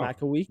push Walton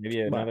back a week. Maybe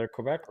another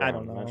Quebec round. I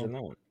don't know. Imagine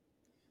that.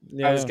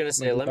 Yeah, I was going to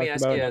say, let me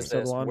ask you guys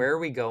this. Where are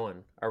we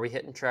going? Are we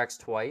hitting tracks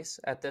twice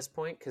at this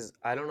point? Because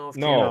I don't know if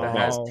Canada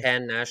has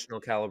 10 national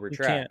caliber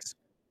tracks.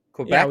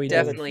 Quebec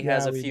definitely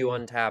has a few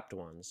untapped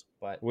ones,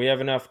 but we have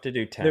enough to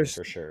do 10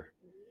 for sure.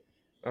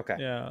 Okay.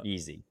 Yeah.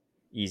 Easy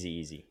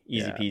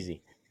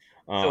peasy.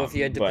 So if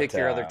you had to pick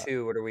your other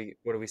 2, what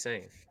are we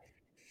saying?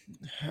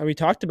 We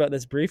talked about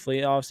this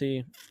briefly.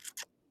 Obviously,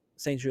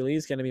 Saint Julie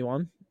is going to be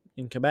one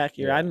in Quebec.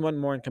 You're adding one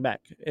more in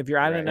Quebec. If you're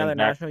adding another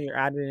national, you're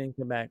adding it in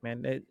Quebec,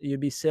 man. You'd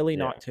be silly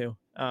not to.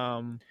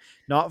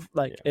 Not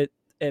like it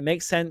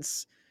makes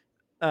sense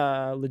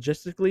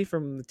logistically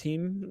from the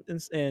team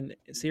and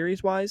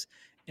series wise.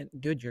 And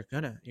dude, you're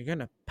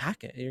gonna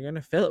pack it. You're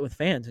gonna fill it with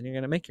fans, and you're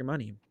gonna make your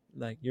money.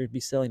 Like, you'd be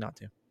silly not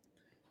to.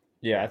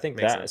 Yeah, I think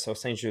that sense. So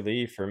Saint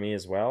Julie for me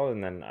as well,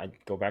 and then I'd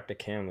go back to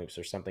Kamloops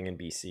or something in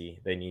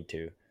BC. They need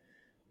to,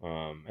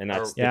 and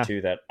that's the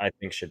 2 that I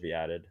think should be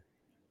added,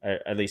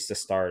 at least to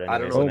start. Anyways. I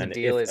don't know what the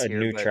deal is here.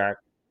 New track.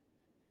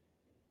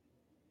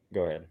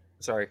 Go ahead.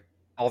 Sorry,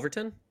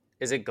 Alverton.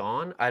 Is it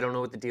gone? I don't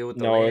know what the deal with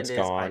the land is.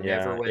 Gone. I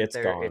never went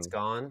there. Gone. It's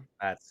gone.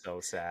 That's so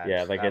sad.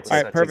 Yeah, like it's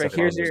all right. Perfect.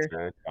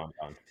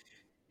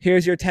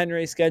 Here's your 10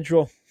 race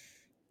schedule: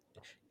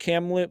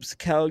 Kamloops,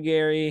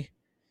 Calgary,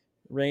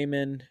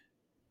 Raymond,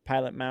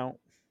 Pilot Mount,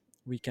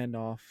 weekend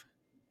off.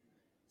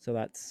 So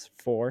that's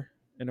 4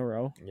 in a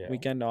row. Yeah.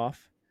 Weekend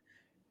off.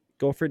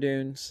 Gopher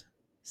Dunes,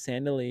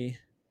 Sand Del Lee,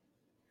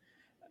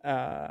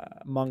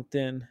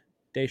 Moncton,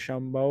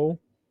 Deschambault,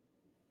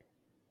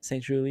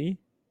 St. Julie,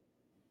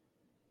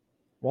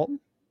 Walton.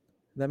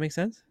 Does that make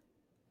sense?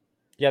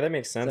 Yeah, that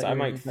makes Is sense. that I your-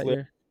 might is that flip.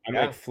 your-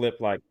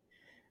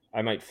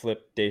 I might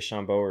flip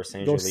Deschambault or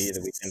Saint Julie the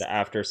weekend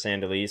after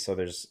Saint Denis, so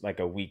there's like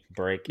a week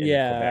break in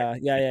Quebec.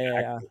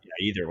 Yeah.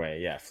 Either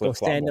way, yeah, Go flip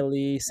flop. Sand Del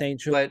Lee, St.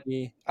 But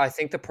Julie. I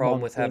think the problem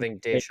with Moncton, having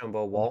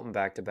Deschambault Walton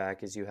back to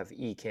back is you have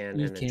ECAN and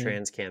then ECAN.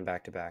 Transcan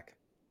back to back.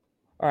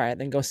 All right,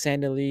 then go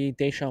Sand Del Lee,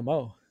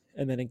 Deschambault,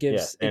 and then it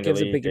gives Sand a Del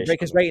Lee, big break.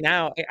 Because Deschambault. right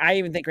now, I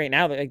even think right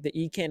now that like the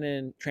ECAN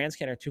and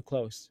Transcan are too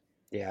close.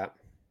 Yeah,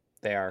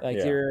 they are. Like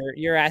Yeah.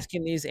 you're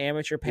asking these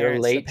amateur You're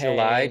parents late to pay,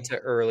 July to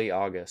early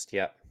August.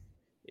 Yeah.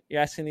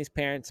 You're asking these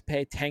parents to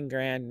pay 10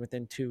 grand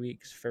within 2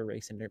 weeks for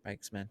racing dirt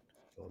bikes, man,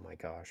 Oh my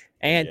gosh.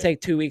 and Yeah.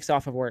 take 2 weeks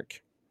off of work.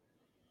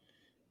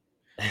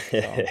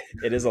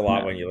 It is a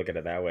lot when you look at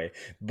it that way.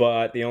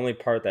 But the only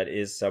part that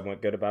is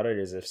somewhat good about it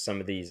is if some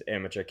of these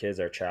amateur kids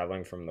are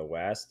traveling from the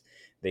West,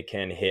 they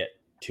can hit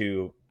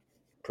 2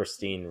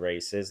 pristine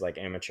races like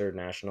amateur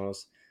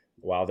nationals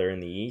while they're in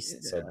the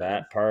East. So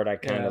that part I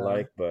kind of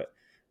like, but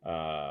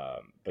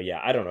yeah,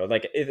 I don't know.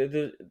 Like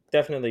it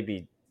definitely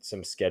be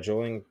some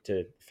scheduling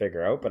to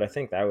figure out, but I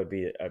think that would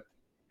be a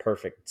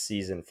perfect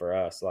season for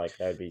us. Like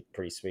that would be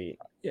pretty sweet.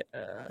 Yeah.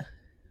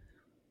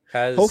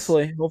 Has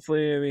Hopefully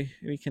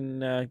we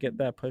can get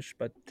that push,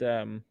 but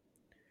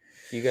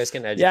you guys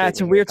can educate yeah, it's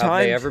a me. weird Have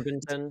they time. ever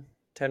been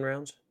 10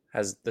 rounds?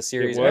 Has the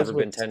series was ever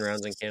with- been 10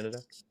 rounds in Canada?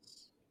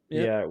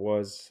 Yep. Yeah, it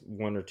was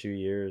 1 or 2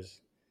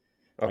 years.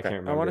 I Okay. can't I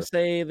remember. want to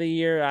say the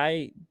year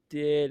I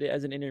did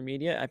as an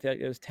intermediate, I feel like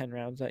it was 10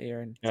 rounds that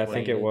year. And I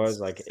think it was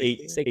like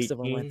 6 of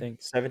them, I 18,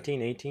 think.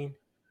 17, 18.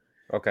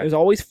 Okay. It was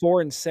always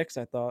 4 and 6,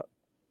 I thought.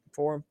 It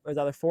was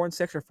either 4 and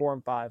 6 or 4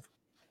 and 5.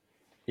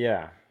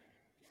 Yeah.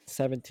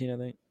 17, I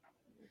think.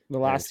 The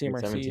Yeah, last it's been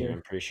CMRC 17, year.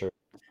 I'm pretty sure.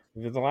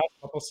 The last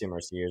couple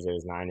CMRC years, it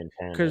was 9 and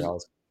 10. Because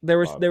They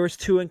all- there was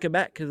 2 in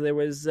Quebec because there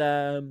was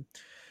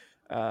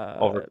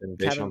Overton,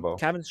 Deschambault.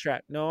 Cabin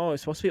Strat. No, it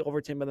was supposed to be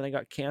Overton, but then it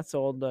got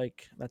canceled.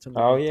 Like that's when.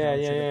 Oh, the yeah, town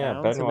yeah, shut it yeah.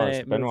 down, so then it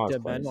moved Benoit's to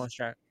place. Benoit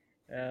Strat.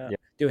 Yeah. Yeah.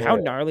 Dude, how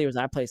Yeah. gnarly was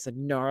that place? The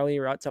gnarly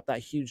ruts up that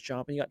huge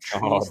jump, and you got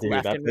trees Oh, dude,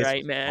 left that and place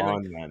right, was man. Like,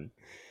 fun, man.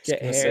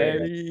 get gonna say,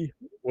 hairy.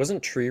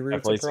 Wasn't tree That roots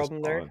a place was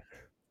problem there? fun.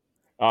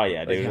 Oh,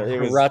 yeah, dude. yeah. It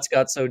was, Ruts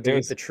got so deep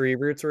was- the tree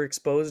roots were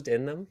exposed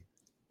in them.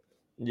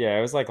 yeah,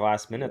 it was like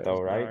last minute, It though,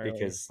 was right? gnarly.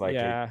 Because, like,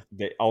 Yeah.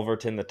 the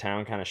Overton, the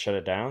town, kind of shut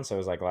it down. So it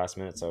was like last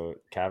minute. So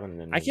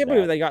Kevin and I his can't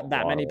believe dad they got did a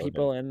that lot many of work.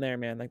 people in there,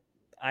 man. Like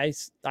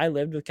I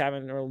lived with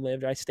Kevin,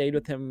 I stayed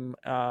with him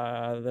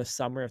the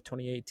summer of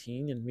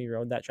 2018, and we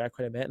rode that track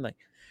quite a bit. And like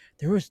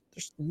there's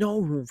no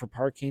room for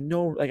parking,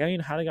 no, like I don't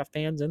know how they got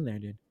fans in there,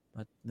 dude.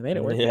 But they made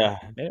it work. Yeah.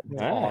 Made it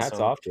work. Yeah, hats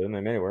Awesome. off to them. They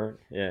made it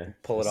work. Yeah.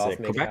 Pull it That's off, sick.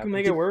 make it Quebec happen. will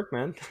make it work,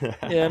 man.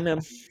 Yeah, man.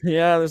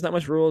 Yeah, there's not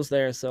much rules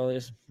there, so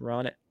just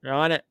run it.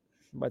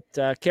 But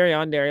carry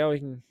on, Dario. We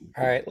can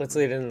All right, let's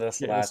lead into this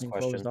get last this thing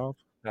closed question. off.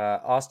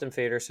 Austin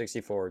Fader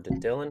 64. Did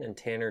Dylan and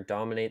Tanner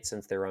dominate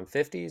since they were on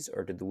 50s,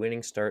 or did the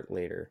winning start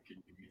later?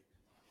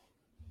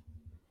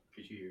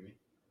 Could you hear me?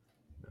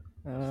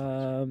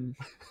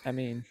 I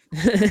mean,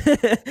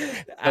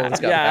 Dylan's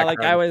got yeah, like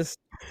background.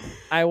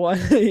 I won.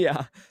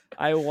 Yeah,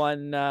 I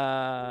won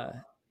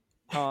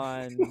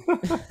on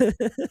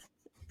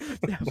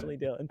definitely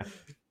Dylan.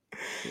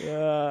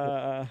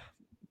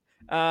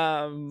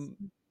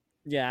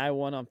 Yeah, I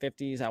won on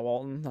 50s at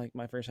Walton. Like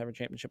my first ever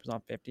championship was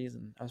on 50s,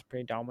 and I was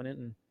pretty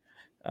dominant.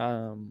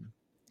 And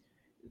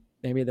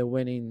maybe the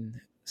winning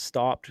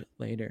stopped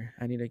later.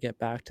 I need to get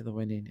back to the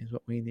winning. Is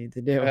what we need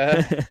to do.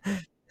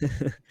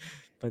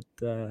 But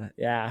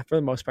yeah, for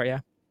the most part, yeah.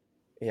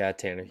 Yeah,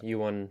 Tanner, you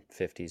won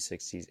 50s,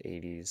 60s,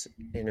 80s,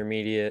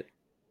 intermediate.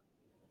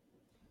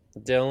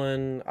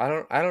 Dylan, I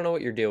don't know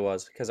what your deal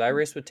was because I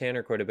raced with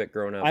Tanner quite a bit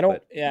growing up. I don't.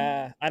 But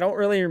Yeah, I don't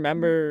really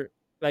remember.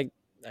 Like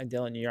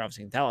Dylan, you're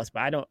obviously gonna tell us,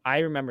 but I don't. I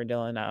remember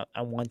Dylan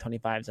on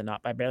 125s and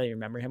up. I barely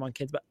remember him on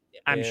kids, but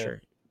I'm Yeah.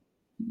 sure.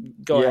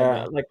 Go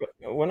ahead. Man. Like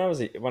when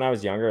I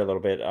was younger a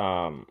little bit,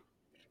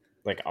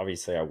 like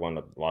obviously I won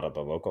a lot of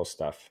the local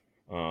stuff.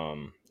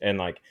 And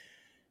like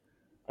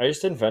I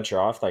just didn't venture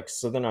off. Like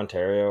Southern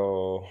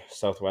Ontario,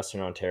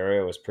 Southwestern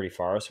Ontario was pretty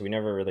far, so we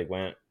never really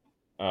went.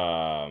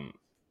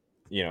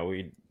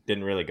 We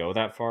didn't really go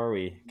that far.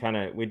 We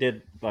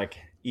did like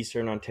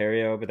Eastern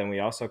Ontario, but then we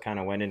also kind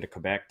of went into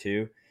Quebec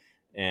too,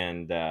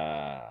 and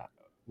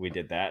we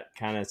did that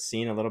kind of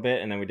scene a little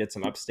bit, and then we did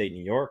some upstate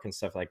New York and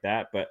stuff like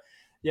that. But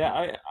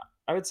yeah,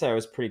 I would say I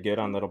was pretty good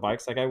on little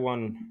bikes. Like I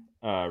won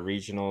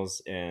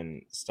regionals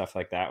and stuff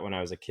like that when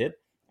I was a kid.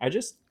 I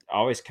just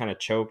always kind of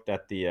choked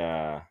at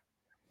the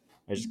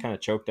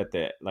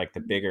like the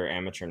bigger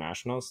amateur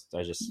nationals.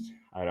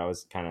 I'd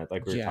always kind of,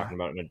 like we were talking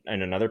about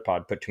in another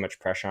pod, put too much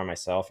pressure on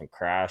myself and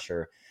crash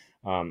or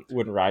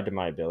wouldn't ride to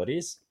my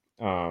abilities.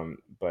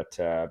 But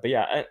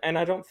yeah, and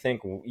I don't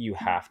think you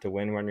have to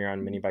win when you're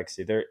on mini bikes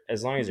either,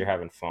 as long as you're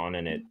having fun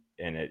and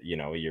and it,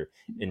 you're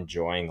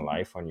enjoying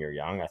life when you're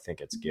young, I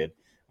think it's good.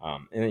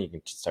 And then you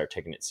can start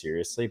taking it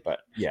seriously.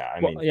 But yeah,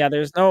 I mean, yeah,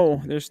 there's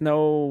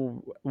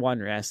no one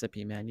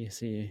recipe, man. You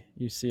see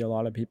a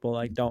lot of people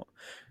like don't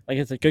like.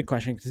 It's a good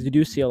question because you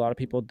do see a lot of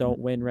people don't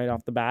win right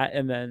off the bat,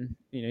 and then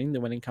the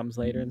winning comes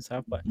later and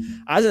stuff. But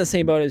I was in the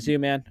same boat as you,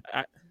 man.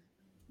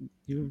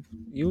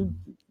 You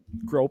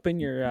groping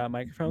your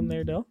microphone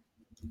there, Dill?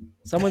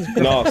 Someone's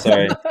no,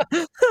 sorry.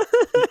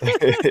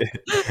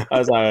 I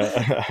was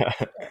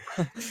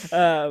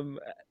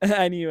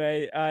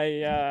anyway,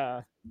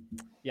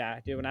 yeah,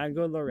 dude, when I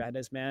go to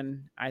Loretta's,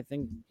 man, I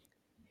think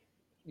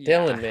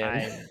Dylan,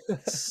 man.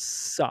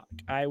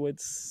 I would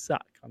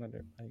suck on a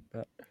dirt bike.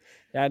 But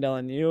yeah,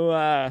 Dylan, you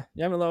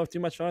having too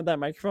much fun with that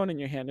microphone in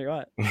your hand or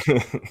what?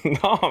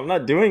 No, I'm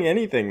not doing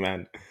anything,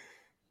 man.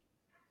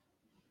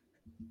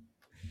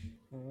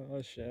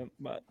 Oh shit.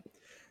 But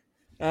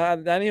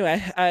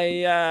anyway,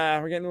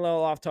 we're getting a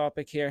little off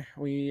topic here.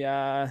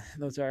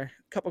 Those are a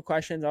couple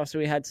questions. Also,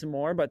 we had some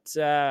more, but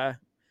yeah,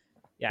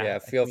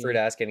 feel free to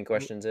ask any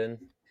questions in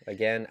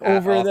again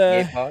over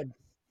the pod.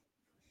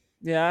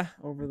 Yeah,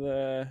 over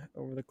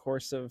the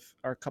course of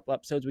our couple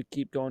episodes, we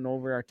keep going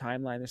over our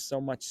timeline. There's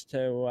so much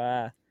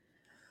to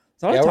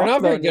we're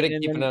not very good at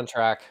keeping on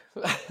track.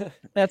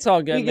 That's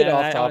all good. We get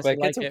man. off topic.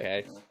 It's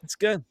okay. It's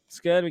good. It's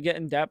good. We get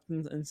in depth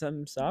in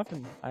some stuff,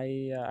 and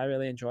I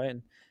really enjoy it.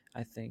 And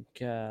I think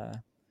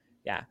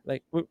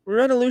like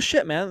we're on a loose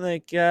ship, man.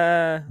 Like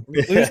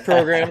loose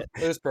program,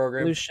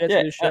 loose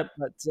ship.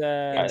 But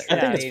I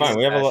think it's fine.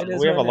 We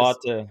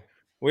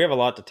have a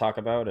lot to talk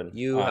about, and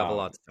you have a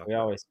lot to talk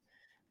about.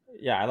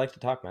 I like to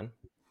talk, man.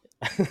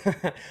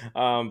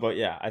 But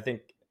yeah, I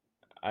think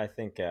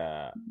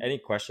any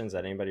questions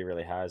that anybody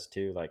really has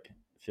too, like,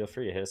 feel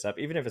free to hit us up,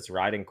 even if it's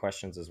riding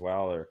questions as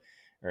well, or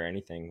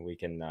anything. We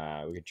can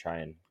try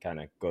and kind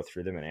of go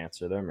through them and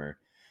answer them, or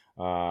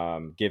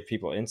give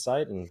people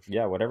insight, and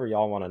whatever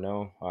y'all want to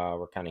know,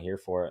 we're kind of here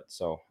for it.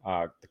 So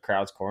the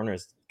Crowd's Corner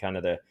is kind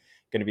of going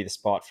to be the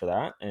spot for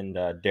that, and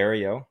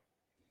Dario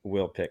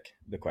will pick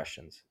the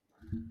questions.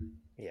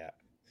 Yeah.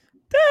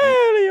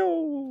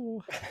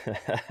 Dario.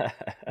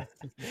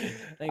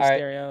 Thanks, right.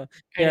 Dario.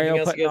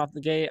 Dario putting off the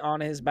gate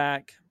on his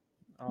back.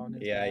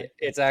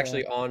 It's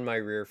actually on my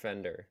rear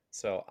fender,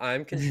 so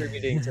I'm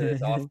contributing to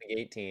this off the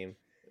gate team.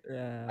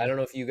 Yeah. I don't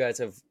know if you guys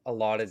have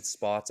allotted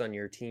spots on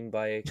your team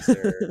bikes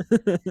or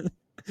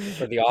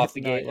for the off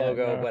the gate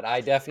logo, but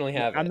I definitely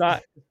have. I'm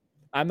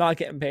not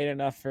getting paid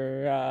enough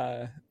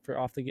for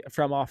off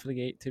the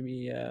gate to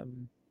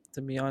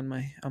be on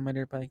my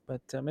dirt bike,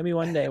 but maybe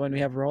one day when we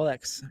have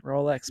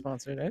Rolex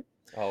sponsored, right?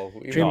 Oh,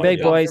 dream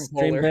big, boys!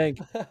 Dream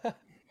big.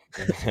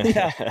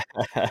 Yeah.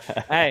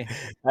 Hey,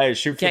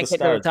 shoot for the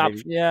stars, top.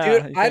 baby.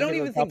 Yeah, dude. I don't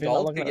even think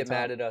Galt could get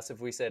mad at us if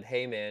we said,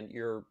 "Hey, man,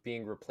 you're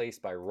being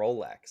replaced by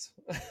Rolex."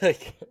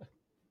 Like,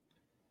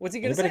 what's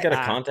he gonna say? Anybody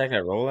got a contact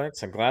at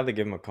Rolex? I'd gladly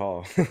give him a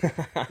call.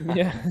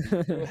 Yeah.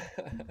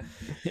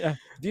 Yeah.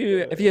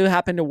 If you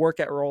happen to work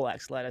at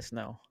Rolex, let us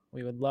know.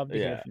 We would love to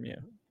hear from you.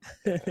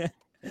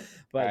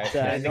 But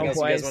anything else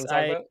you guys want to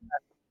talk about?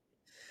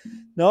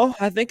 No,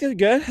 I think it's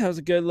good. It was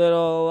a good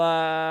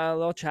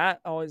little chat.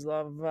 Always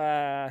love.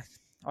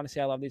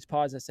 Honestly, I love these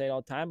pods. I say it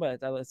all the time, but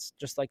it's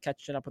just like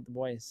catching up with the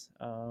boys.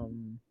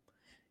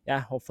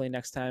 Hopefully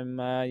next time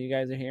you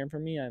guys are hearing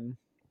from me, I'm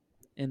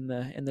in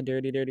the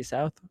dirty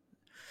South.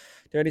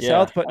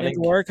 South, putting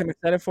in work. I'm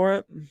excited for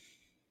it.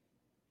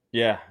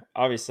 Yeah,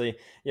 obviously.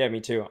 Yeah,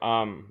 me too.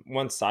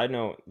 One side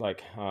note,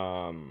 like,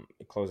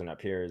 closing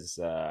up here, is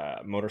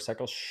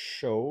motorcycle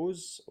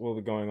shows will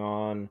be going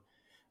on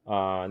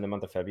in the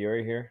month of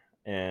February here,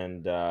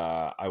 and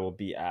I will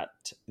be at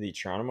the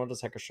Toronto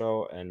Motorcycle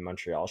Show and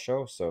Montreal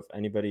Show. So if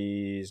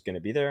anybody's going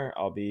to be there,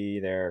 I'll be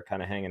there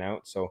kind of hanging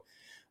out. So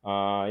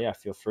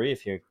feel free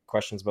if you have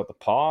questions about the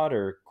pod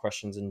or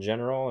questions in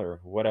general or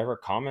whatever,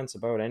 comments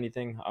about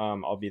anything,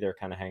 I'll be there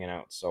kind of hanging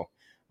out. So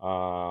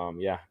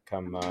come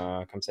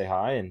say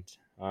hi, and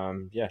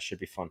should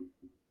be fun.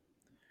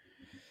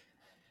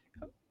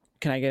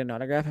 Can I get an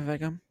autograph if I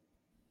come?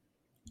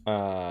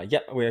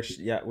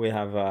 We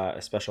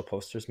have special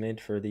posters made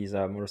for these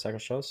motorcycle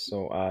shows.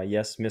 So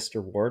yes,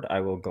 Mr. Ward,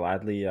 I will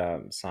gladly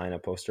sign a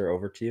poster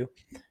over to you,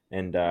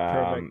 and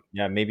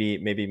maybe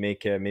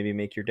make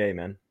your day,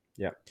 man.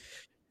 Yeah,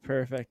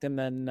 perfect. And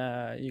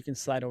then you can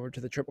slide over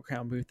to the Triple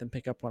Crown booth and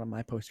pick up one of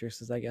my posters,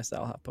 because I guess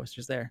I'll have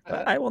posters there,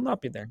 but I will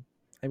not be there.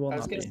 I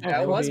was going to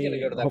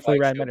go to that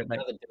bike show, but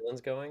now that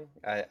Dylan's going,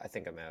 I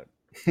think I'm out.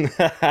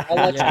 I'll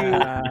let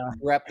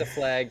you rep the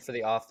flag for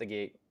the off the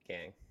gate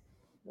gang.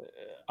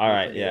 All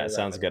right, yeah,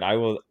 sounds good. I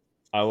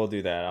will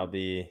do that. I'll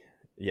be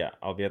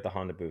at the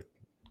Honda booth.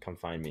 Come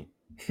find me.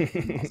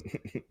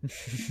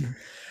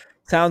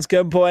 Sounds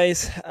good,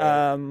 boys.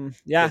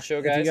 Good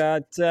show, guys. If you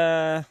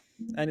got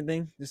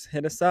anything, just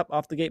hit us up.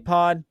 Off the Gate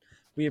Pod.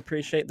 We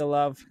appreciate the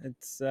love.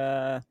 It's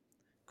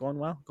going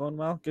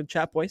well. Good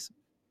chat, boys.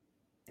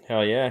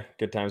 Hell yeah,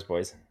 good times,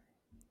 boys.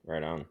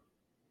 Right on.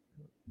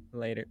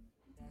 Later.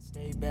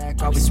 Stay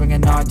back, I'll be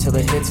swinging hard till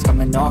the hits come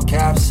in all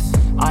caps.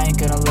 I ain't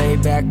gonna lay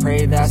back,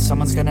 pray that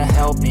someone's gonna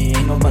help me.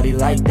 Ain't nobody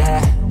like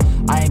that.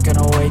 I ain't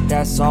gonna wait,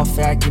 that's all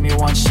fact. Give me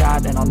one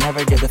shot and I'll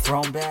never get the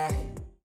throne back.